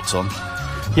my shorts on.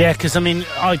 Yeah, because, I mean,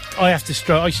 I have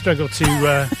to I struggle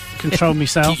to control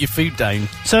myself. Keep your food down.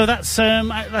 So that's 10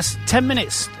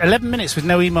 minutes, 11 minutes with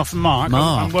no email from Mark.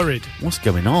 I'm worried. What's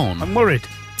going on? I'm worried.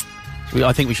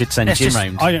 I think we should send Jim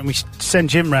round. I don't. We should send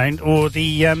Jim round, or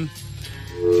the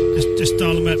just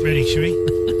dial them up, ready, shall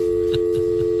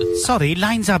we? Sorry,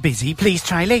 lines are busy. Please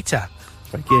try later.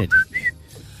 Very good.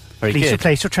 Very Please good.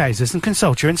 replace your trousers and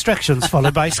consult your instructions,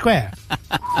 followed by square.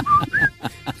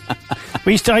 I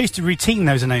used to routine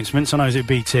those announcements when I was at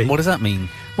BT. What does that mean?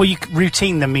 Well,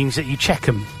 routine them means that you check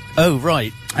them, Oh,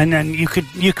 right. and then you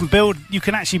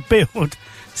can actually build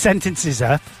sentences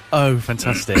up. Oh,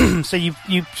 fantastic. So you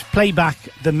play back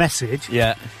the message,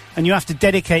 Yeah. and you have to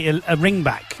dedicate a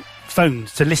ringback phone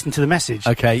to listen to the message.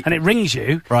 Okay. And it rings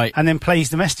you, Right. and then plays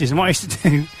the messages. And what I used to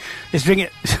do is ring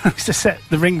it. I used to set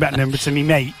the ringback number to me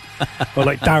mate, or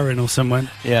like Darren or someone.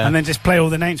 Yeah. And then just play all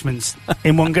the announcements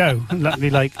in one go. And that'd be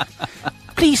like,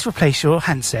 please replace your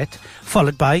handset,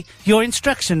 followed by your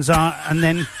instructions are, and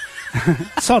then,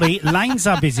 sorry, lines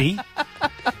are busy.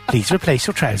 Please replace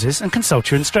your trousers and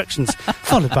consult your instructions,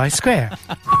 followed by square.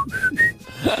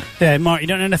 Yeah, Mark, you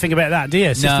don't know nothing about that, do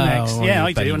you? System X. Yeah,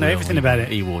 I do. I know everything about it.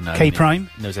 He will know. K Prime.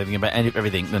 Knows everything about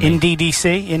everything. In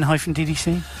DDC, in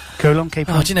 -DDC, K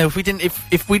Prime. Oh, do you know,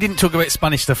 if we didn't talk about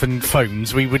Spanish stuff and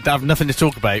phones, we would have nothing to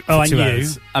talk about for Oh, 2 and you?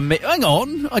 hours. Hang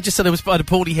on, I just said I was by the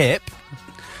Paulie Hip.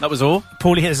 That was all.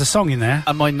 Paulie, there's a song in there.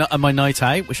 And my night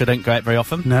out, which I don't go out very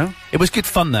often. No. It was good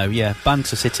fun though. Yeah,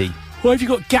 Banter City. Why have you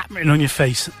got Gap written on your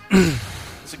face?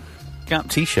 Gap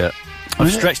T-shirt.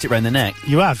 I've stretched it around the neck.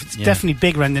 You have. It's definitely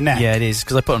big around the neck. Yeah, it is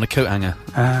because I put it on a coat hanger.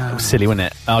 It was silly, wasn't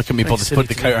it? I couldn't be bothered to silly put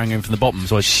the to coat do. hanger in from the bottom.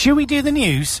 So I. Should we do the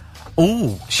news?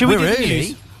 Oh, Should we do we're the early.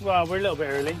 news? Well, we're a little bit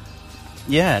early.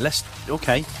 Yeah, let's.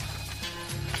 Okay.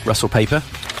 Rustle paper.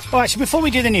 Oh, actually, before we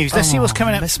do the news, let's see what's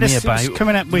coming up. Mess Let's me see what's about.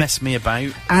 coming up with Mess me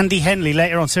about. Andy Henley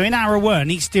later on. So in hour one,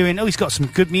 he's doing. Oh, he's got some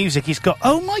good music. He's got.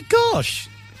 Oh my gosh!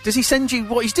 Does he send you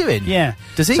what he's doing? Yeah.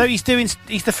 Does he? So he's doing.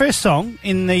 He's the first song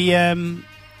in the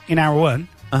in hour one.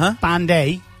 Uh-huh. Band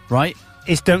A Right.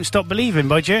 is "Don't Stop Believing"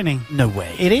 by Journey. No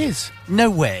way. It is. No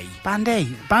way. Band A,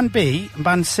 Band B, and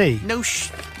Band C. No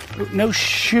No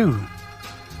shoe.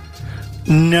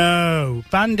 No.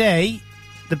 Band A,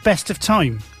 The Best of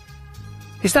Time.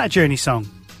 Is that a Journey song?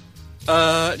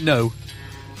 No.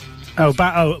 Oh,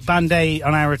 Band A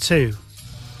on hour two.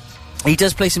 He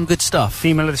does play some good stuff.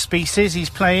 Female of the Species, he's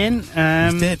playing.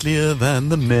 Deadlier than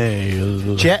the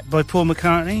male. Jet by Paul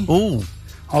McCartney. Ooh,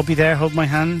 I'll Be There, Hold My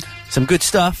Hand. some good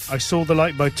stuff. I Saw the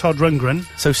Light by Todd Rundgren.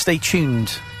 So stay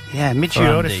tuned. Yeah, Mid-Year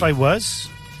Andy. If I Was.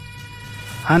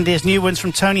 And there's new ones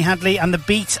from Tony Hadley and The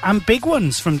Beat, and big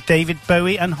ones from David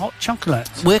Bowie and Hot Chocolate.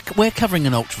 We're covering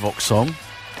an Ultravox song.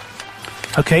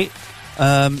 Okay.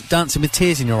 Dancing with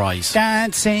Tears in Your Eyes.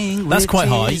 Dancing That's with quite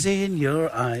tears high. in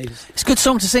your eyes. It's a good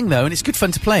song to sing though, and it's good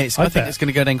fun to play. I think bet. it's going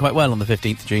to go down quite well on the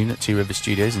 15th of June at Two Rivers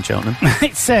Studios in Cheltenham.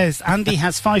 It says Andy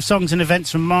has 5 songs and events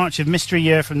from March of Mystery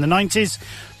Year from the 90s.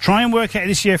 Try and work out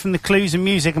this year from the clues and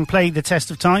music and play the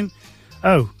test of time.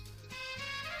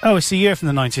 Oh, it's the year from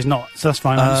the 90s, not. So that's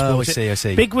fine. Oh, I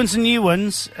see. Big ones and new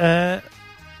ones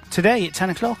today at 10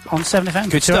 o'clock on 7FM.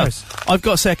 Good stuff. I've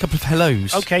got to say a couple of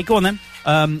hellos. Okay, go on then.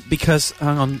 Because,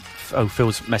 hang on. Oh,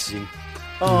 Phil's messaging.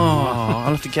 Oh,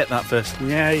 I'll have to get that first.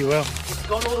 Yeah, you will.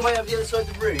 Gone all the way up the other side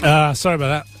of the room. Sorry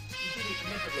about that.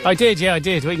 I did. What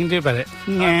are you can do about it?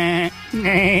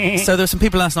 So there were some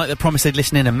people last night that promised they'd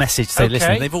listen in and message to say Okay.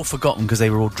 listen. They've all forgotten because they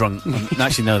were all drunk.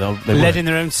 Actually, no, they Led weren't. in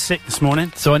their own sick this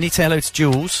morning. So I need to say hello to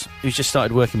Jules, who's just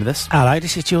started working with us. Hello,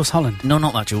 this is Jules Holland. No,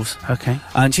 not that Jules. Okay.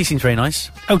 And she seems very nice.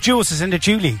 Oh, Jules is into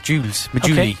Julie. Jules.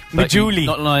 Okay. Majuli. But Majuli. you're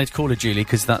not allowed to call her Julie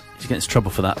because she gets in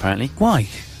trouble for that, apparently. Why?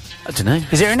 I don't know.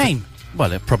 Is it her name?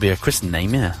 Well, probably a Christian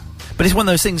name, yeah. But it's one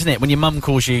of those things, isn't it? When your mum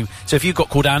calls you... So if you got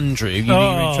called Andrew, you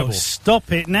know you're in trouble.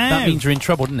 Stop it now. That means you're in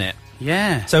trouble, doesn't it?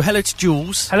 Yeah. So hello to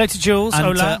Jules. Hello to Jules. And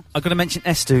Hola. I've got to mention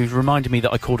Esther, who's reminded me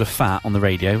that I called her fat on the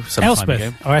radio some time ago.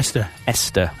 Elspeth or Esther?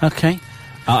 Esther. Okay.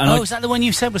 And is that the one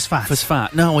you said was fat? was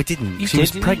fat. No, I didn't. You she did,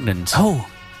 was didn't pregnant. you? Oh.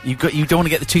 You don't want to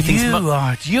get the two things...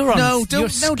 You're on. No, you're don't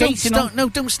skating start. on, No,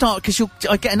 don't start because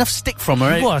I get enough stick from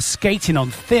her. You are skating on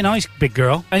thin ice, big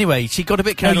girl. Anyway, she got a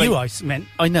bit No, carried away. you ice meant.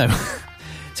 I know.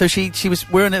 So she was.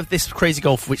 We're in this crazy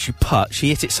golf which she putt. She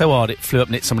hit it so hard it flew up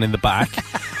and hit someone in the back.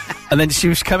 And then she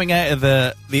was coming out of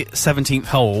the 17th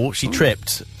hole. She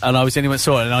tripped, and I was the only one who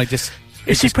saw it. And I just.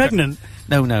 Is she pregnant?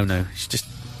 No. She's just.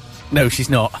 No, she's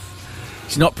not.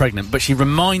 She's not pregnant. But she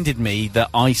reminded me that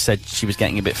I said she was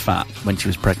getting a bit fat when she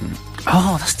was pregnant.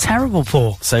 Oh, that's terrible,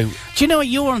 Paul. So Do you know what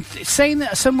you're on? Saying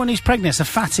that someone who's pregnant is a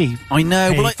fatty. I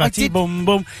know. Hey, well, I fatty did. bum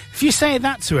bum. If you say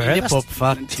that to her, Lip that's- up,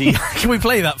 fatty. Can we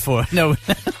play that for her? No.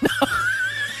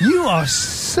 you are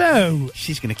so.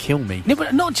 She's going to kill me. No,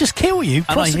 but not just kill you,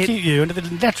 And I hit- prosecute you under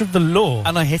the letter of the law.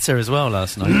 And I hit her as well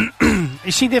last night.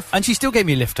 Is she the? And she still gave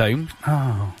me a lift home.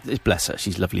 Oh, Bless her,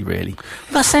 she's lovely, really.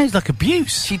 that sounds like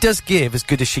abuse. She does give as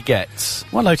good as she gets.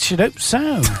 Well, I should hope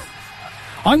so.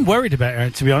 I'm worried about her,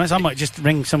 to be honest. I might just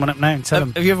ring someone up now and tell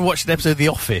them. Have you ever watched an episode of The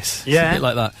Office? Yeah. It's a bit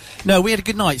like that. No, we had a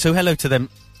good night, so hello to them.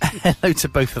 Hello to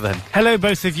both of them. Hello,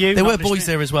 both of you. There were not boys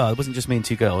listening. there as well. It wasn't just me and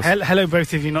two girls. Hello,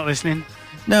 both of you not listening.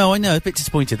 No, I know. A bit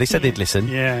disappointed. They said they'd listen.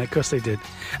 Yeah, of course they did.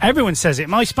 Everyone says it.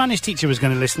 My Spanish teacher was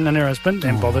going to listen, and her husband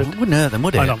didn't bother. It wouldn't hurt them,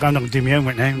 would it? I'm not going to do my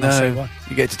homework now. I'll say why.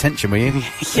 You get detention, will you?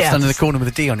 Stand in the corner with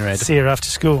a D on your head. See her after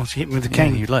school. She hit me with the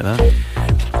cane. You'd like that.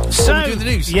 So, we're doing the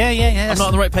news. Yeah. I'm not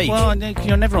on the right page. Well,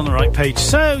 you're never on the right page.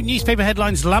 So, newspaper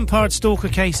headlines, Lampard stalker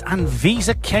case and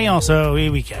visa chaos. Oh,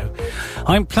 here we go.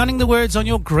 I'm planning the words on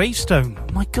your gravestone.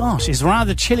 My gosh, it's a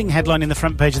rather chilling headline in the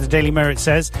front page of the Daily Mirror, it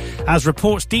says, as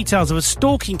reports details of a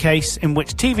stalking case in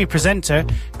which TV presenter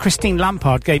Christine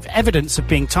Lampard gave evidence of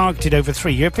being targeted over a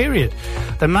 3-year period.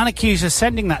 The man accused of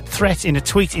sending that threat in a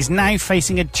tweet is now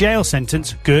facing a jail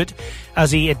sentence, good,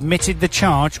 as he admitted the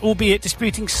charge, albeit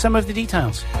disputing some of the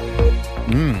details.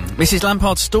 Mrs.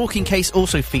 Lampard's stalking case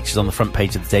also features on the front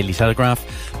page of the Daily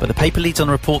Telegraph, but the paper leads on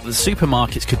a report that the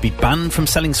supermarkets could be banned from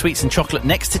selling sweets and chocolate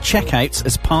next to checkouts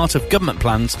as part of government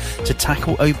plans to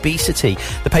tackle obesity.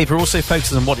 The paper also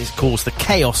focuses on what it calls the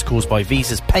chaos caused by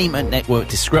Visa's payment network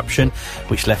disruption,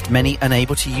 which left many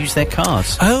unable to use their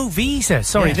cards. Oh, Visa.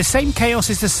 Sorry, Yeah. The same chaos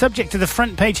is the subject of the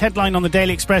front page headline on the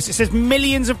Daily Express. It says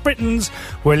millions of Britons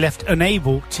were left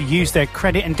unable to use their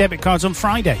credit and debit cards on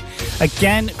Friday.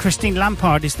 Again, Christine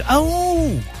Lampard is the...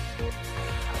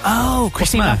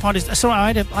 Christine the matter? Lampard is...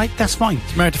 Sorry, that's fine.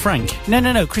 She's married to Frank.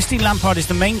 No. Christine Lampard is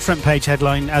the main front page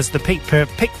headline as the paper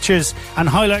pictures and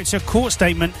highlights her court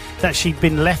statement that she'd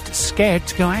been left scared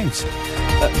to go out.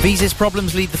 Visa's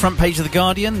problems lead the front page of The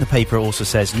Guardian. The paper also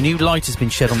says new light has been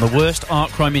shed on the worst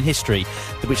art crime in history,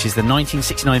 which is the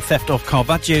 1969 theft of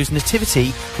Caravaggio's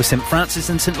Nativity with St Francis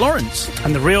and St Lawrence.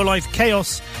 And the real-life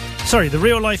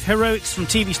heroics from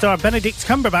TV star Benedict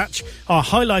Cumberbatch are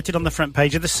highlighted on the front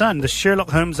page of The Sun. The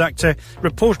Sherlock Holmes actor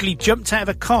reportedly jumped out of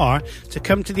a car to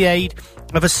come to the aid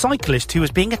of a cyclist who was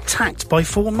being attacked by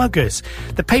 4 muggers.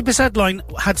 The paper's headline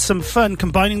had some fun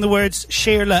combining the words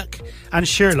Sherlock and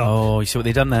Sherlock. Oh, you see what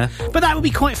they've done there? But that would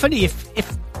be quite funny if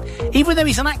even though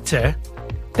he's an actor,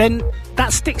 then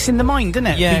that sticks in the mind, doesn't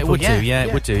it? Yeah, People, it would do. Yeah,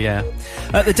 it would do. Yeah.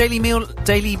 The Daily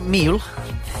Mail.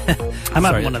 I'm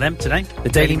having one of them today. The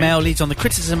Daily Mail leads on the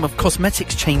criticism of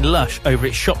cosmetics chain Lush over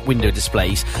its shop window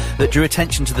displays that drew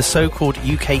attention to the so-called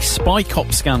UK Spy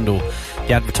Cop scandal.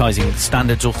 The Advertising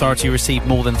Standards Authority received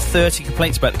more than 30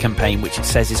 complaints about the campaign, which it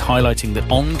says is highlighting the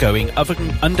ongoing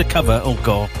undercover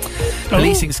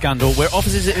policing scandal where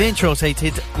officers have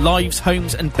infiltrated lives,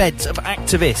 homes and beds of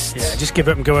activists. Yeah, just give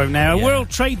up and go home now. Yeah. A world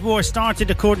trade war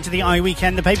started according to the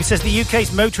iWeekend. The paper says the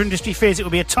UK's motor industry fears it will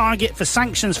be a target for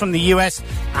sanctions from the US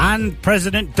and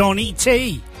President Donny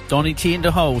T. Donny T in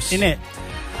the house. In it.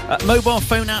 Mobile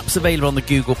phone apps available on the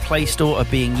Google Play Store are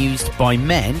being used by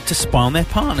men to spy on their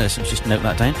partners. Let's just note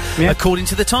that down. Yeah. According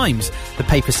to The Times, the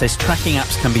paper says tracking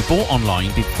apps can be bought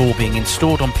online before being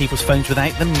installed on people's phones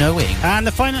without them knowing. And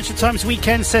the Financial Times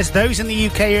Weekend says those in the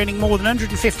UK earning more than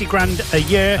 150 grand a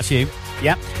year... That's you.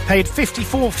 Yeah, paid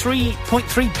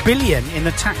 3.3 billion in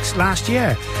the tax last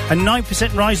year, a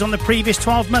 9% rise on the previous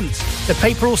 12 months. The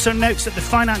paper also notes that the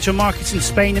financial markets in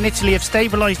Spain and Italy have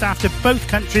stabilised after both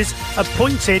countries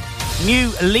appointed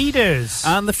new leaders.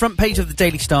 And the front page of the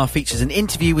Daily Star features an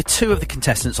interview with 2 of the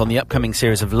contestants on the upcoming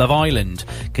series of Love Island.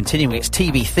 Continuing its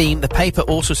TV theme, the paper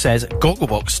also says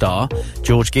Gogglebox star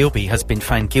George Gilby has been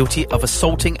found guilty of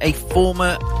assaulting a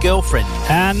former girlfriend.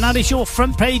 And that is your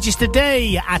front pages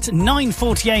today at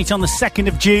 9:48 on the 2nd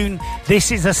of June.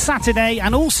 This is a Saturday,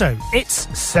 and also it's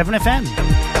 7FM.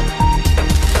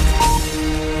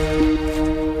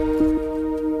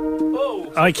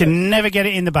 I can never get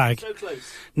it in the bag. So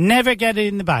close. Never get it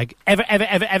in the bag.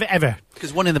 Ever.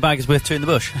 Because 1 in the bag is worth 2 in the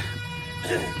bush.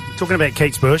 Talking about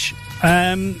Kate Bush.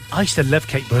 I used to love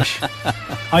Kate Bush.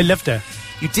 I loved her.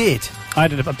 You did? I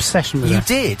had an obsession with You her.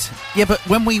 did? Yeah, but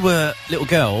when we were little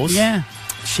girls... Yeah.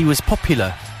 She was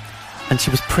popular. And she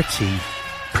was pretty.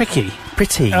 Pricky.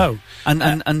 Pretty. Oh.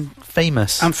 And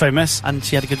famous. I'm famous. And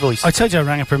she had a good voice. I told you I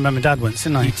rang up her mum and dad once,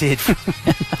 didn't I? You did.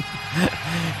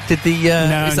 Did the...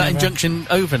 No, is that never. injunction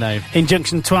over now? In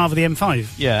Junction 12 of the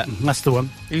M5. Yeah. That's the one.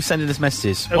 Who's sending us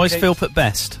messages? Okay. Why is Phil put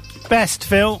best? Best,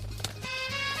 Phil.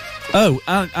 Oh,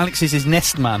 Alex is his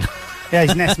nest man. Yeah,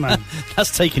 he's Nest Man.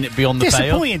 That's taking it beyond the pale.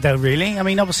 Disappointed, though, really. I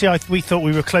mean, obviously, we thought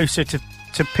we were closer to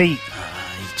Pete.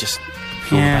 He's just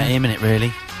all Yeah. about him, innit,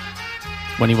 really?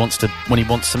 When he wants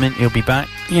something, he'll be back.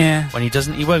 Yeah. When he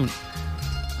doesn't, he won't.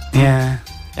 Yeah.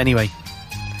 Anyway.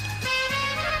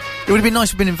 It would have been nice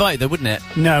to have been invited, though, wouldn't it?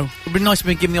 No. It would have been nice to have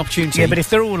been given the opportunity. Yeah, but if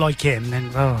they're all like him,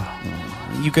 then...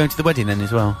 You going to the wedding then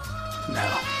as well?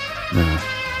 No.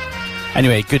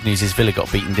 Anyway, good news is Villa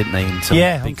got beaten, didn't they? In some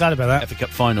Yeah, I'm big glad about that. FA Cup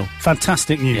final.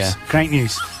 Fantastic news. Yeah. Great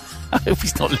news. I hope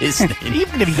he's not listening. He's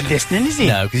going to be listening, is he?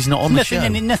 No, because he's not on the show.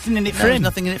 Nothing in it for No, him.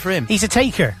 nothing in it for him. He's a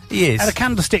taker. He is. And a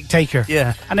candlestick taker.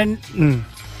 Yeah. And then...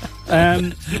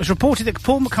 it was reported that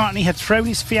Paul McCartney had thrown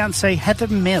his fiancée Heather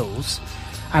Mills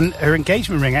and her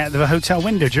engagement ring out of a hotel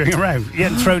window during a row. He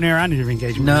hadn't thrown her and her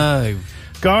engagement ring. No.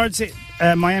 Guards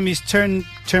at Miami's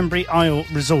Turnberry Isle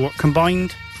Resort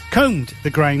combed the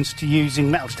grounds to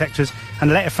using metal detectors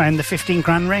and later found the 15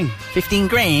 grand ring. 15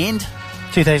 grand?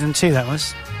 2002, that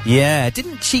was. Yeah.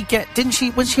 Wasn't she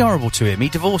horrible to him? He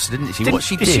divorced her, didn't she? What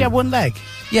she Did do? she have one leg?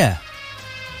 Yeah.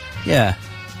 Yeah.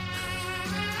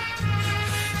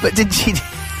 But did she...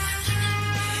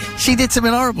 She did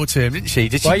something horrible to him, didn't she?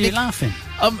 Why are you laughing?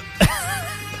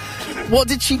 What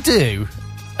did she do?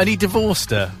 And he divorced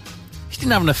her. She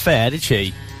didn't have an affair, did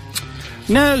she?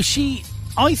 No,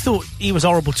 I thought he was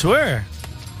horrible to her.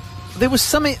 There was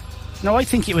something... No, I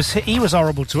think he was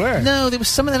horrible to her. No, there was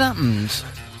something that happened.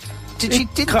 She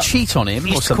didn't cheat on him He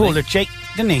or used to something? call her Jake,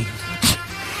 didn't he?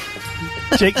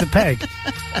 Jake the Peg.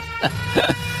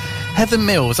 Heather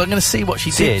Mills, I'm going to see what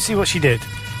she did. See what she did.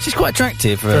 She's quite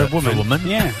attractive for a woman.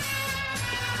 Yeah.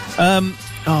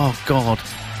 Oh, God.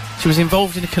 She was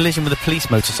involved in a collision with a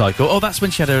police motorcycle. Oh, that's when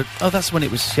she had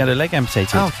she had her leg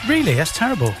amputated. Oh, really? That's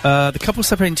terrible. The couple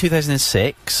separated in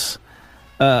 2006.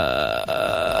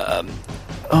 Oh,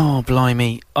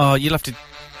 blimey. Oh, you'll have to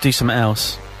do something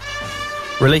else.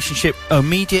 Relationship. Oh,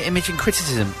 media, image and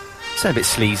criticism. Sound a bit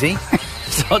sleazy.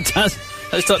 Start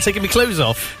taking my clothes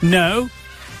off. No.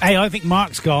 Hey, I think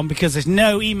Mark's gone because there's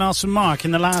no emails from Mark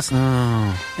in the last 8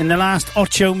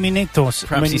 minutos.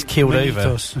 Perhaps he's keeled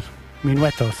over.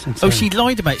 Minuetos. Oh, she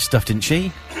lied about stuff, didn't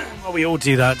she? Well, we all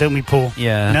do that, don't we, Paul?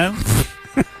 Yeah.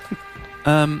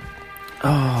 No?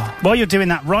 While you're doing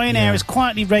that, Ryanair has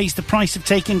quietly raised the price of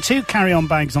taking 2 carry-on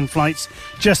bags on flights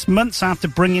just months after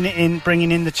bringing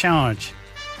in the charge.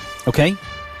 Okay.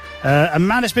 A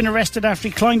man has been arrested after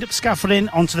he climbed up scaffolding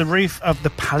onto the roof of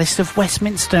the Palace of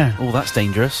Westminster. Oh, that's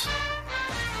dangerous.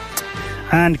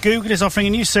 And Google is offering a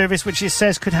new service which it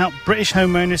says could help British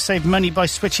homeowners save money by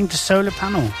switching to solar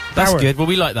panel That's power. good. Well,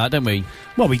 we like that, don't we?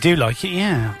 Well, we do like it,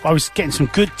 yeah. I was getting some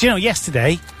good... Do you know,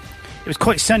 yesterday, it was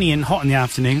quite sunny and hot in the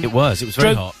afternoon. It was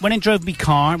very hot. Went and drove my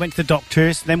car, went to the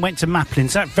doctor's, then went to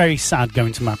Maplin's. That's very sad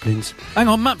going to Maplin's. Hang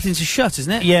on, Maplin's is shut,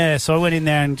 isn't it? Yeah, so I went in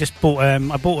there and just bought... an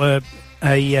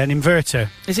inverter.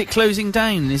 Is it closing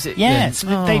down? Is it? Yeah, so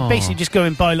they basically just go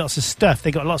and buy lots of stuff.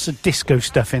 They got lots of disco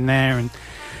stuff in there,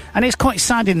 and it's quite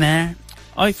sad in there.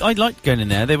 I liked going in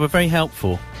there. They were very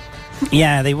helpful.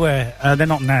 Yeah, they were. They're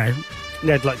not now.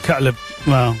 They had like a couple of...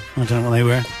 Well, I don't know what they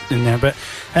were in there, but...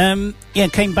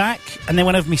 came back, and they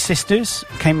went over my sister's,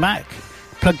 came back,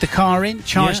 plugged the car in,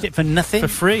 charged it for nothing. For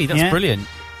free, that's brilliant.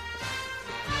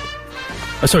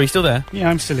 Oh, sorry, you still there? Yeah,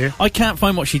 I'm still here. I can't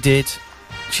find what she did.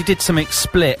 She did something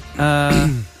split.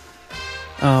 I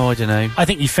don't know. I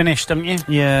think you finished, haven't you?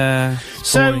 Yeah.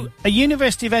 So, boring. a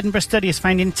University of Edinburgh study has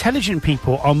found intelligent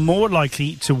people are more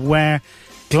likely to wear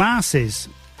glasses.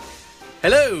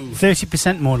 Hello.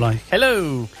 30% more like.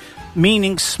 Hello.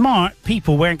 Meaning smart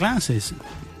people wear glasses.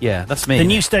 Yeah, that's me. The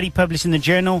new study published in the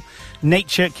journal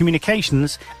Nature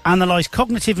Communications analysed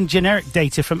cognitive and generic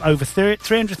data from over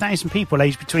 300,000 people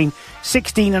aged between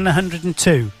 16 and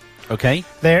 102. Okay.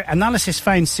 Their analysis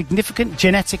found significant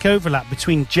genetic overlap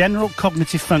between general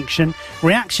cognitive function,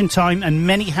 reaction time, and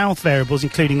many health variables,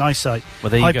 including eyesight, well,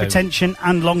 there you hypertension,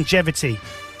 and longevity.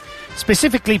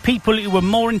 Specifically, people who were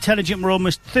more intelligent were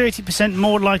almost 30%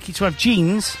 more likely to have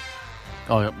genes.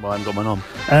 Oh, well, I haven't got mine on.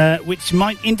 Which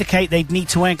might indicate they'd need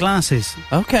to wear glasses.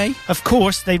 Okay. Of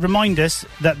course, they remind us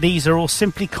that these are all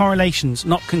simply correlations,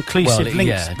 not conclusive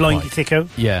links, Blindy Thicko.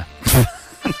 Yeah.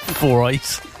 4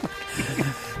 eyes.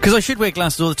 Because I should wear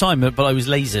glasses all the time, but I was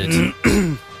lasered.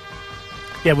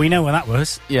 Yeah, we know where that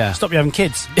was. Yeah. Stop you having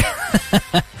kids.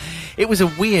 It was a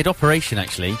weird operation,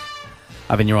 actually,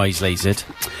 having your eyes lasered.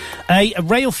 A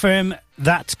rail firm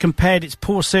that compared its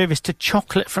poor service to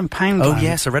chocolate from Poundland. Oh,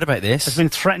 yes, I read about this. Has been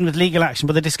threatened with legal action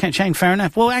by the discount chain. Fair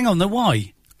enough. Well, hang on, though,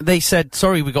 why? They said,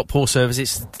 sorry, we got poor service.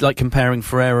 It's like comparing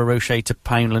Ferrero Rocher to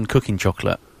Poundland cooking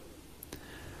chocolate.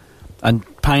 And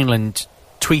Poundland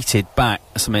tweeted back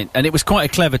something, and it was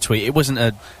quite a clever tweet. It wasn't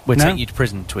a "we'll take you to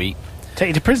prison" tweet. Take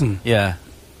you to prison? Yeah.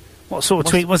 What sort of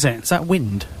tweet was it? Is that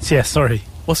wind? Yeah, sorry.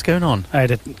 What's going on? I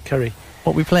had a curry.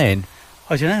 What are we playing?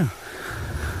 I don't know.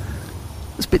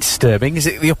 It's a bit disturbing. Is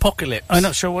it the apocalypse? I'm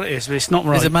not sure what it is, but it's not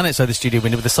right. There's a man outside the studio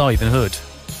window with a scythe and hood.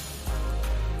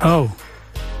 Oh.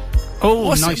 Oh,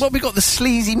 What nice. have we got? The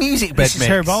sleazy music bed This is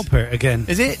mix. Herb Alpert again.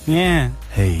 Is it? Yeah.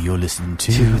 Hey, you're listening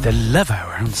To the Love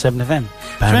Hour on 7FM.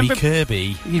 Barry remember,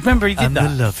 Kirby you remember he did and that?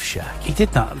 the Love Shack. He did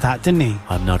that, didn't he?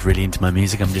 I'm not really into my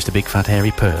music. I'm just a big fat hairy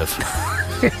perv.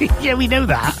 Yeah, we know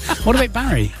that. What about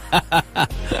Barry?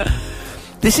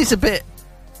 This is a bit.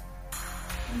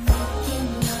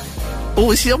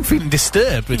 Oh, I'm feeling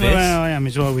disturbed with this. Well, I am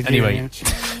as well with Anyway. you. Yeah.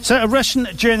 So, a Russian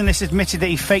journalist admitted that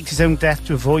he faked his own death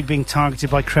to avoid being targeted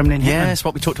by Kremlin hitmen. Yeah, that's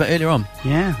what we talked about earlier on.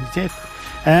 Yeah, he did.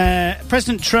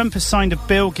 President Trump has signed a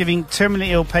bill giving terminally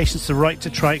ill patients the right to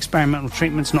try experimental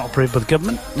treatments not approved by the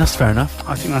government. That's fair enough.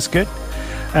 I think that's good.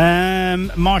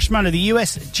 Marshmallow, the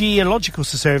US Geological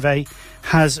Survey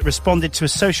has responded to a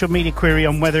social media query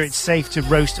on whether it's safe to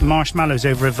roast marshmallows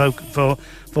over a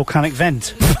volcanic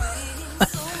vent.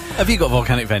 Have you got a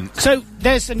volcanic vent? So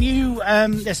there's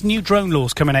new drone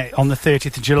laws coming out on the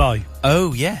 30th of July.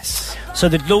 Oh, yes. So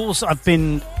the laws have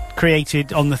been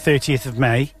created on the 30th of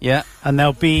May. Yeah. And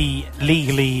they'll be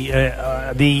legally,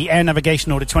 the Air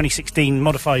Navigation Order 2016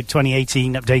 modified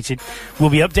 2018 updated will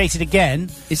be updated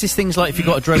again. Is this things like if you've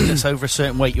got a drone that's over a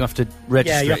certain weight, you have to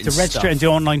register Yeah, you it have to and register stuff? it and do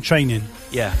online training.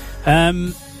 Yeah.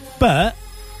 But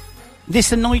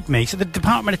this annoyed me. So the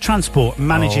Department of Transport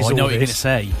manages I know all what you're going to this.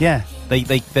 say. Yeah.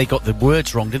 They got the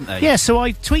words wrong, didn't they? Yeah, so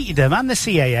I tweeted them and the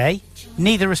CAA.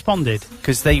 Neither responded.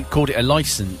 Because they called it a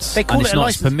licence. They called and it it's a not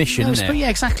license. permission, No, isn't it? Yeah,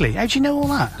 exactly. How do you know all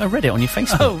that? I read it on your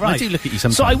Facebook. Oh, right. I do look at you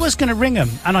sometimes. So I was going to ring them,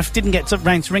 and I didn't get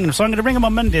round to ringing them. So I'm going to ring them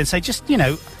on Monday and say, just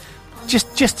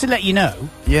to let you know,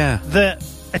 Yeah. that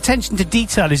attention to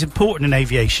detail is important in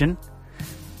aviation.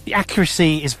 The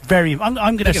accuracy is very. I'm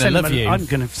going to They're send gonna them. love you. I'm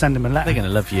going to send them a letter. They're going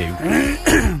to love you.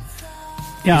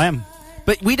 Yeah, I am.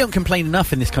 But we don't complain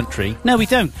enough in this country. No, we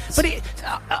don't. But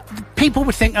people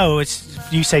would think, oh, it's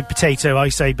you say potato, I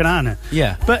say banana.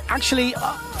 Yeah. But actually,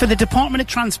 for the Department of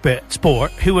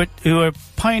Transport, who are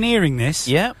pioneering this,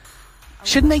 Yeah.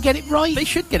 shouldn't they get it right? They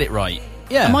should get it right.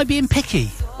 Yeah. Am I being picky?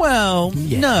 Well,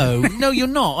 Yeah. no, you're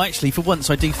not. Actually, for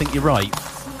once, I do think you're right.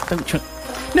 Don't try.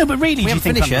 No, but really, We do you haven't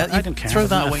think finished I'm yet. right? I don't care. Throw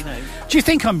that Enough. away now. Do you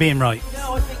think I'm being right?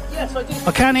 No, I think yes, I do.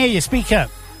 I can't hear you. Speak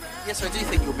up. Yes, I do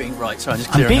think you're being right. Sorry, I'm just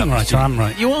I'm clearing being up. right or I'm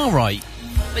right? You are right.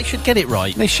 They should get it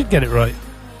right. They should get it right.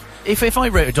 If I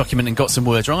wrote a document and got some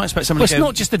words wrong, I expect someone Well, to it's go.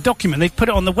 not just a document. They've put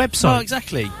it on the website. Oh,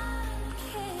 exactly.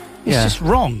 It's just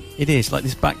wrong. It is like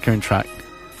this background track.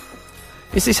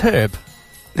 Is this Herb?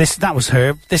 That was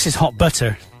Herb. This is hot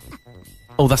butter.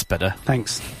 Oh, that's better.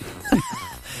 Thanks.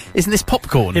 Isn't this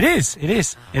popcorn? It is. It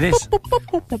is. It is.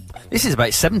 This is about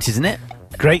 70s, isn't it?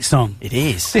 Great song. It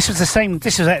is. This was the same.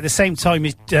 This was at the same time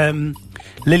as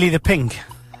Lily the Pink.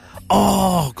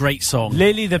 Oh, great song.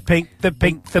 Lily the Pink, the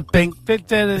Pink, the Pink.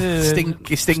 Stink,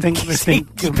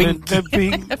 the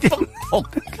Pink.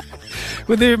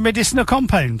 With the medicinal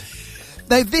compound.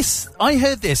 Now, I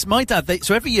heard this. My dad,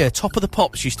 so every year, Top of the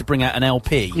Pops used to bring out an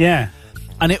LP. Yeah.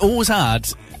 And it always had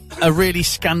a really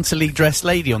scantily dressed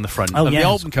lady on the front of the yes.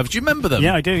 album covers. Do you remember them?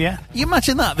 Yeah, I do, yeah. You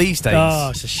imagine that these days? Oh,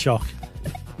 it's a shock.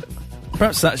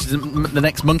 Perhaps that's the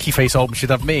next Monkey Face album should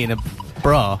have me in a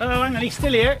bra. Oh, hang on, he's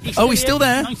still here. He's still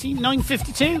there?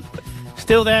 952.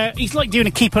 Still there. He's like doing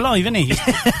a keep alive, isn't he?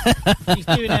 He's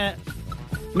doing a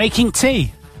making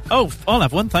tea. Oh, I'll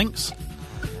have one, thanks.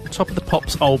 Top of the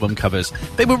Pops album covers.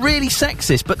 They were really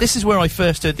sexist, but this is where I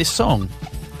first heard this song.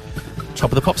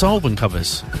 Top of the Pops album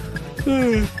covers.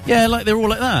 Yeah, like they're all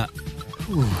like that.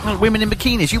 Like women in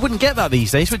bikinis. You wouldn't get that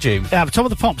these days, would you? Yeah, but Top of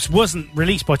the Pops wasn't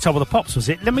released by Top of the Pops, was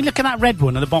it? Let me look at that red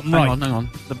one at the bottom right. Hang on.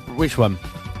 Which one?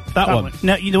 That one.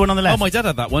 No, the one on the left. Oh, my dad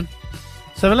had that one.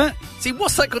 So have a look. See,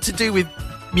 what's that got to do with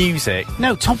music?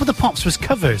 No, Top of the Pops was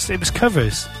covers. It was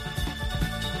covers.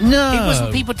 No. It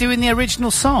wasn't people doing the original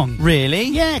song. Really?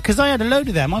 Yeah, because I had a load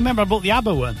of them. I remember I bought the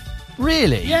ABBA one.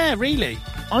 Really? Yeah, really.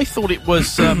 I thought it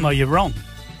was... Well, you're wrong.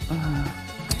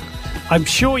 I'm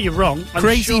sure you're wrong.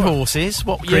 Crazy Horses.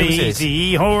 What year was this?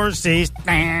 Crazy Horses.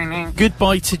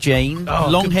 Goodbye to Jane. Oh,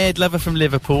 Long-haired lover from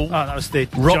Liverpool. Oh, that was the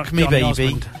Rock Me Johnny Baby.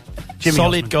 Osmond. Jimmy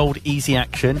Solid Osmond. Gold Easy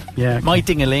Action. Yeah, okay. My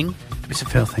Dingaling. It's a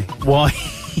filthy. Why?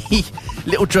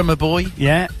 Little Drummer Boy.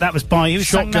 Yeah, that was by who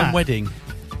sang Shotgun that? Wedding.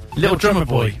 Little Drummer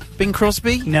Boy. Bing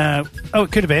Crosby? No. Oh,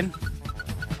 it could have been.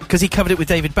 Because he covered it with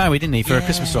David Bowie, didn't he, for a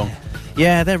Christmas song?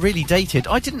 Yeah, they're really dated.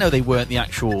 I didn't know they weren't the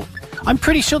actual... I'm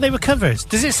pretty sure they were covers.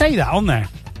 Does it say that on there?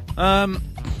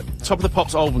 Top of the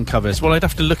Pops album covers. Well, I'd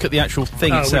have to look at the actual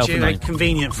thing itself. Would you?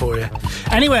 Convenient for you.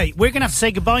 Anyway, we're going to have to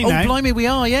say goodbye now. Oh, blimey, we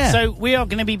are, yeah. So we are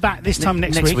going to be back this time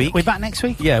next week. We're back next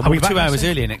week? Yeah, Are we'll we be back 2 next hours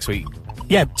week? earlier next week.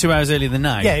 Yeah. 2 hours earlier than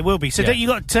now. Yeah, it will be. So Yeah. you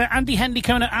got Andy Hendy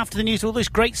coming up after the news, all those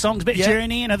great songs, a bit of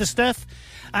Journey and other stuff.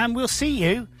 And we'll see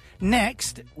you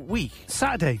next week.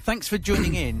 Saturday. Thanks for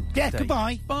joining in. Yeah, today.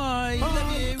 goodbye. Bye.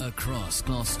 Love you. Across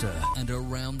Gloucester and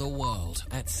around the world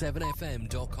at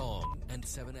 7fm.com and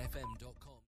 7fm.com.